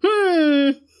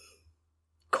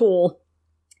 Cool.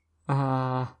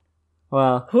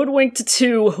 Well. Hoodwinked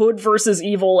 2, Hood vs.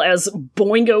 Evil as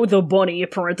Boingo the Bunny,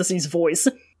 parentheses voice.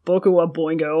 Boku wa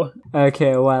Boingo.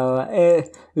 Okay, well,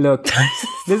 look,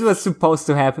 this was supposed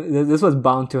to happen, this was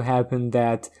bound to happen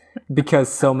that because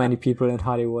so many people in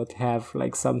Hollywood have,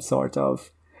 like, some sort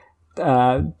of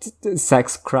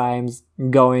sex crimes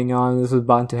going on, this was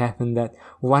bound to happen that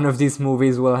one of these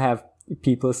movies will have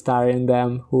people star in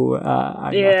them who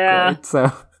are not great,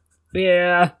 so...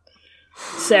 Yeah.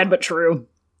 Sad but true.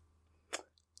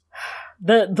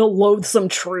 The loathsome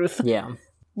truth. Yeah.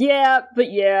 Yeah,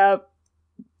 but yeah.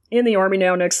 In the Army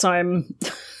Now next time.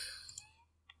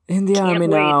 In the Army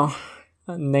Now.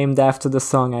 Named after the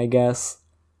song, I guess.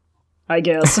 I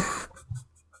guess.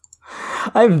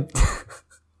 I don't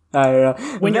know.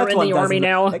 When you're in the Army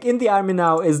Now. Like, In the Army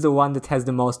Now is the one that has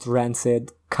the most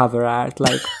rancid cover art.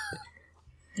 Like,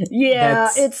 yeah,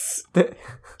 it's...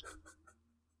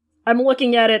 I'm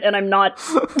looking at it and I'm not...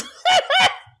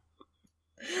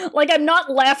 Like, I'm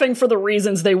not laughing for the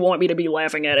reasons they want me to be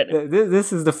laughing at it.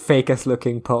 This is the fakest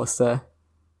looking poster.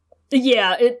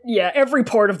 Yeah, every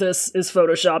part of this is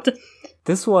photoshopped.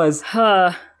 This was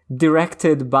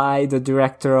directed by the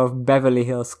director of Beverly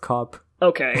Hills Cop.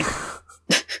 Okay.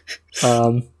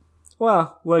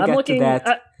 Well, we'll get to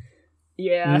that.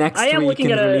 Yeah, next I am week looking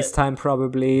in at release time,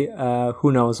 probably.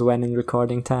 Who knows when in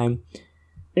recording time.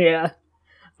 Yeah.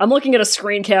 I'm looking at a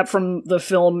screen cap from the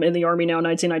film In the Army Now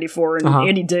 1994, and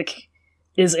Andy Dick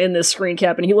is in this screen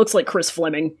cap, and he looks like Chris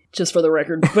Fleming, just for the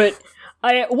record. But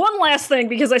one last thing,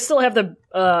 because I still have the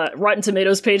Rotten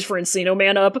Tomatoes page for Encino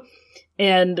Man up,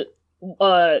 and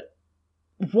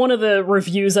one of the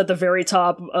reviews at the very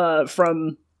top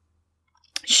from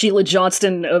Sheila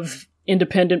Johnston of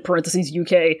Independent, parentheses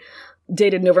UK,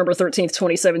 dated November 13th,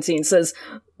 2017, says,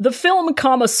 the film,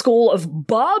 school of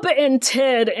Bob and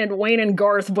Ted and Wayne and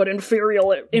Garth, but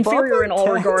inferior in all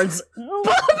regards.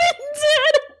 Bob and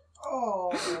Ted!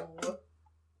 Oh.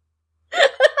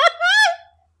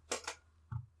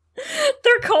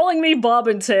 They're calling me Bob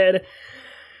and Ted.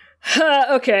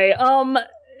 Okay,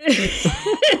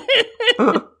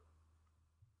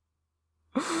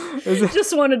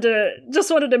 just wanted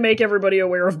to make everybody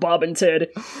aware of Bob and Ted.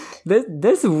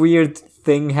 There's a weird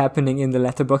thing happening in the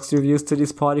Letterboxd reviews to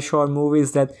these Paulycore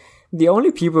movies that the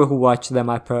only people who watch them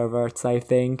are perverts, I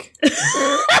think.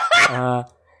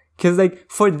 Because, like,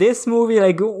 for this movie,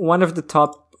 like, one of the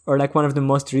top, or, like, one of the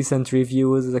most recent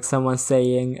reviews is, like, someone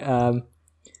saying,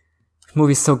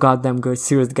 movie's so goddamn good,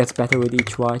 series gets better with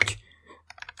each watch.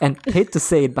 And hate to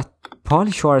say it, but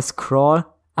Paulycore's Crawl,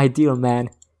 ideal man.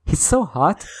 He's so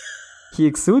hot. He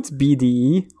exudes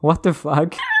BDE. What the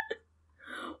fuck?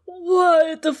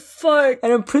 What the fuck?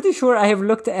 And I'm pretty sure I have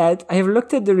looked at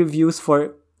the reviews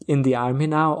for in the army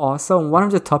now also. And one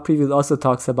of the top reviews also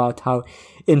talks about how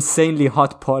insanely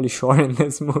hot Paulycore in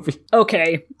this movie.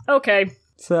 Okay.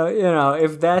 So, you know,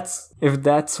 if that's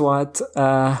what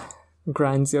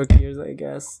grinds your gears, I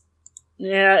guess.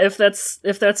 Yeah, if that's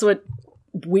what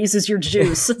wheezes your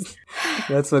juice.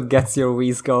 That's what gets your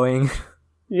wheeze going.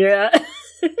 Yeah.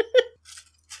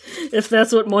 If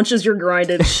that's what munches your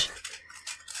grindage.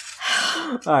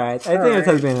 Alright, I think it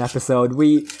has been an episode.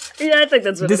 I think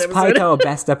that's what despite our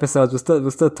best episodes, we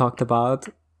still talked about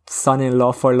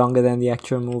Son-in-Law for longer than the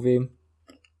actual movie.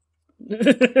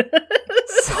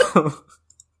 So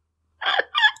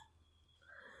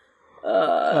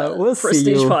we'll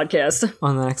see you podcast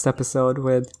on the next episode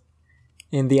with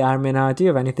In the Army Now. Do you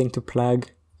have anything to plug?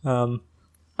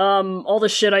 All the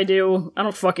shit I do. I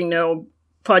don't fucking know.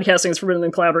 Podcasting is Forbidden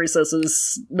in Cloud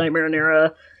Recesses, Nightmare and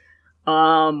Era.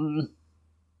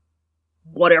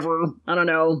 Whatever. I don't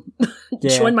know.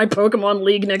 Join my Pokemon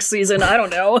League next season. I don't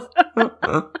know.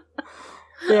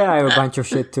 Yeah, I have a bunch of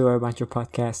shit too. I have a bunch of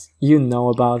podcasts. You know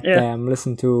about them.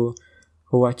 Listen to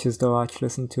Who Watches the Watch.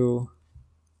 Listen to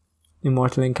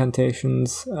Immortal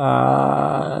Incantations.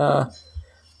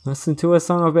 Listen to A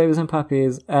Song of Babies and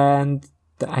Puppies. And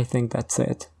I think that's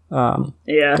it. Don't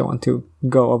want to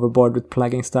go overboard with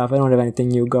plugging stuff. I don't have anything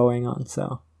new going on,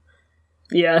 so...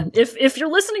 Yeah, if you're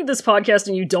listening to this podcast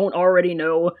and you don't already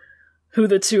know who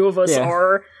the two of us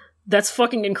are, that's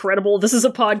fucking incredible. This is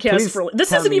a podcast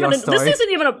this isn't even a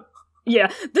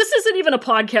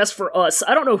podcast for us.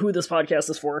 I don't know who this podcast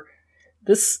is for.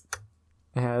 This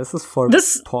is for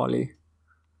Pauly.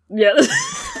 Yeah,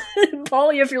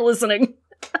 Pauly, if you're listening,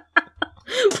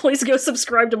 please go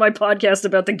subscribe to my podcast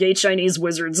about the gay Chinese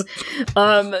wizards.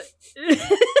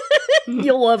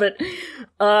 You'll love it.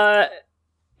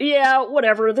 Yeah,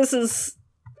 whatever. This is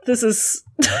this is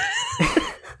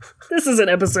an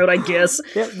episode, I guess.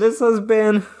 Yep, this has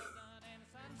been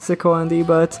Sicko and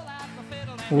Ebert.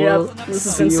 We'll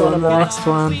see you on the next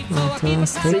one.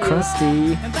 Stay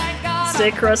crusty.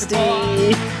 Stay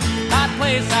crusty. I'd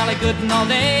play Sally Gooden all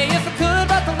day if I could,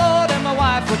 but the Lord and my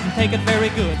wife wouldn't take it very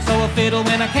good. So I fiddle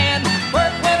when I can,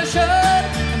 work when I should,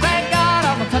 and thank God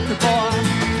I'm a country boy.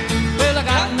 Well, I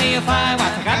got me a fine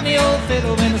wife, I got me old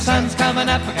fiddle. When the sun's coming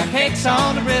up, I got cakes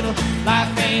on the griddle.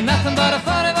 Life ain't nothing but a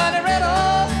funny